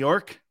play in New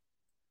York.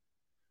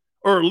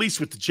 Or at least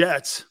with the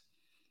Jets.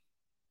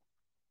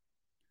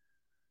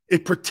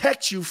 It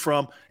protects you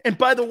from, and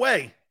by the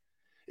way,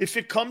 if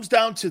it comes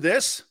down to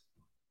this,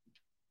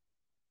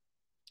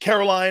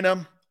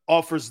 Carolina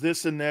offers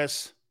this and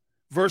this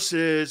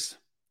versus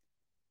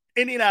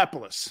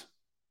Indianapolis.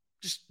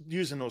 Just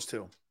using those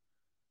two.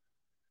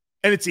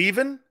 And it's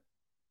even,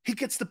 he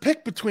gets the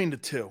pick between the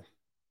two.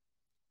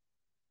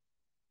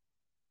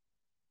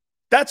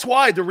 That's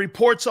why the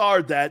reports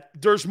are that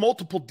there's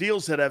multiple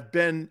deals that have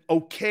been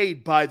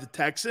okayed by the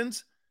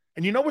Texans.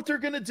 And you know what they're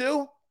going to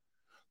do?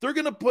 They're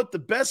going to put the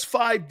best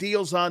 5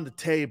 deals on the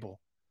table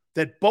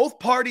that both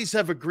parties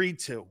have agreed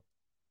to.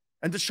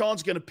 And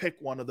Deshaun's going to pick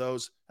one of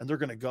those, and they're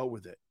going to go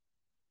with it.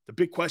 The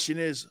big question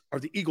is, are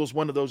the Eagles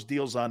one of those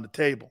deals on the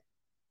table?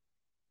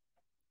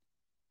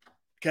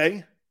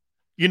 Okay?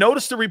 You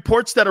notice the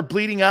reports that are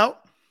bleeding out?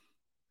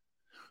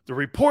 The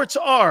reports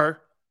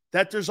are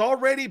that there's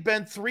already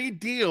been 3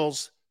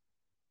 deals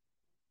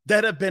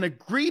that have been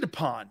agreed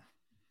upon.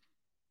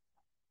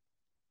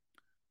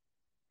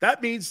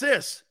 That means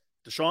this.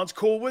 Deshaun's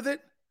cool with it.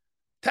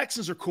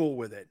 Texans are cool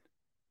with it.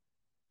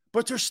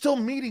 But they're still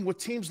meeting with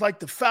teams like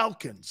the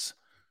Falcons,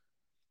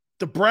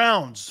 the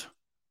Browns,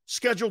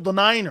 scheduled the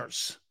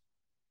Niners.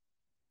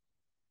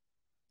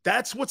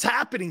 That's what's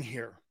happening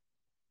here.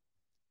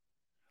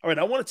 All right,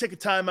 I want to take a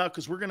timeout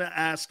because we're going to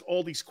ask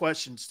all these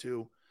questions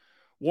to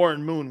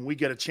Warren Moon when we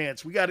get a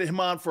chance. We got him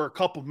on for a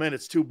couple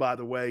minutes too, by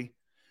the way.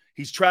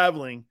 He's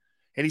traveling,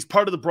 and he's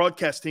part of the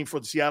broadcast team for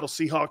the Seattle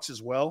Seahawks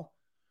as well.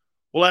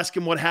 We'll ask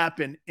him what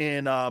happened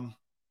in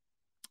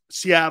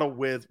Seattle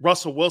with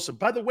Russell Wilson.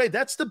 By the way,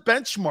 that's the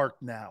benchmark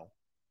now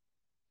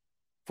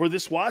for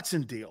this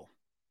Watson deal.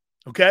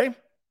 Okay?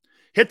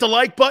 Hit the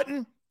like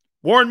button.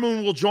 Warren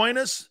Moon will join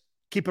us.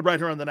 Keep it right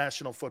here on the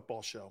National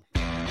Football Show.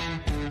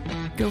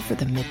 Go for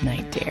the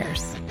midnight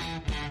dares.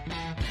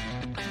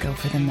 Go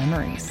for the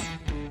memories.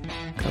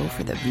 Go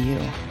for the view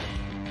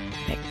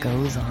that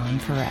goes on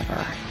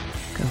forever.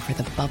 Go for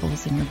the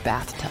bubbles in your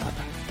bathtub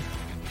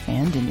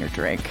and in your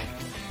drink.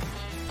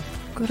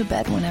 Go to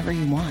bed whenever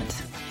you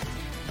want.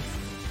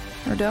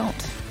 Or don't.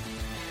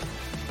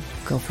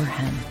 Go for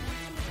him.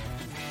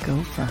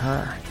 Go for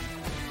her.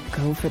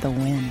 Go for the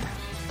win.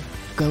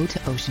 Go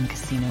to Ocean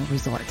Casino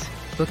Resort.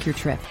 Book your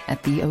trip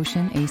at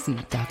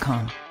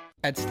theoceanac.com.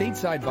 At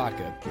Stateside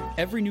Vodka,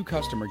 every new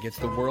customer gets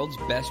the world's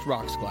best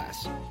rocks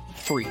glass.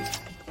 Free.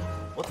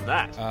 What's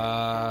that?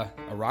 A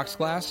rocks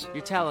glass?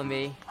 You're telling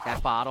me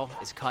that bottle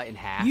is cut in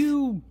half?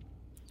 You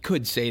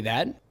could say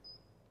that.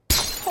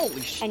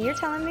 Holy shit. And you're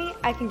telling me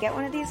I can get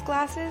one of these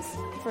glasses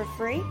for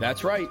free?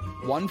 That's right.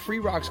 One free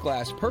rocks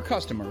glass per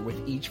customer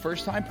with each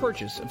first-time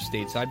purchase of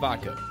Stateside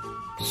Vodka.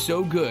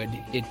 So good,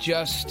 it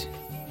just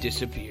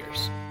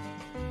disappears.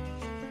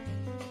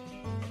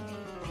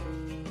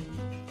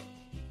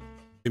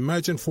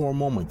 Imagine for a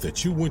moment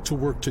that you went to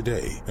work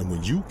today and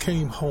when you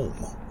came home,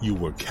 you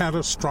were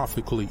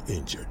catastrophically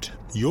injured.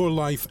 Your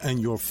life and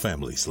your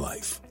family's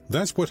life.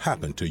 That's what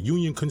happened to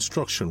union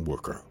construction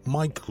worker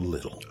Mike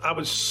Little. I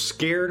was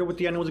scared of what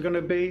the end was going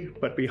to be,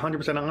 but to be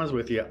 100% honest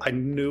with you, I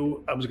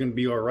knew I was going to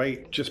be all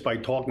right just by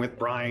talking with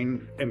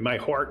Brian. In my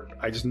heart,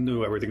 I just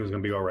knew everything was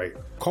going to be all right.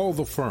 Call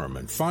the firm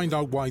and find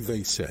out why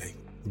they say,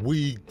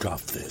 "We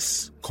got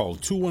this." Call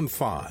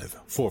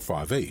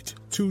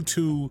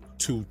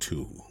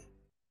 215-458-2222.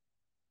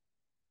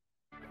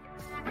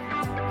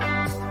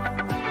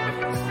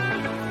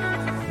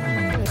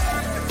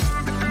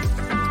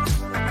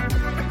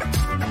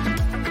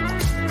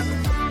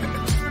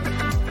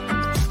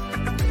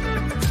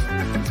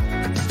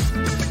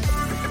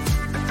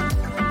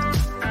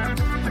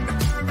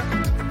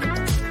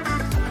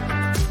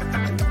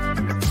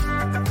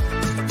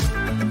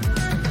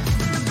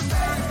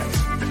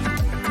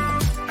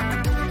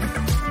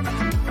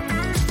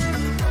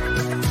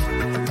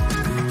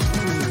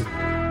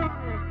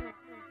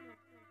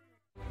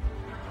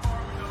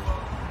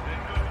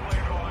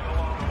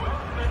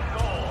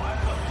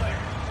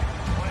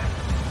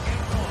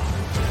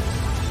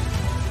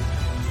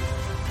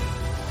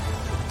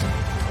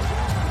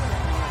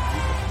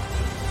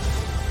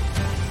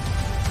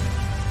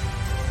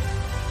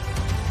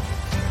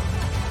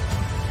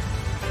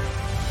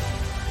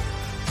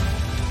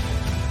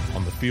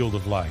 Field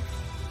of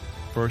life,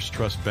 First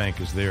Trust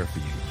Bank is there for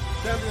you.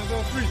 Champions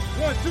on three.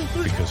 1, 2,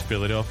 3. Because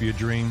Philadelphia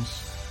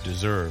dreams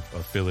deserve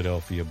a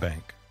Philadelphia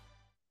bank.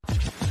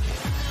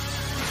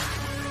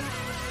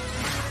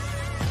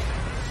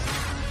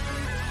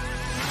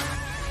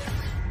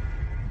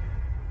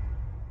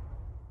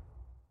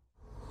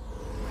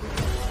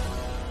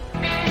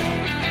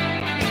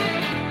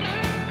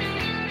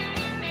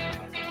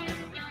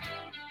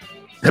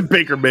 That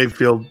Baker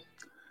Mayfield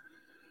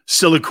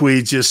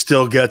soliloquy just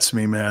still gets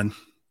me, man.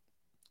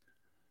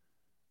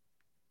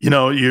 You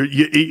know, you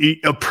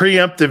a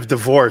preemptive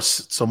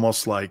divorce. It's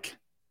almost like,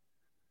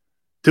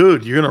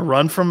 dude, you're going to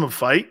run from a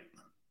fight?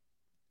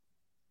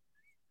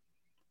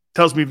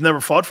 Tells me you've never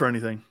fought for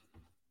anything.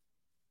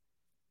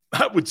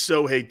 I would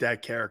so hate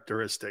that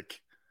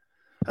characteristic.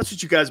 That's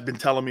what you guys have been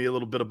telling me a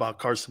little bit about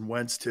Carson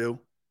Wentz, too.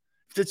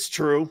 If it's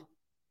true,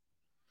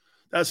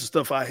 that's the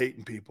stuff I hate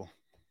in people.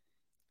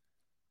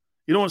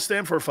 You don't want to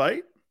stand for a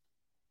fight?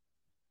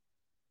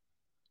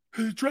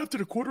 He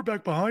drafted a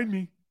quarterback behind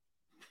me.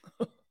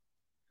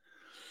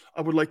 I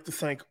would like to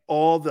thank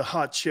all the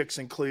hot chicks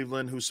in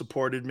Cleveland who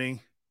supported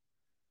me.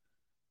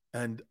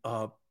 And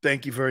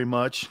thank you very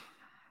much.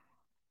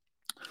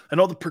 And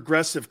all the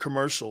progressive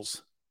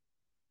commercials.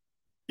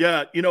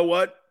 Yeah, you know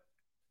what?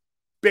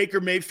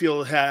 Baker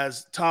Mayfield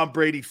has Tom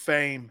Brady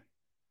fame.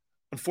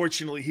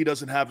 Unfortunately, he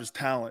doesn't have his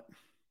talent.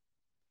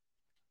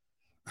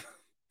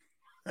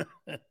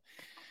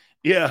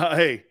 Yeah,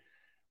 hey.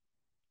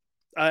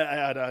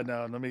 I don't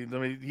know. Let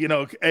me. You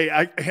know.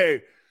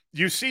 Hey.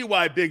 You see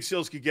why Big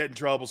Sills could get in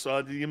trouble. So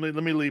let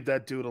me leave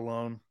that dude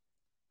alone.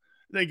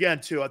 And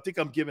again, too, I think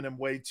I'm giving him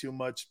way too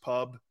much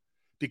pub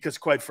because,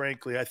 quite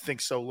frankly, I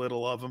think so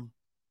little of him.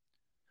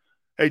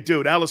 Hey,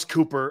 dude, Alice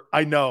Cooper,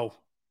 I know.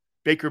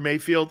 Baker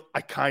Mayfield,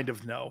 I kind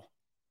of know.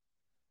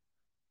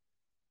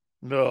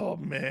 Oh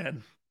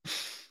man.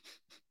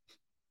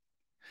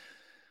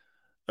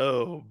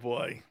 Oh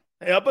boy.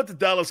 Hey, how about the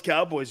Dallas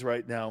Cowboys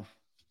right now?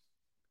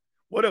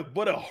 What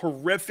a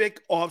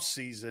horrific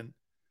offseason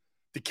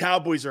the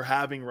Cowboys are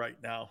having right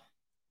now.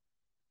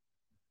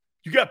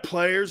 You got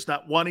players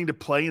not wanting to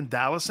play in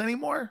Dallas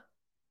anymore?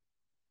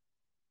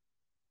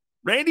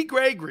 Randy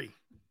Gregory,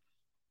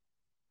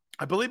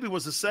 I believe he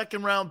was a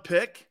second-round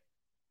pick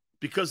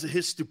because of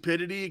his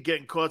stupidity of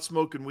getting caught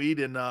smoking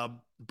weed in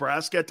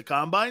Nebraska at the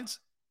Combines.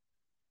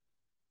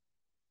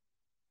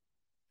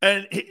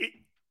 And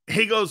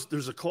he goes,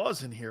 there's a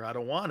clause in here. I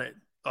don't want it.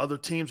 Other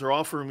teams are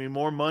offering me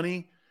more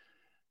money.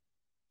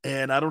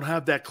 And I don't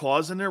have that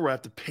clause in there where I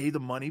have to pay the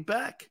money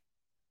back.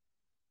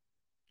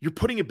 You're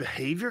putting a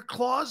behavior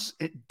clause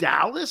at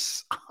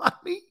Dallas on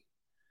me?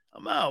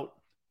 I'm out.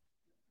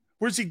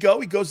 Where's he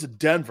go? He goes to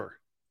Denver.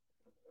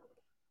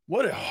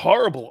 What a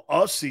horrible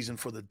offseason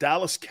for the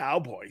Dallas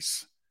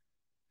Cowboys.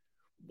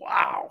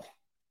 Wow.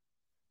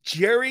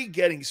 Jerry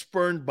getting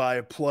spurned by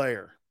a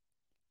player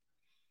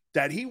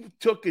that he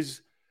took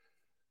his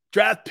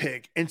draft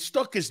pick and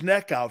stuck his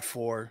neck out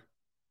for.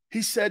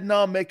 He said,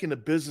 no, I'm making a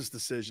business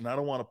decision. I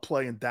don't want to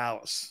play in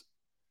Dallas.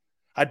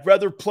 I'd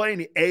rather play in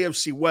the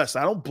AFC West.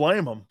 I don't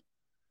blame them.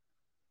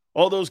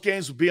 All those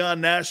games would be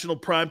on national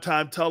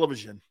primetime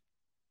television.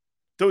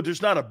 Dude,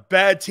 there's not a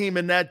bad team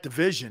in that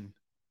division.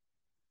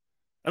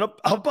 And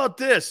how about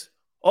this?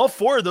 All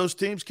 4 of those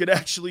teams could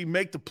actually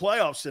make the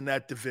playoffs in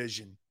that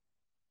division.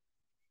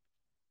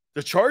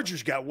 The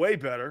Chargers got way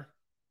better.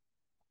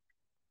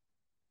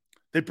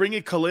 They bring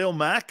in Khalil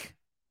Mack.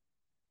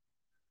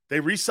 They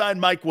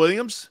re-signed Mike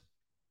Williams.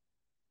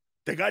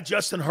 They got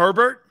Justin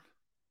Herbert.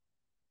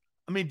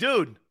 I mean,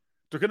 dude,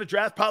 they're going to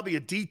draft probably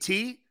a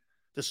DT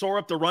to shore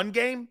up the run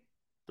game.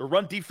 The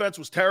run defense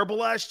was terrible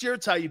last year.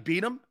 It's how you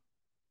beat them.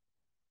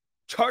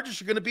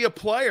 Chargers are going to be a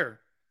player.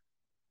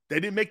 They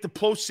didn't make the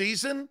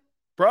postseason.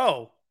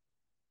 Bro,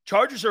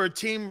 Chargers are a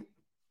team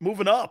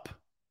moving up.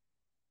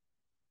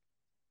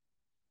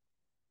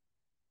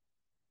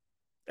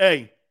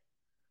 Hey,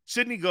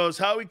 Sydney goes,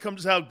 Howie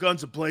comes out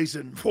guns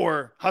a-blazing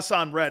for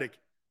Hassan Reddick.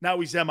 Now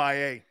he's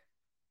MIA.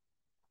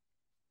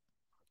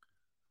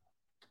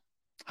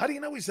 How do you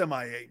know he's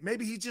MIA?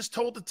 Maybe he just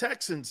told the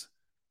Texans,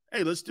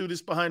 hey, let's do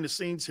this behind the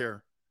scenes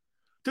here.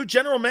 Dude,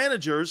 general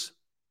managers,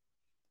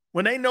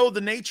 when they know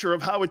the nature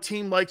of how a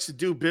team likes to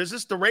do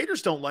business, the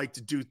Raiders don't like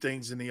to do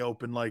things in the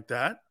open like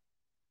that.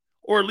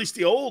 Or at least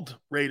the old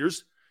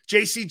Raiders.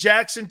 J.C.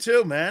 Jackson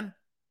too, man.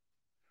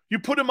 You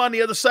put him on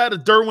the other side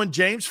of Derwin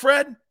James,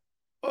 Fred?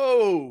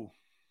 Oh.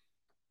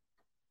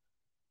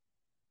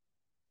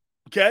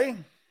 Okay.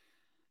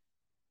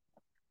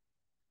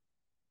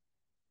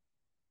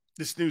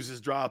 This news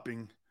is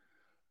dropping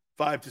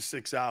 5 to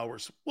 6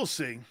 hours. We'll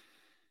see.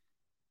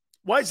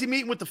 Why is he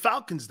meeting with the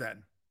Falcons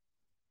then?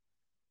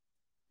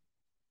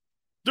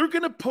 They're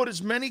going to put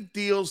as many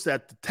deals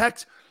that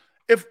the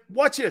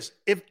watch this.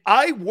 If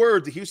I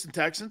were the Houston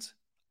Texans,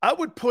 I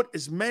would put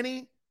as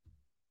many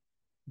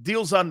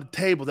deals on the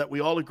table that we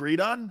all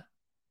agreed on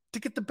to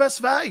get the best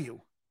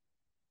value.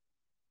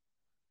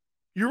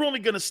 You're only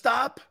going to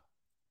stop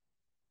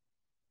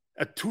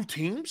at 2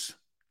 teams.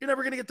 You're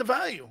never going to get the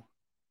value.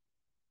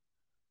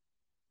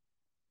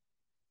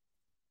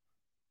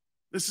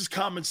 This is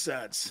common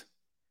sense.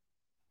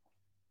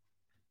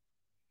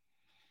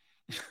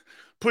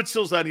 Put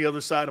Sills on the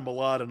other side of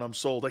Milad and I'm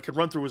sold. I could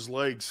run through his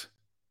legs.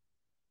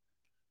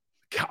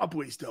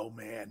 Cowboys, though,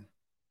 man.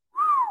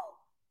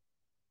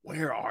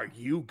 Where are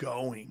you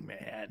going,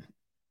 man?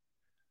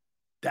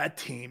 That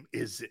team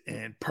is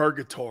in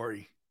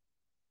purgatory.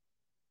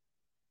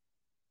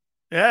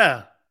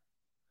 Yeah.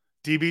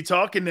 DB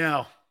talking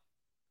now.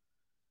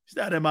 He's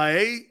not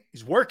MIA.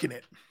 He's working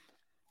it.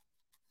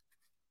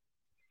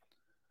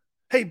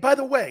 Hey, by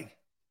the way,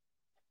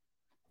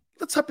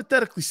 let's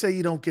hypothetically say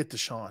you don't get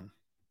Deshaun.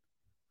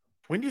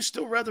 Wouldn't you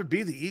still rather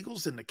be the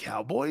Eagles than the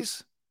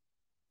Cowboys?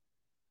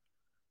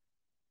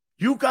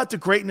 You got the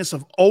greatness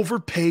of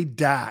overpaid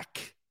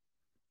Dak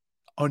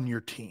on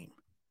your team.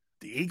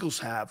 The Eagles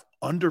have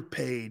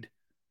underpaid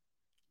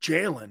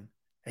Jalen.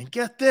 And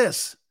get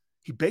this,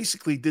 he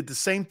basically did the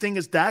same thing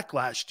as Dak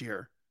last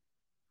year.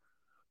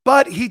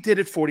 But he did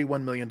it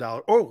 $41 million.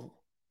 Oh,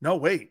 no,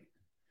 wait.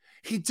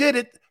 He did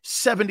it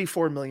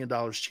 $74 million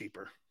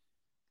cheaper.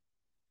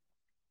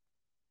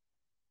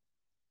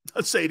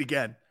 Let's say it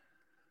again.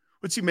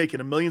 What's he making?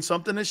 $1 million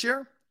something this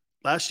year?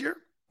 Last year?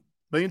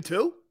 $1.2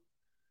 million?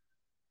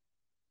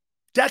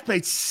 Dak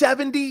made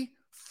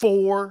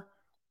 $74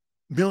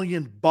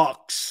 million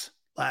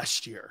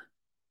last year.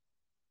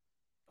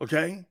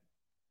 Okay?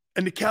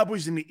 And the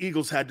Cowboys and the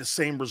Eagles had the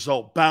same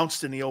result,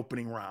 bounced in the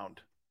opening round.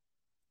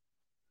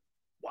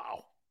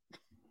 Wow.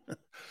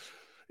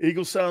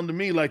 Eagles sound to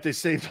me like they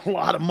saved a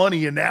lot of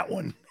money in that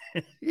one.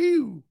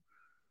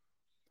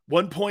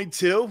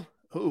 1.2?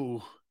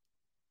 Ooh.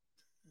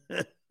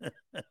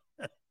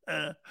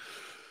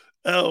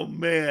 Oh,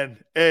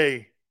 man.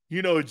 Hey,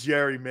 you know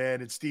Jerry, man,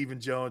 and Stephen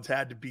Jones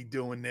had to be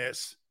doing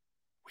this.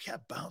 We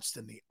got bounced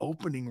in the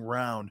opening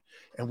round,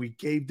 and we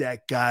gave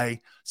that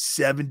guy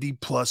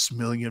 $70+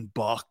 million.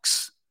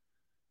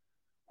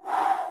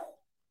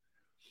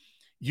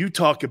 You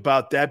talk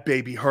about that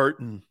baby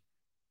hurting.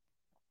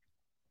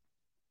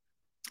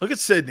 Look at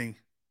Sydney,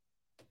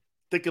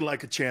 thinking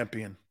like a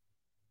champion.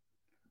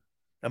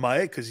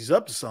 MIA because he's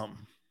up to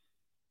something.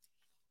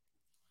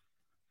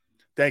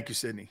 Thank you,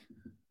 Sydney.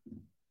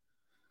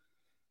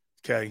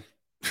 Okay.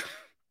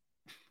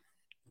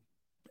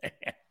 Man.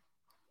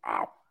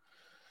 Wow.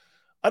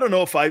 I don't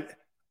know if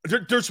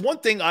there's one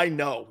thing I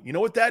know. You know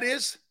what that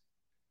is?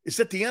 Is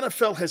that the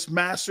NFL has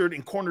mastered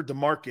and cornered the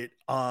market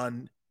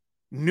on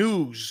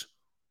news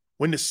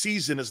when the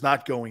season is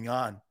not going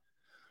on.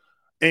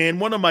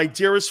 And one of my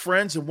dearest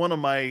friends and one of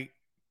my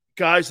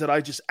guys that I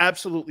just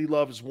absolutely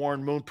love is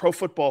Warren Moon, Pro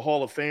Football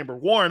Hall of Famer.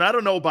 Warren, I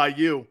don't know about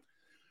you,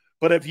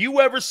 but have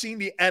you ever seen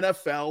the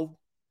NFL,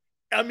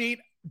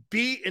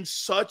 be in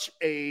such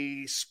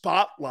a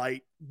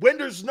spotlight when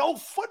there's no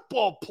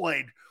football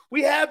played?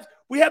 We have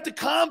the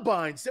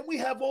combines, then we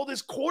have all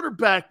this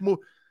quarterback move.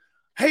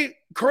 Hey,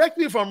 correct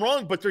me if I'm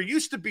wrong, but there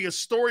used to be a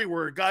story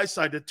where a guy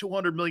signed a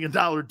 $200 million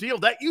deal.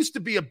 That used to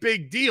be a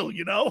big deal,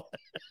 you know?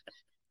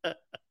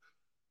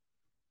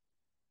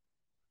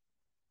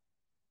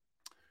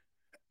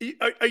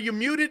 Are you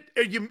muted?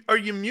 Are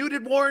you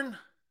muted, Warren?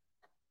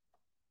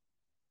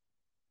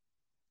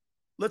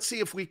 Let's see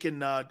if we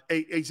can,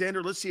 hey,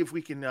 Xander, let's see if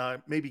we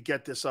can maybe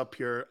get this up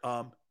here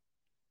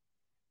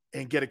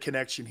and get a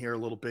connection here a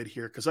little bit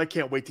here, because I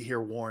can't wait to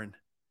hear Warren.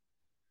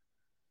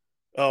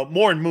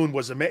 Warren Moon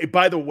was amazing.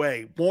 By the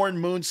way, Warren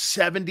Moon,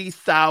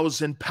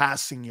 70,000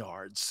 passing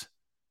yards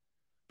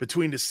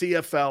between the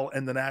CFL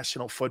and the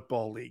National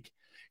Football League.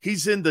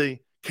 He's in the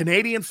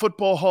Canadian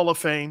Football Hall of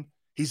Fame.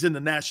 He's in the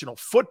National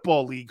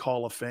Football League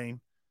Hall of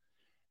Fame.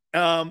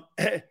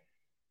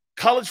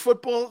 College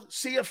football,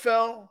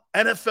 CFL,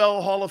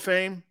 NFL Hall of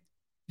Fame.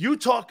 You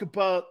talk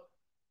about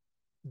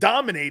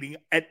dominating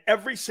at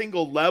every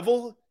single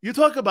level. You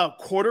talk about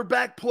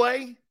quarterback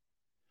play.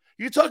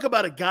 You talk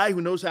about a guy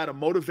who knows how to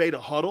motivate a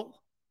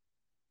huddle.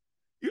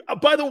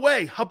 By the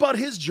way, how about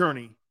his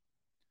journey?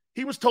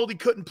 He was told he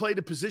couldn't play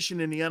the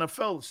position in the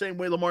NFL the same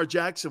way Lamar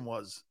Jackson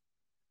was.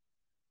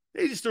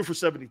 He just threw for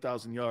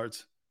 70,000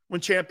 yards.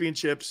 Won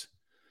championships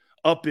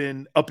up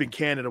in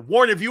Canada.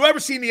 Warren, have you ever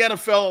seen the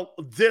NFL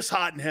this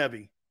hot and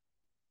heavy?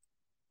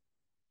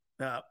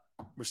 Now,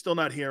 we're still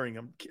not hearing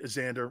him,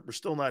 Xander. We're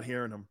still not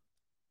hearing him.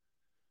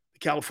 The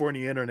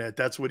California internet,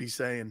 that's what he's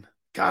saying.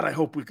 God, I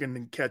hope we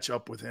can catch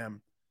up with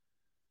him.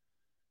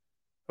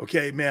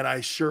 Okay, man,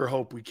 I sure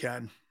hope we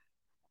can.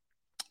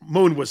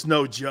 Moon was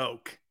no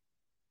joke.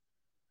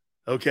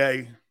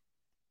 Okay.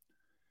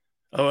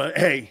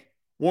 Hey,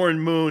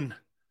 Warren Moon,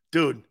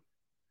 dude,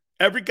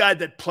 every guy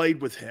that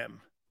played with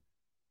him.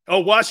 Oh,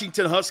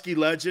 Washington Husky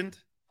legend.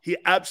 He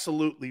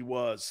absolutely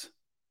was.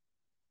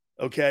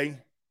 Okay.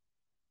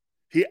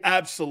 He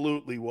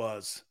absolutely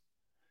was.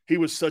 He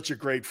was such a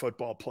great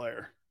football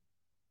player.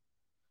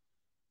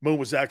 Moon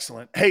was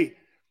excellent. Hey,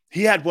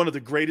 he had one of the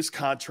greatest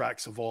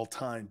contracts of all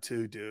time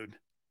too, dude.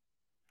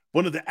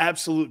 One of the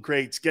absolute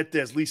greats. Get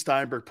this, Lee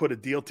Steinberg put a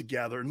deal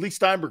together. And Lee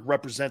Steinberg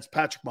represents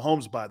Patrick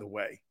Mahomes, by the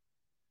way.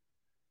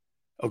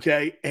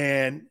 Okay,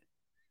 and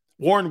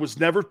Warren was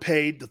never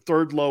paid the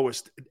third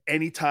lowest at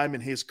any time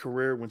in his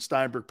career when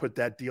Steinberg put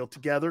that deal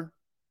together.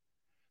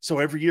 So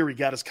every year he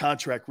got his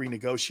contract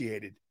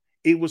renegotiated.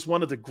 It was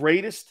one of the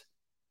greatest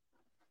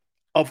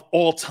of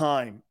all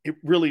time. It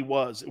really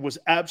was. It was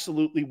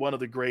absolutely one of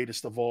the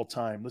greatest of all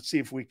time. Let's see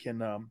if we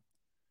can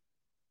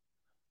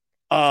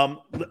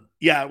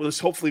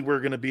hopefully we're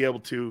going to be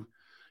able to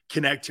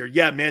connect here.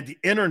 Yeah, man, the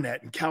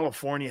internet in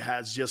California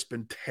has just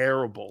been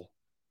terrible.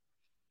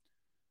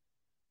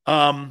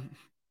 You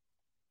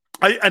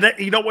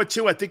know what,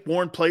 too? I think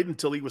Warren played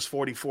until he was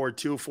 44,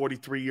 too,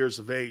 43 years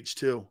of age,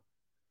 too.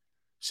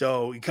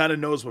 So he kind of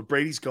knows what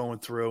Brady's going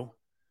through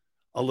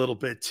a little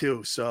bit,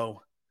 too.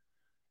 So,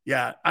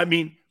 yeah, I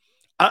mean,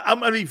 I'm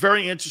going to be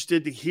very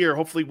interested to hear.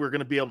 Hopefully we're going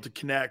to be able to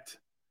connect.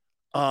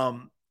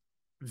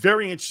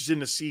 Very interested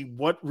to see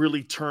what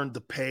really turned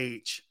the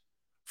page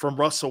from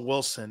Russell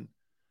Wilson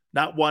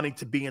not wanting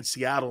to be in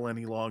Seattle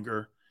any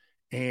longer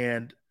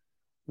and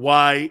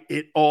why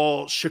it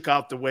all shook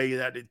out the way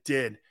that it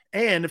did.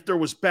 And if there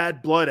was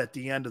bad blood at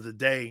the end of the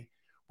day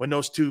when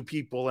those two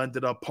people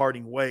ended up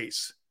parting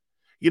ways.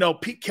 You know,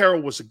 Pete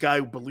Carroll was a guy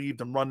who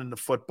believed in running the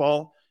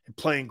football and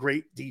playing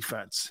great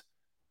defense.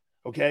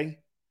 Okay?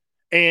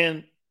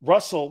 And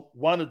Russell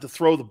wanted to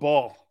throw the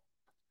ball.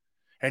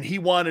 And he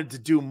wanted to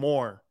do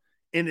more.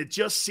 And it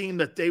just seemed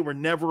that they were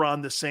never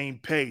on the same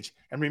page.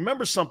 And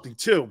remember something,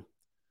 too.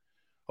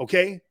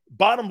 Okay?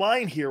 Bottom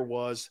line here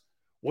was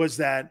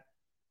that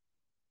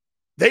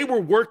they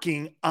were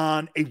working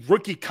on a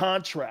rookie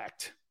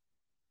contract.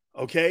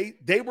 Okay?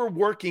 They were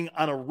working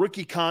on a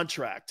rookie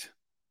contract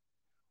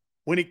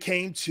when it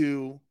came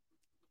to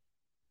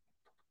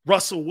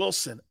Russell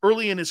Wilson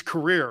early in his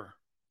career.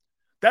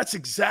 That's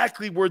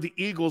exactly where the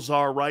Eagles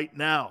are right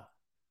now.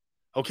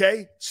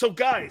 Okay? So,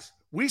 guys,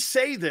 we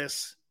say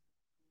this.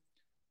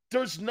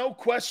 There's no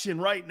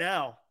question right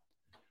now.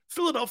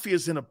 Philadelphia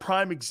is in a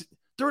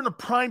they're in a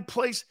prime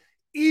place,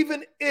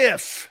 even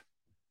if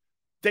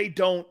they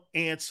don't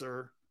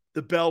answer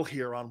the bell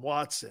here on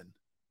Watson.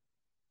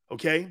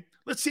 Okay?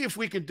 Let's see if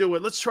we can do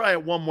it. Let's try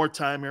it one more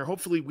time here.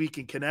 Hopefully we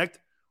can connect.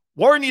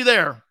 Warren, you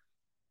there?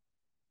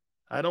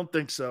 I don't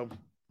think so.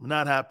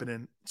 Not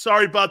happening.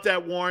 Sorry about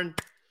that, Warren.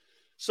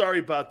 Sorry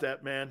about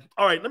that, man.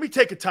 All right, let me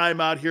take a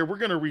time out here. We're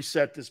going to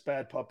reset this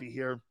bad puppy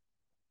here.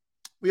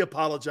 We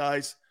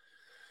apologize.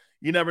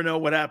 You never know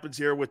what happens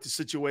here with the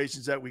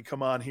situations that we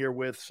come on here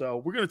with. So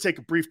we're going to take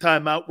a brief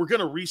time out. We're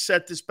going to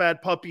reset this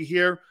bad puppy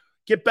here.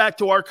 Get back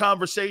to our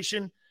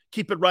conversation.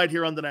 Keep it right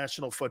here on the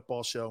National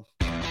Football Show.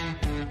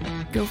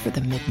 Go for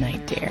the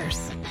midnight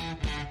dares.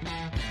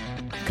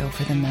 Go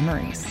for the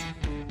memories.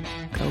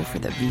 Go for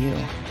the view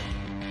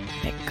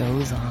that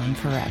goes on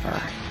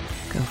forever.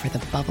 Go for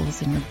the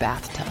bubbles in your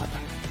bathtub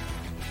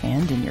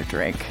and in your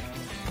drink.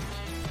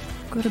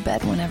 Go to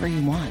bed whenever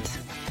you want.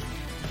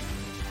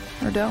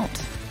 Or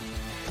don't.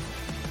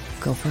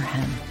 Go for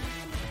him.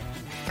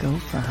 Go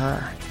for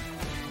her.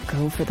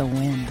 Go for the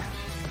win.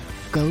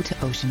 Go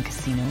to Ocean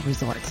Casino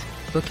Resort.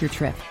 Book your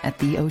trip at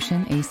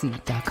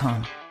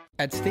theoceanac.com.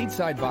 At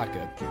Stateside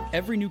Vodka,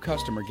 every new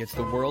customer gets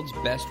the world's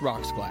best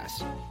rocks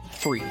glass,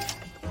 free.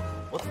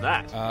 What's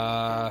that?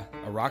 A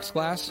rocks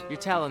glass? You're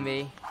telling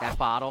me that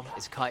bottle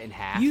is cut in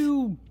half?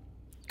 You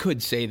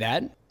could say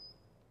that.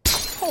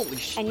 Holy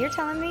shit. And you're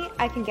telling me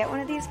I can get one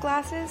of these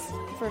glasses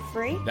for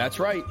free? That's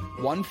right.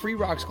 One free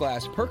rocks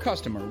glass per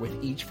customer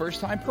with each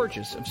first-time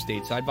purchase of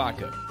stateside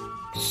vodka.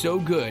 So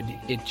good,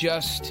 it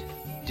just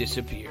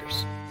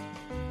disappears.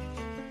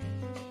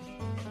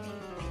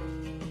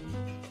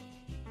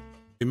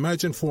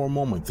 Imagine for a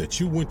moment that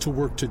you went to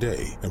work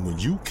today and when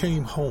you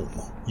came home,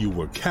 you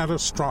were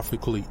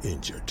catastrophically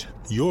injured.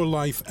 Your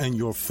life and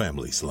your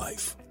family's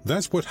life.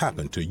 That's what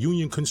happened to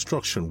union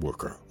construction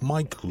worker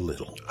Mike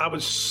Little. I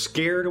was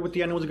scared of what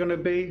the end was going to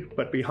be,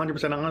 but to be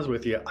 100% honest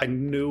with you, I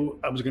knew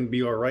I was going to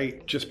be all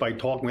right just by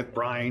talking with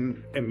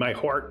Brian. In my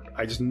heart,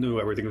 I just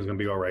knew everything was going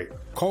to be all right.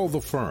 Call the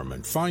firm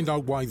and find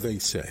out why they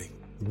say,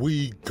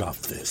 "We got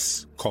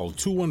this." Call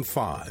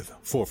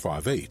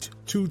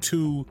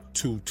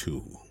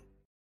 215-458-2222.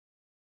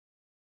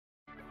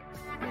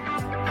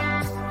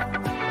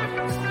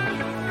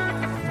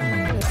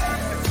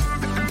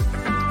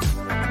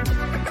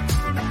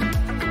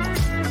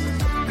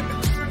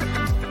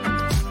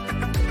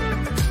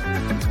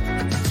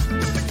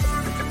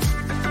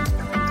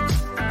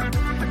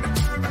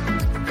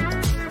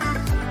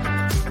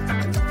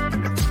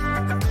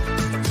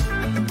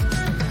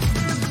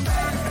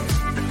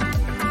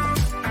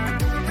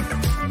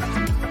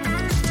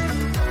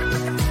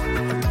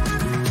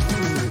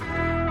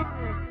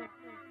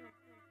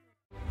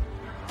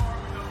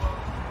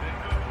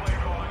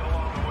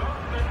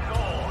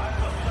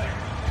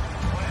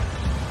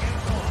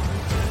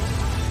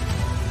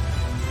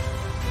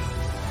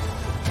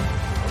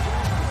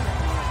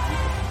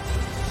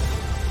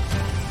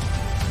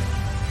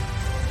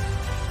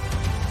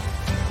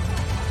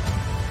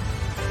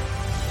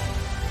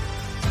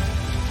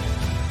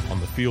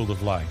 Field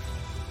of life,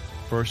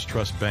 First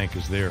Trust Bank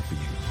is there for you.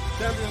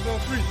 Champions on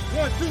three.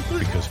 1, 2, 3.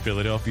 Because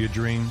Philadelphia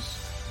dreams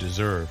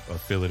deserve a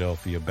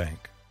Philadelphia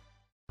bank.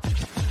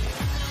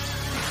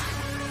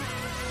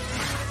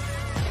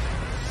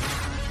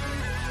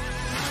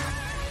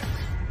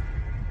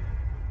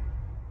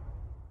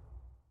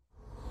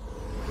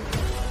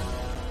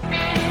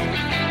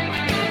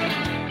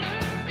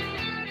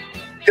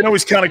 You can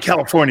always count on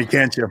California,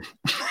 can't you?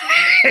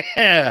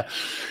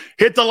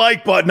 Hit the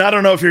like button. I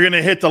don't know if you're going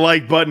to hit the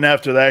like button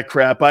after that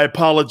crap. I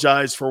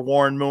apologize for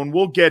Warren Moon.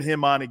 We'll get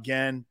him on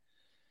again,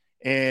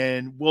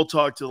 and we'll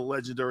talk to the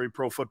legendary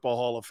Pro Football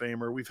Hall of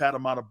Famer. We've had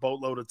him on a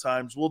boatload of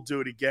times. We'll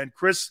do it again.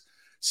 Chris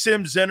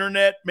Sims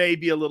Internet,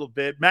 maybe a little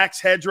bit.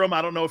 Max Headroom,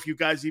 I don't know if you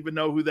guys even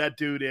know who that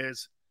dude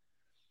is,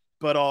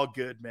 but all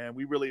good, man.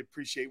 We really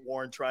appreciate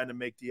Warren trying to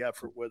make the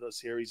effort with us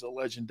here. He's a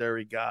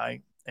legendary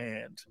guy,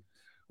 and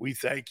we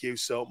thank you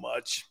so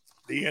much.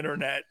 The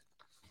Internet,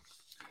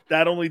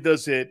 not only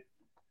does it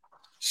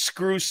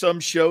screw some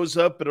shows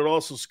up, but it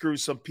also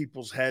screws some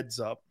people's heads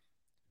up.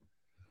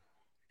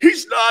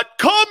 He's not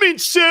coming,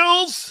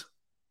 Sills.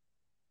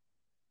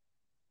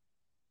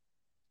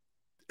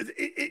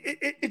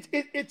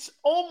 It's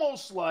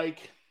almost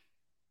like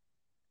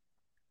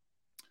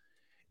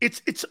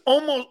it's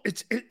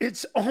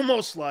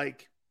almost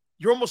like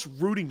you're almost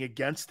rooting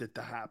against it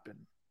to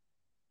happen.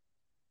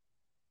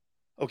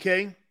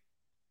 Okay?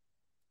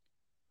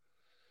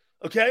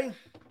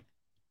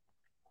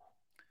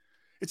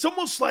 It's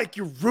almost like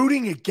you're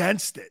rooting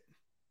against it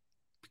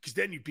because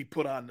then you'd be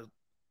put on the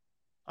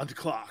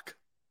clock.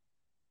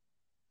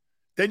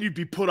 Then you'd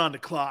be put on the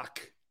clock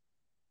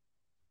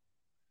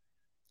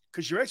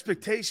because your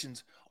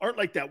expectations aren't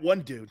like that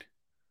one dude.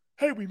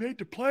 Hey, we made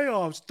the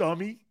playoffs,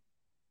 dummy.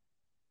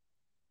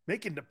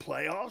 Making the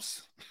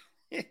playoffs?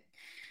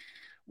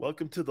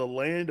 Welcome to the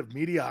land of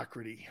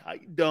mediocrity. How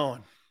you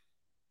doing?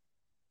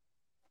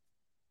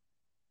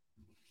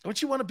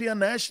 Don't you want to be on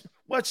national?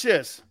 Watch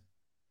this.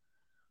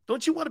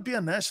 Don't you want to be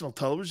on national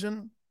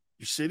television?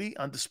 Your city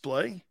on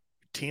display? Your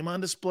team on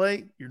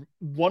display? Your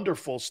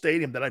wonderful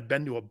stadium that I've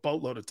been to a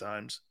boatload of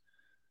times?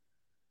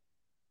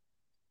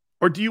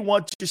 Or do you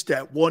want just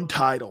that one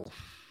title?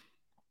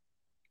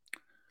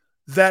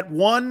 That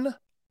one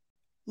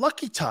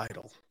lucky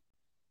title?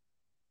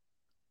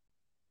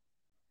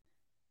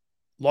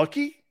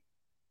 Lucky?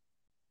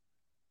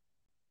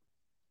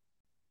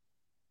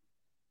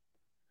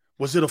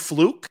 Was it a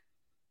fluke?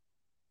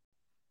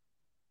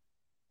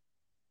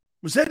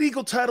 Was that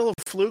Eagle title a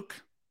fluke?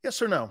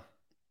 Yes or no?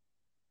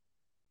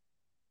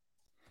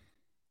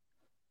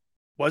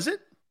 Was it?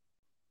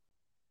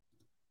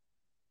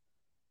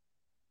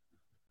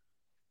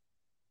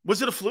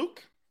 Was it a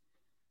fluke?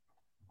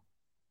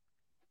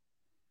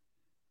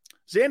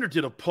 Xander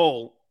did a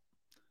poll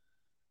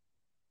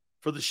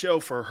for the show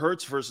for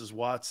Hurts versus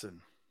Watson.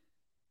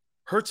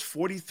 Hurts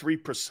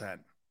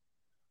 43%.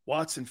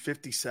 Watson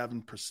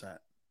 57%.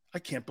 I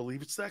can't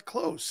believe it's that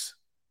close.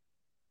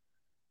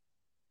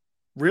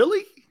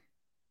 Really?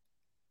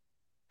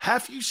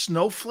 Half you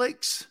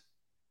snowflakes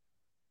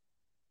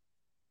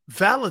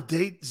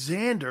validate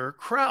Xander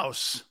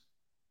Kraus.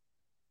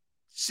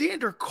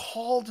 Xander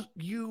called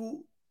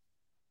you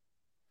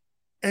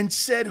and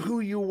said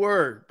who you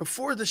were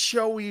before the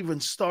show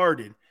even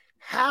started.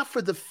 half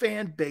of the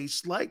fan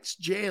base likes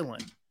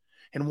Jalen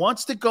and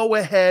wants to go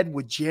ahead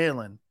with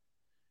Jalen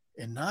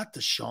and not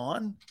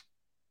Deshaun.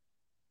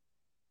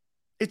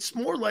 It's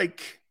more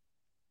like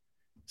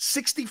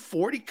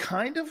 60-40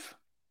 kind of.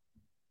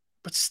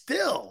 But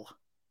still,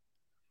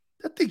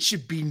 that thing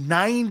should be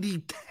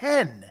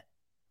 90-10.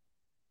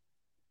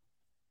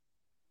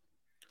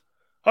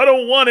 I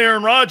don't want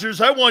Aaron Rodgers.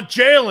 I want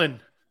Jalen.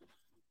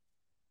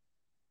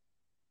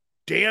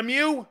 Damn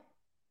you.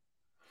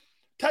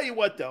 Tell you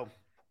what, though,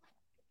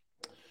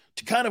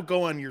 to kind of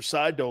go on your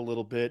side, though, a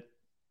little bit,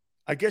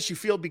 I guess you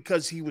feel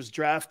because he was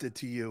drafted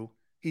to you,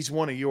 he's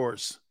one of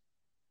yours.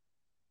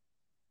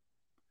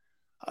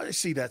 I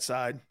see that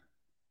side.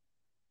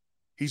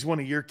 He's one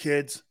of your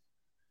kids.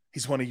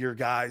 He's one of your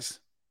guys.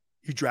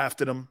 You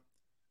drafted him.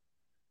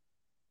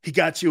 He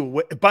got you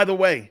away. By the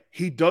way,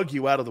 he dug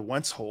you out of the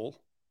Wentz hole.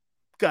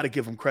 Got to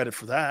give him credit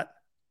for that.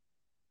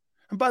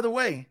 And by the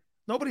way,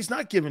 nobody's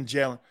not giving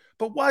Jalen.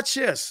 But watch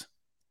this.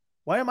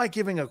 Why am I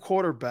giving a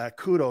quarterback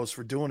kudos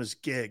for doing his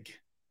gig?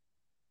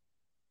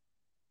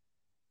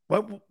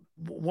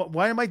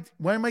 Why am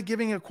I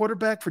giving a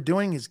quarterback for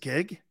doing his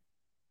gig?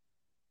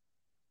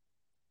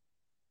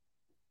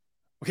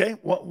 Okay,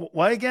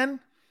 why again?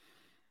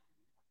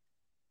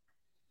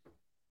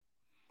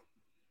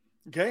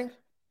 Okay.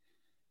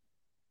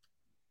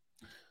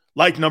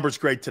 Like numbers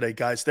great today,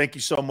 guys. Thank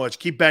you so much.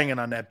 Keep banging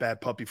on that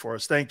bad puppy for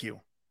us. Thank you.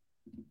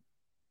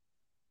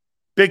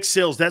 Big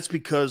sales, that's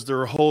because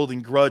they're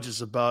holding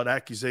grudges about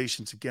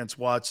accusations against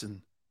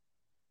Watson.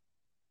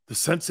 The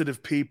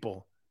sensitive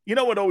people. You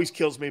know what always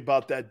kills me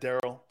about that,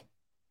 Daryl?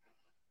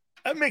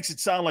 That makes it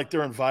sound like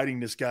they're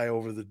inviting this guy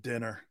over to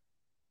dinner.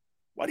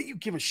 Why do you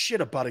give a shit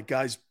about a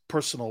guy's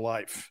personal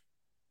life?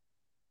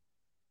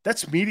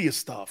 That's media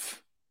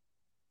stuff.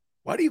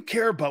 Why do you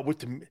care about what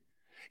the...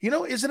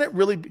 isn't it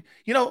really...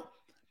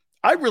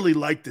 I really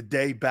liked the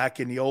day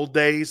back in the old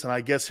days, and I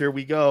guess here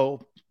we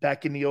go.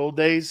 Back in the old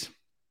days,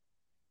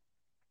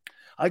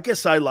 I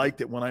guess I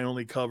liked it when I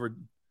only covered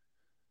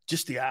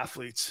just the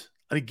athletes.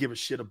 I didn't give a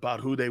shit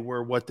about who they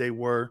were, what they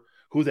were,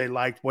 who they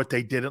liked, what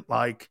they didn't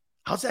like.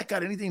 How's that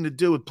got anything to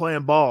do with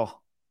playing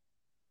ball?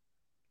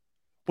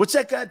 What's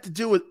that got to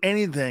do with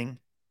anything?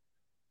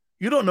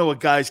 You don't know a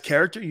guy's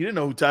character. You didn't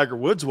know who Tiger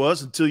Woods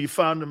was until you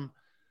found him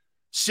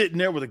sitting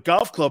there with a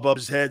golf club up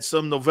his head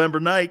some November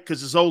night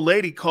because his old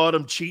lady caught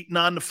him cheating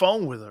on the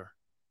phone with her.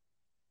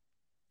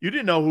 You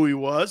didn't know who he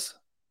was.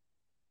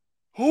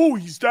 Oh,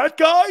 he's that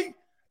guy?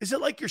 Is it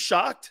like you're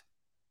shocked?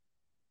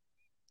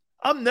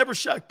 I'm never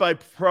shocked by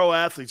pro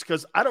athletes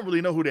because I don't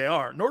really know who they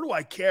are, nor do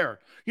I care.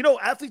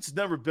 Athletes have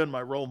never been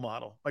my role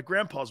model. My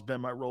grandpa's been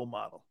my role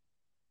model.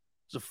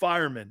 He was a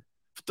fireman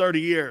for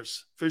 30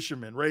 years,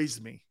 fisherman,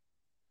 raised me.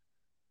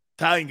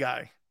 Italian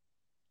guy.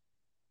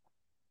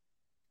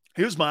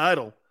 He was my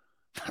idol.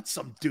 Not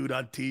some dude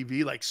on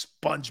TV like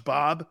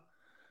SpongeBob.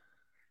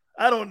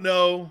 I don't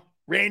know.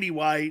 Randy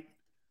White,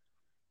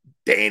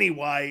 Danny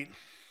White,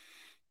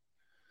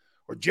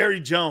 or Jerry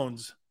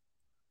Jones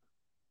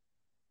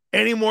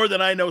any more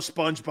than I know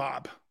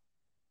SpongeBob.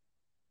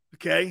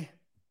 Okay?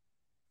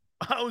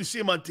 I only see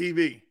him on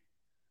TV.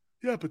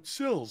 Yeah, but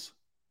Sills.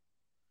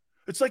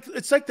 It's like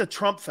the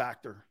Trump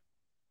factor.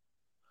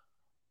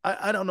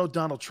 I don't know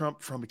Donald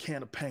Trump from a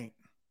can of paint.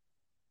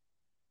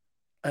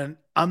 And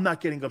I'm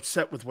not getting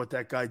upset with what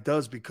that guy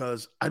does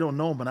because I don't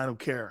know him and I don't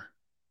care.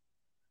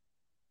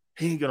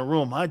 He ain't going to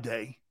ruin my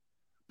day.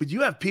 But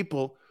you have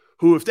people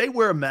who, if they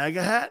wear a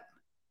MAGA hat,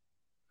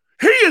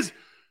 he's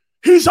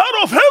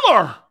Adolf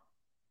Hitler.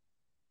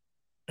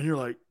 And you're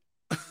like,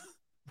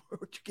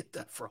 where'd you get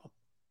that from?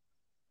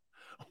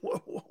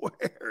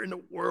 Where in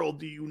the world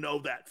do you know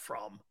that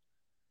from?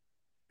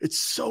 It's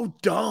so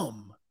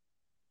dumb.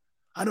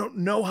 I don't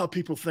know how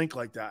people think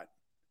like that.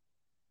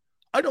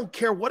 I don't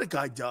care what a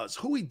guy does,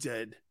 who he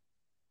did.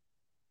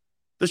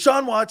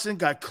 Deshaun Watson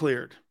got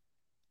cleared.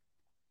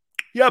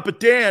 Yeah, but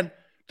Dan,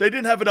 they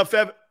didn't have enough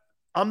evidence.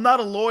 I'm not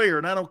a lawyer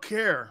and I don't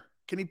care.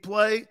 Can he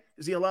play?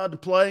 Is he allowed to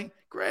play?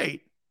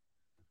 Great.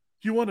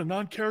 You want a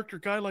non-character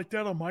guy like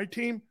that on my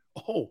team?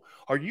 Oh,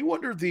 are you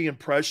under the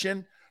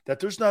impression that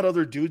there's not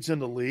other dudes in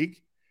the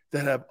league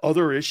that have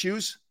other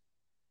issues?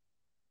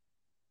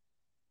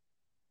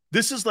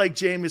 This is like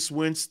Jameis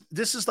Winston.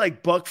 This is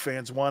like Buck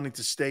fans wanting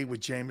to stay with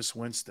Jameis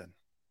Winston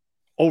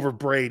over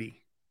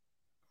Brady.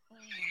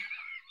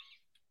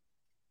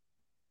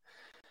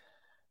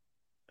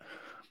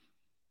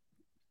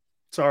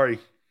 Sorry.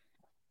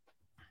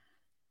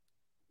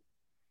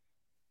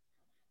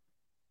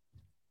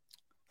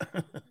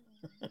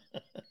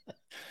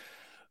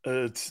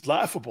 It's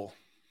laughable.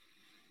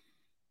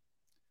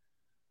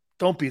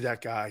 Don't be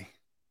that guy.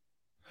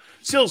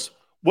 Sills,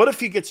 what if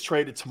he gets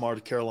traded tomorrow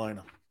to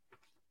Carolina?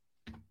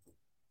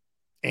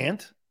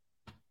 And?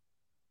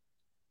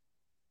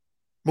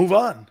 Move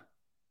on.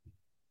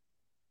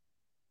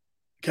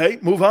 Okay,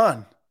 move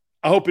on.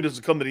 I hope he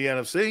doesn't come to the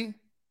NFC.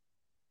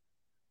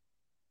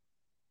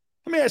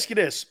 Let me ask you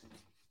this.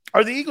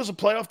 Are the Eagles a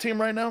playoff team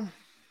right now?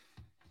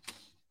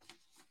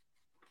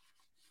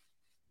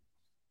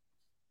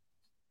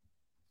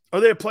 Are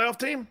they a playoff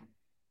team?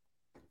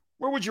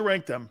 Where would you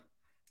rank them?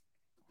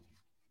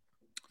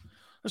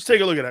 Let's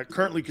take a look at that.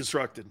 Currently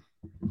constructed.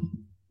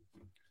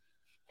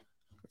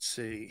 Let's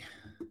see.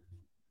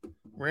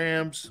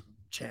 Rams,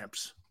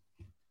 champs.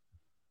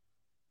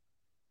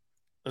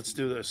 Let's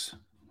do this.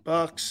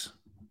 Bucks,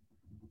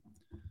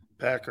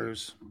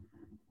 Packers,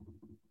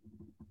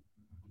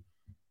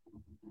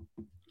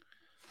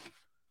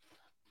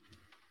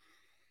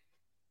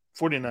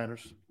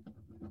 49ers.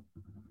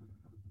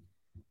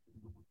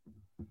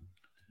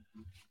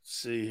 Let's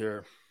see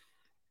here.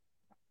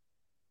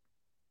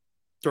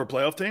 They're a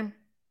playoff team?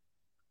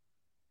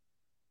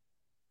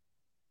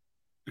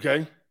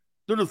 Okay.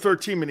 They're the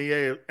third team in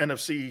the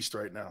NFC East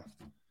right now.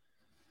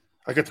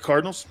 I got the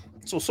Cardinals.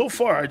 So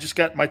far, I just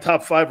got my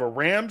top 5 are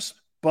Rams,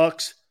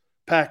 Bucks,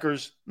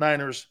 Packers,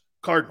 Niners,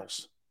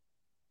 Cardinals.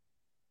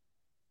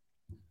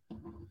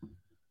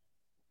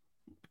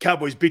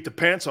 Cowboys beat the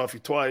pants off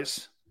you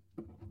twice.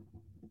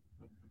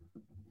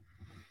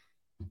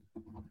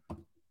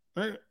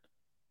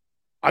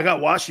 I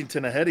got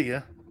Washington ahead of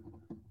you.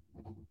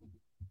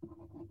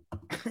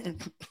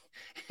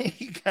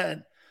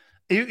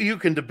 You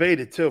can debate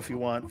it too if you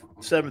want,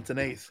 7th and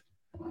 8th.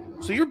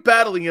 So you're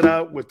battling it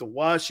out with the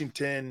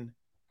Washington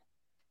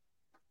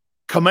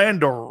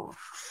Commanders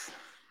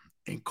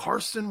and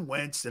Carson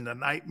Wentz and the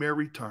nightmare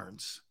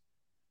returns.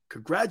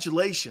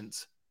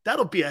 Congratulations.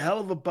 That'll be a hell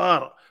of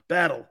a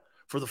battle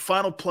for the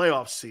final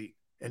playoff seat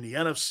in the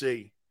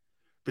NFC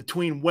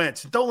between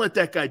Wentz. And don't let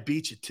that guy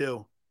beat you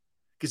too,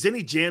 because then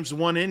he jams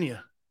one in you.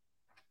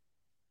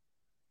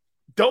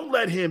 Don't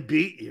let him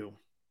beat you.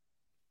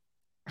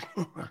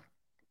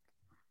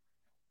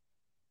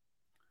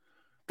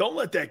 Don't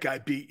let that guy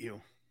beat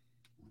you.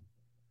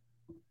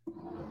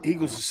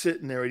 Eagles are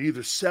sitting there at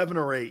either 7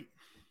 or 8.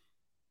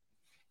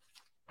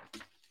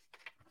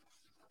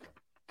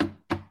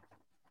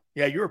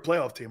 Yeah, you're a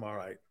playoff team, all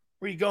right.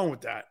 Where are you going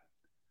with that?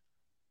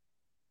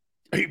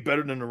 Are you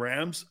better than the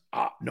Rams?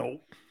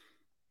 No.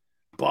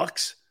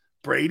 Bucks?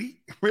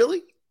 Brady?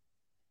 Really?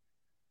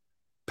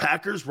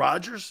 Packers?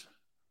 Rodgers?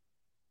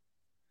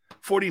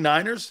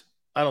 49ers?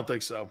 I don't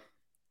think so.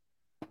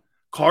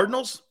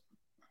 Cardinals?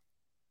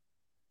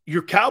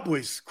 Your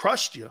Cowboys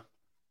crushed you.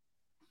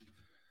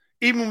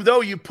 Even though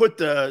you put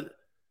the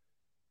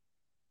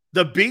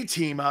B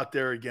team out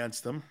there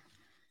against them.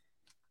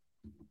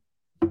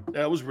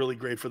 That was really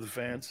great for the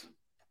fans.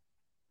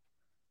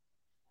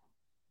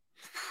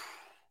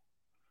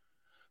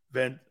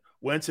 Then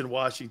Wentz in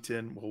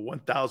Washington,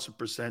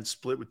 1,000%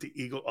 split with the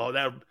Eagles.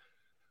 That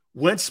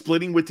Wentz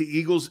splitting with the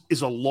Eagles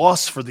is a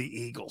loss for the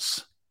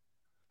Eagles.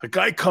 A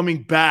guy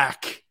coming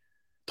back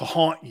to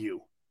haunt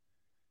you.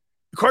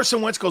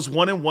 Carson Wentz goes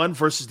 1-1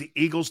 versus the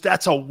Eagles.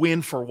 That's a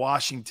win for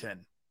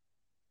Washington.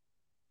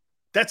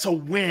 That's a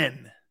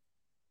win.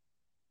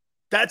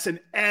 That's an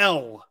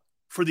L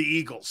for the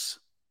Eagles.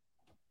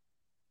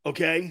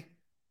 Okay?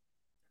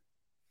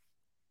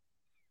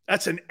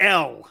 That's an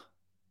L.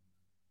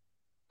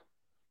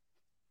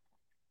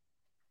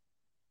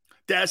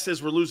 Dad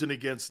says we're losing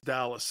against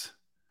Dallas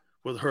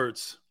with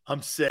Hurts.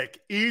 I'm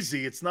sick.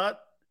 Easy. It's not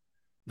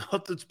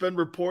nothing's been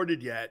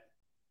reported yet.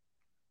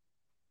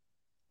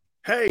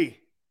 Hey,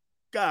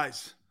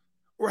 guys,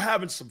 we're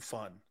having some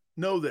fun.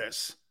 Know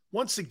this.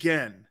 Once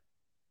again,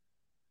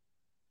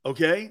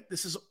 okay,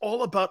 this is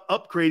all about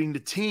upgrading the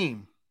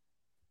team.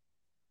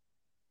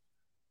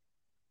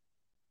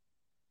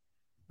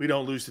 We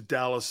don't lose to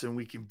Dallas and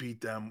we can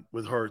beat them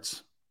with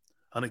Hurts.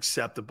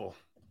 Unacceptable.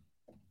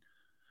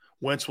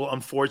 Wentz will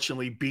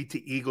unfortunately beat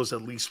the Eagles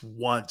at least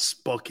once.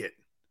 Book it.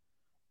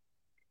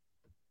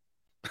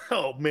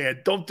 Oh,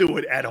 man, don't do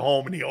it at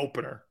home in the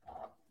opener.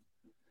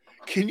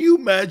 Can you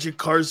imagine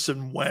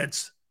Carson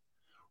Wentz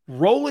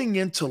rolling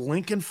into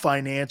Lincoln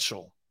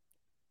Financial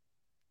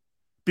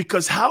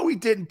because Howie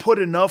didn't put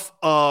enough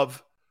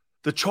of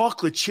the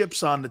chocolate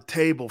chips on the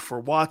table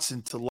for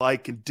Watson to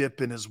like and dip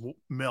in his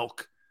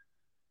milk?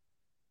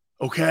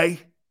 Okay?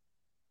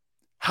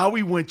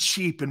 Howie went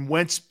cheap and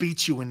Wentz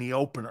beat you in the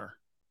opener.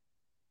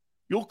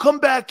 You'll come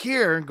back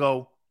here and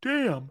go,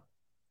 damn,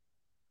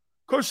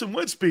 Carson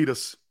Wentz beat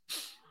us.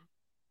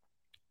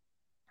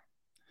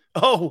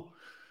 Oh,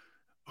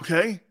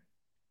 okay.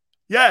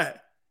 Yeah.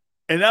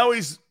 And now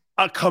he's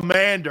a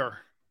commander.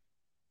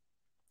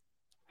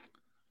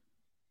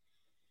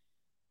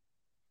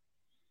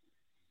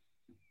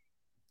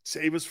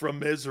 Save us from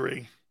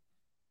misery.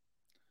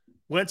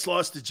 Wentz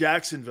lost to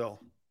Jacksonville.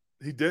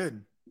 He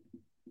did.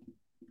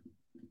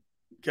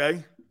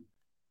 Okay.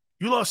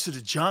 You lost to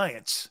the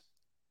Giants.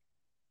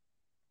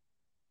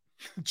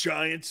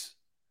 Giants.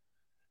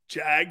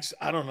 Jags.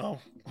 I don't know.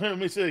 Let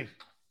me see.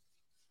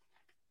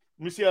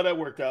 Let me see how that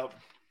worked out.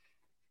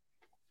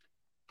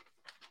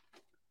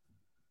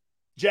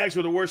 Jags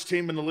were the worst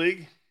team in the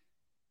league.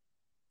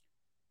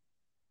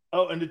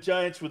 Oh, and the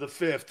Giants were the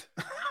 5th.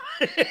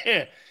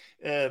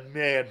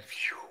 Man.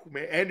 Phew,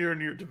 man. And you're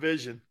in your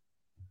division.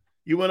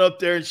 You went up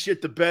there and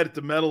shit the bed at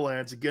the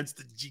Meadowlands against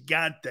the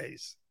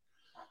Gigantes.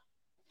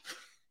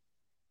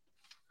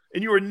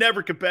 And you were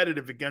never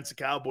competitive against the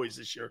Cowboys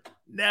this year.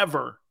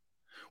 Never.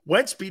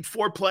 Wentz beat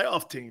 4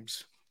 playoff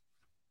teams.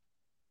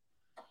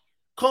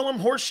 Call him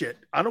horseshit.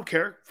 I don't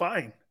care.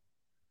 Fine.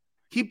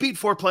 He beat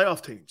 4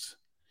 playoff teams.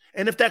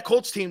 And if that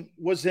Colts team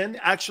was in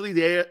actually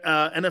the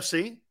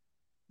NFC,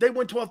 they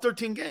win 12,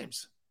 13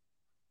 games.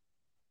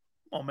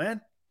 Come on,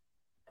 man.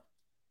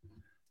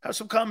 Have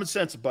some common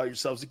sense about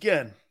yourselves.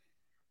 Again,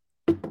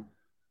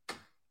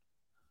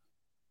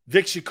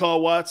 Vic should call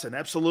Watson.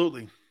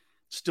 Absolutely.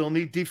 Still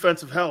need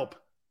defensive help.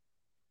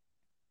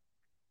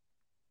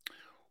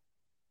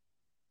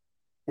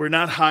 We're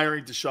not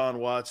hiring Deshaun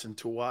Watson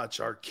to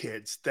watch our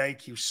kids.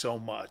 Thank you so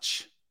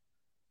much.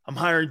 I'm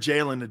hiring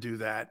Jalen to do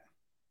that.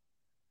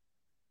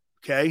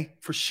 Okay?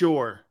 For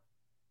sure.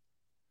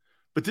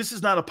 But this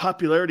is not a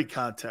popularity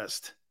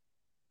contest.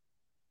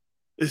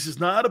 This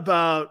is not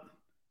about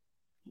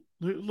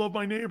love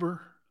my neighbor.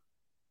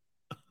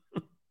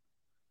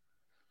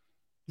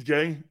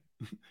 Okay?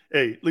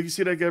 Hey, look, you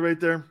see that guy right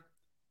there?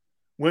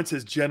 Wentz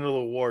has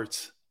genital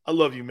warts. I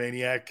love you,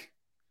 maniac.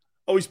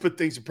 Always put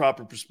things in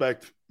proper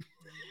perspective.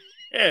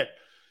 Yeah.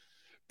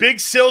 Big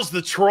Sil's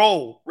the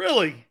troll.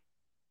 Really?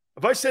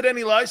 Have I said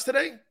any lies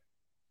today?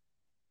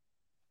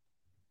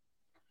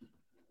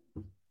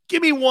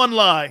 Give me one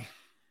lie.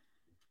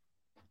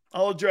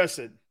 I'll address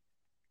it.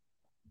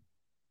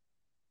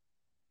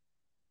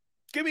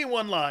 Give me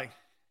one lie.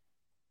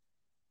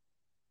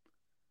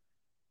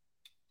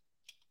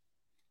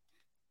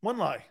 One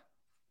lie.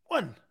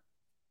 One.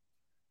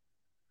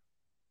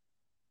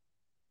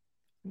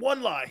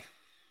 One lie.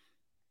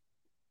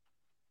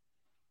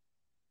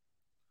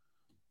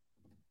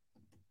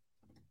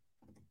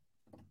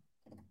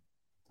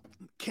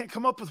 Can't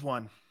come up with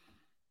one.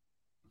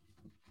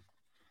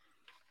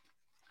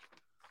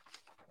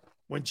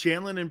 When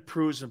Jalen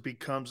improves and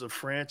becomes a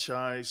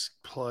franchise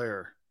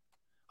player,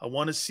 I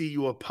want to see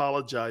you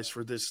apologize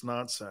for this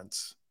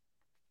nonsense.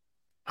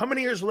 How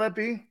many years will that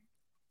be?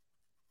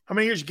 How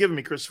many years you giving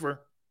me,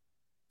 Christopher?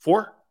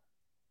 4?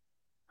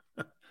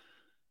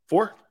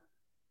 4?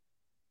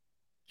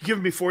 You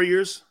giving me 4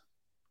 years?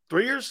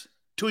 3 years?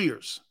 2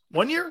 years?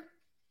 1 year?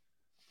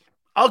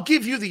 I'll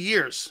give you the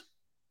years.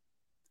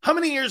 How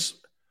many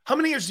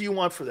years do you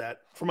want for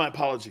that? For my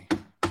apology.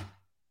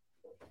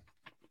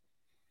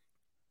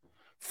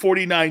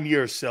 49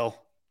 years, Sil.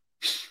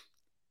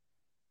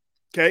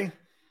 Okay?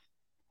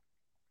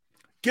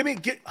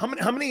 How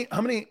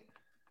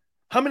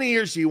many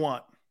years do you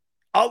want?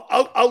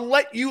 I'll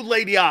let you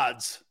lay the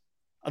odds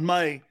on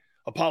my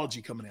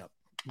apology coming out.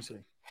 Let me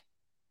see.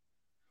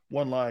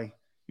 One lie.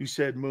 You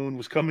said Moon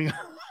was coming.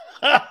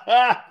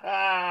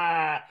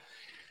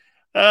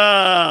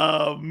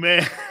 Oh,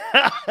 man.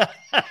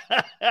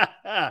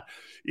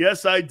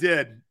 Yes, I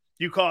did.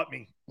 You caught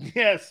me.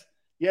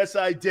 Yes,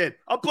 I did.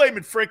 I'm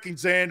blaming freaking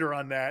Xander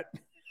on that.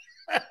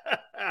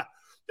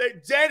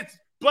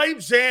 Blame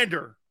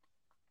Xander.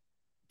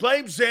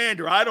 Blame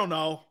Xander. I don't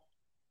know. What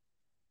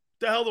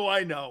the hell do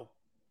I know?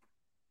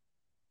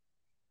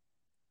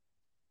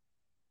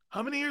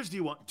 How many years do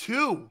you want?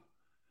 2.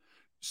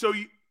 So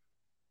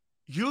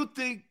you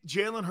think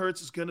Jalen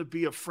Hurts is going to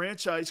be a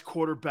franchise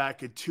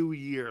quarterback in 2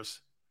 years?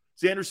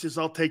 Xander says,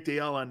 I'll take the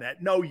L on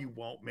that. No, you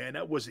won't, man.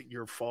 That wasn't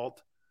your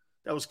fault.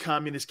 That was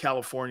Communist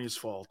California's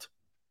fault.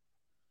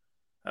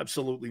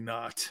 Absolutely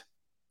not.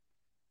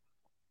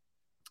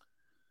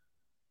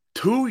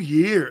 2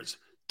 years.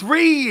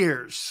 3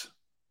 years.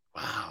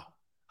 Wow.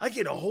 I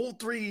get a whole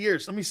 3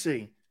 years. Let me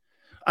see.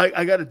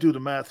 I got to do the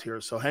math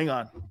here, so hang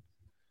on.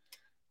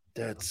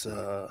 That's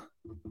a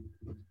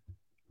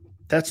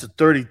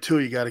 32.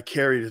 You got to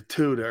carry the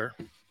 2 there.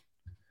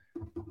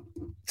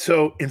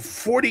 So in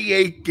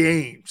 48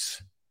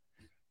 games,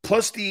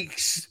 plus the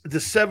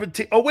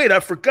 17. Oh, wait, I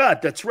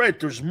forgot. That's right.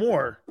 There's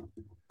more.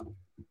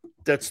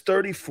 That's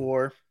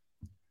 34.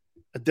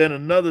 And then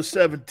another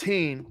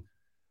 17.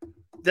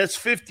 That's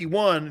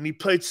 51. And he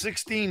played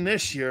 16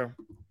 this year.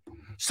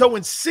 So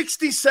in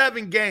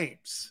 67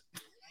 games,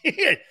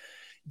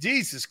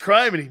 Jesus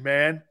criminy,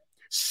 man.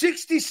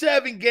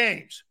 67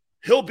 games,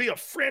 he'll be a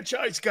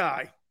franchise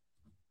guy.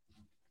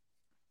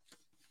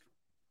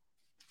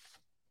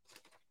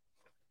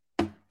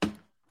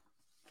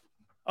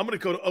 I'm going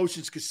to go to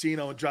Ocean's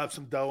Casino and drop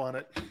some dough on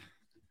it.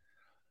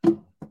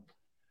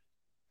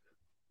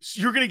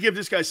 So you're going to give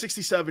this guy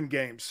 67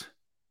 games.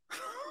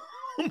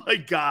 Oh, my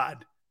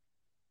God.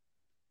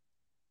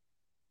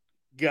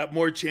 Got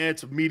more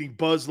chance of meeting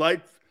Buzz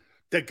Light.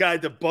 That guy,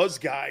 the Buzz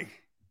guy.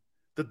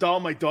 The doll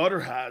my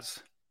daughter has.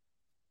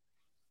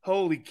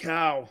 Holy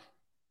cow.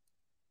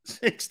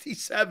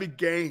 67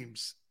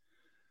 games.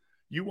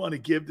 You want to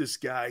give this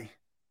guy.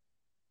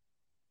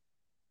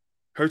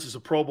 Hurts is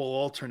a Pro Bowl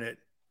alternate.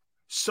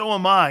 So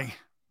am I.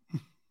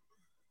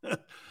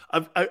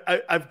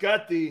 I've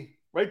got the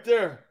right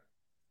there.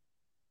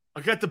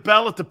 I got the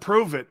ballot to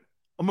prove it.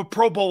 I'm a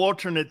Pro Bowl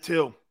alternate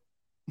too.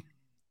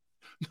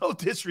 No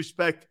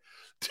disrespect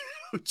to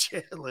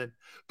Jalen,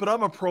 but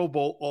I'm a Pro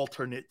Bowl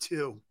alternate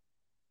too.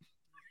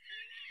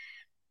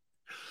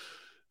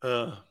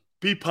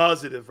 Be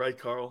positive, right,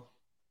 Carl?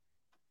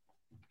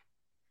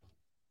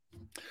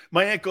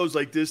 My aunt goes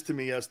like this to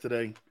me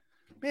yesterday.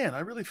 Man, I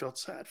really felt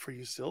sad for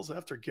you, Sills,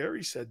 after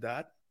Gary said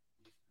that.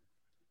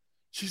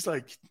 She's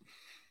like,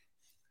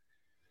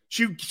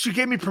 She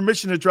gave me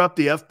permission to drop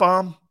the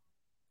F-bomb.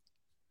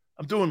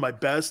 I'm doing my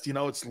best.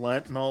 It's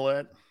Lent and all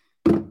that.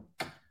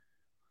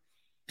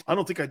 I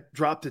don't think I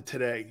dropped it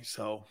today,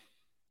 so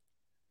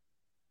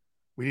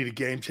we need a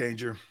game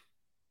changer.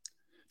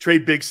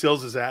 Trade Big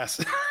Sills'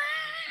 ass.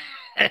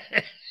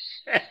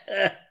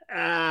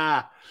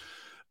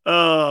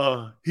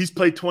 He's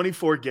played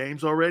 24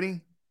 games already,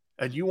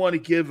 and you want to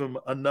give him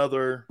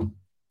another.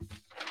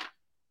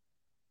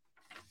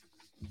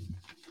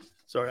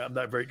 Sorry, I'm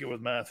not very good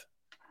with math.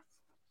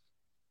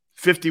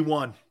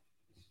 51.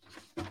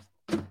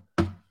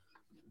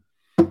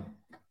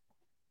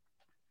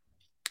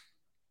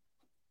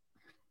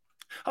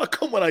 How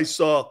come when I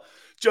saw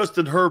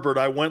Justin Herbert,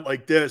 I went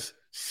like this?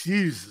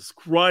 Jesus,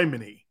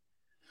 criminy.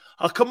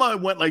 How come I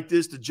went like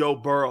this to Joe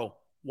Burrow?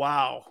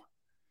 Wow.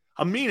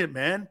 I mean it,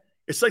 man.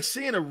 It's like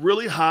seeing a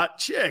really hot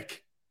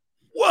chick.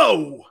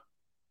 Whoa.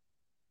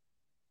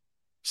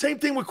 Same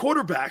thing with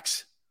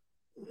quarterbacks.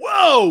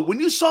 Whoa. When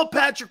you saw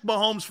Patrick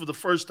Mahomes for the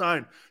first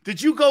time,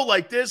 did you go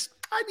like this?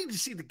 I need to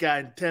see the guy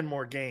in 10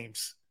 more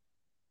games.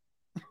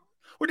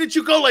 Or did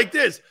you go like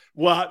this?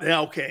 Well,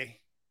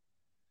 okay.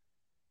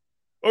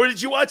 Or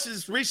did you watch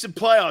his recent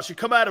playoffs? You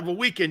come out of a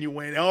weekend, you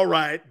win. All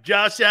right,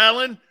 Josh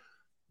Allen,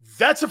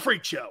 that's a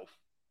freak show.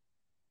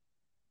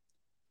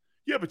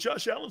 Yeah, but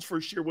Josh Allen's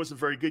first year wasn't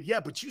very good.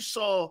 Yeah, but you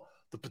saw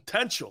the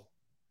potential.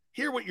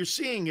 Here what you're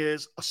seeing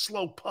is a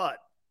slow putt.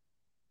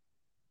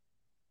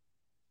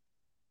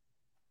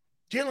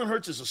 Jalen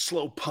Hurts is a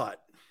slow putt.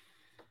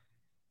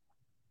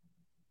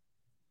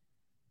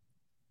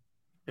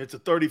 It's a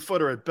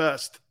 30-footer at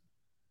best.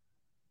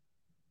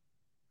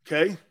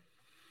 Okay?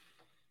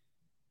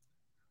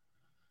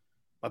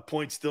 My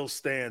point still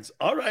stands.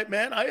 All right,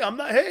 man. I'm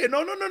not. Hey,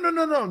 no.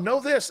 Know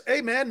this.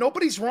 Hey, man,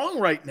 nobody's wrong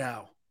right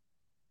now.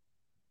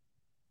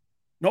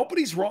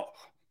 Nobody's wrong.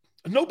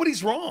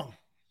 Nobody's wrong.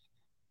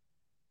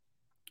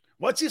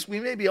 Watch this. We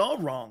may be all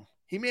wrong.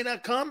 He may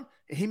not come,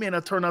 and he may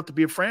not turn out to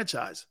be a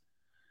franchise.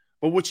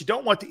 But what you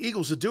don't want the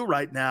Eagles to do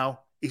right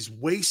now is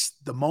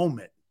waste the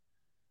moment.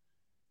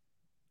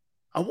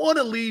 I want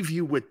to leave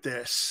you with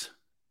this.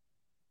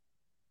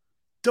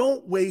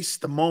 Don't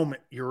waste the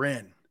moment you're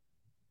in.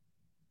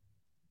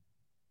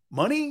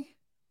 Money,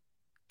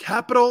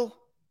 capital,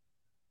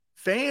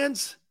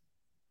 fans,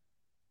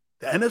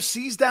 the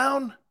NFC's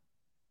down.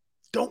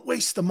 Don't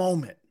waste the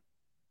moment.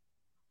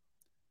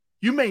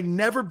 You may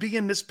never be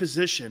in this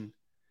position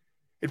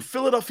in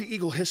Philadelphia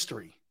Eagle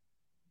history.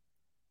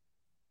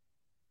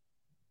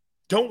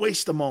 Don't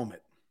waste the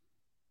moment.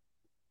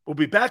 We'll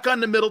be back on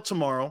the middle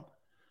tomorrow.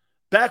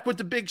 Back with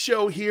the big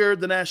show here,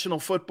 the National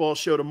Football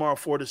Show tomorrow,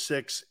 4 to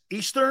 6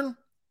 Eastern.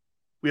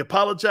 We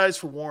apologize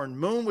for Warren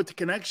Moon with the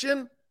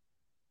connection.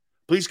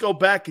 Please go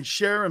back and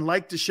share and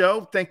like the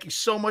show. Thank you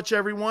so much,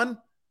 everyone.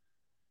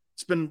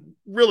 It's been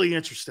really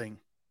interesting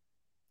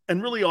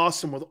and really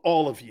awesome with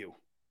all of you,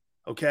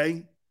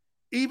 okay?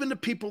 Even the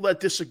people that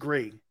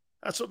disagree.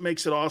 That's what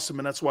makes it awesome,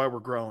 and that's why we're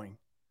growing.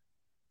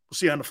 We'll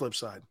see you on the flip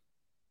side.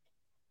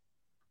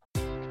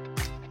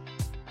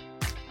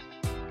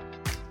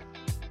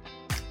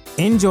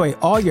 Enjoy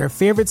all your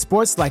favorite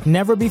sports like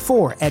never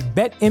before at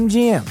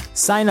BetMGM.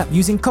 Sign up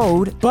using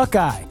code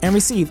Buckeye and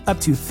receive up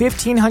to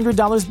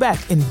 $1,500 back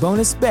in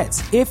bonus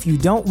bets if you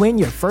don't win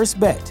your first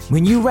bet.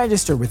 When you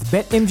register with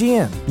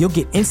BetMGM, you'll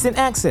get instant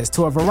access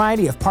to a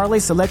variety of parlay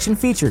selection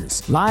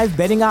features, live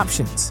betting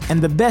options,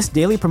 and the best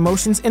daily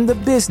promotions in the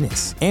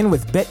business. And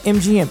with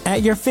BetMGM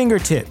at your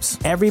fingertips,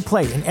 every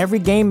play and every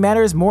game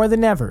matters more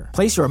than ever.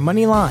 Place your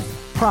money line,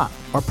 prop,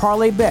 or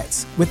parlay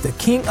bets with the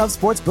king of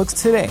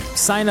sportsbooks today.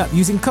 Sign up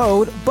using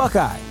code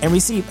Buckeye and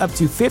receive up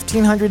to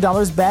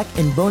 $1,500 back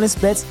in bonus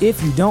bets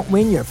if you don't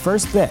win your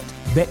first bet.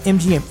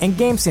 BetMGM and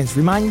GameSense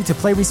remind you to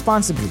play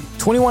responsibly.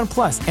 21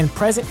 plus and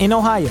present in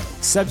Ohio,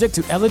 subject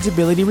to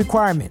eligibility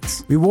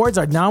requirements. Rewards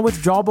are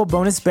non-withdrawable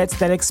bonus bets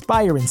that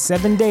expire in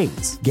 7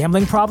 days.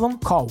 Gambling problem?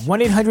 Call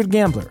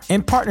 1-800-GAMBLER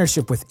in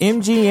partnership with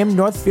MGM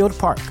Northfield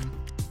Park.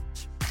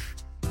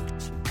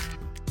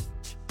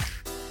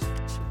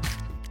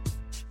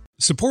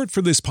 Support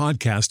for this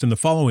podcast and the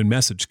following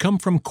message come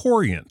from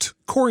Corient.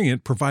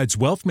 Corient provides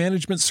wealth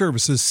management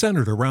services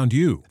centered around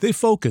you. They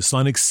focus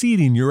on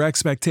exceeding your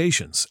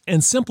expectations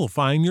and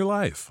simplifying your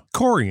life.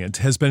 Corient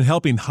has been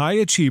helping high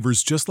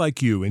achievers just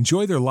like you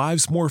enjoy their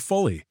lives more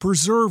fully,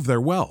 preserve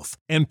their wealth,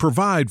 and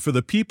provide for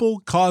the people,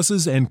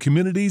 causes, and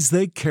communities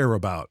they care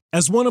about.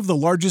 As one of the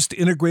largest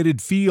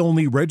integrated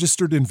fee-only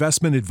registered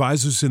investment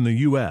advisors in the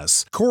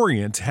U.S.,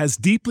 Corient has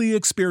deeply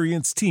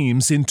experienced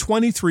teams in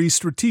 23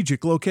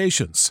 strategic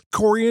locations.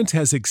 Corient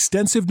has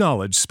extensive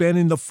knowledge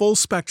spanning the full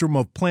spectrum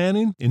of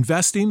planning,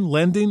 investing,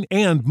 lending,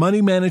 and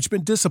money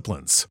management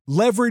disciplines.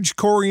 Leverage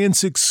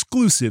Corient's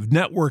exclusive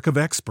network of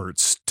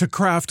experts to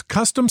craft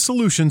custom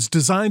solutions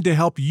designed to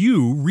help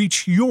you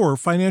reach your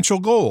financial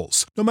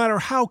goals, no matter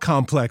how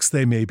complex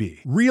they may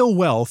be. Real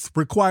wealth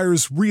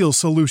requires real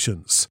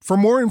solutions. For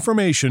more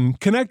information,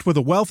 connect with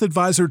a wealth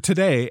advisor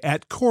today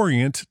at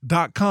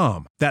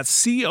Corient.com.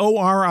 That's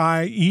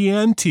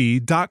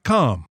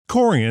Corient.com.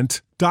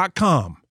 Corient.com.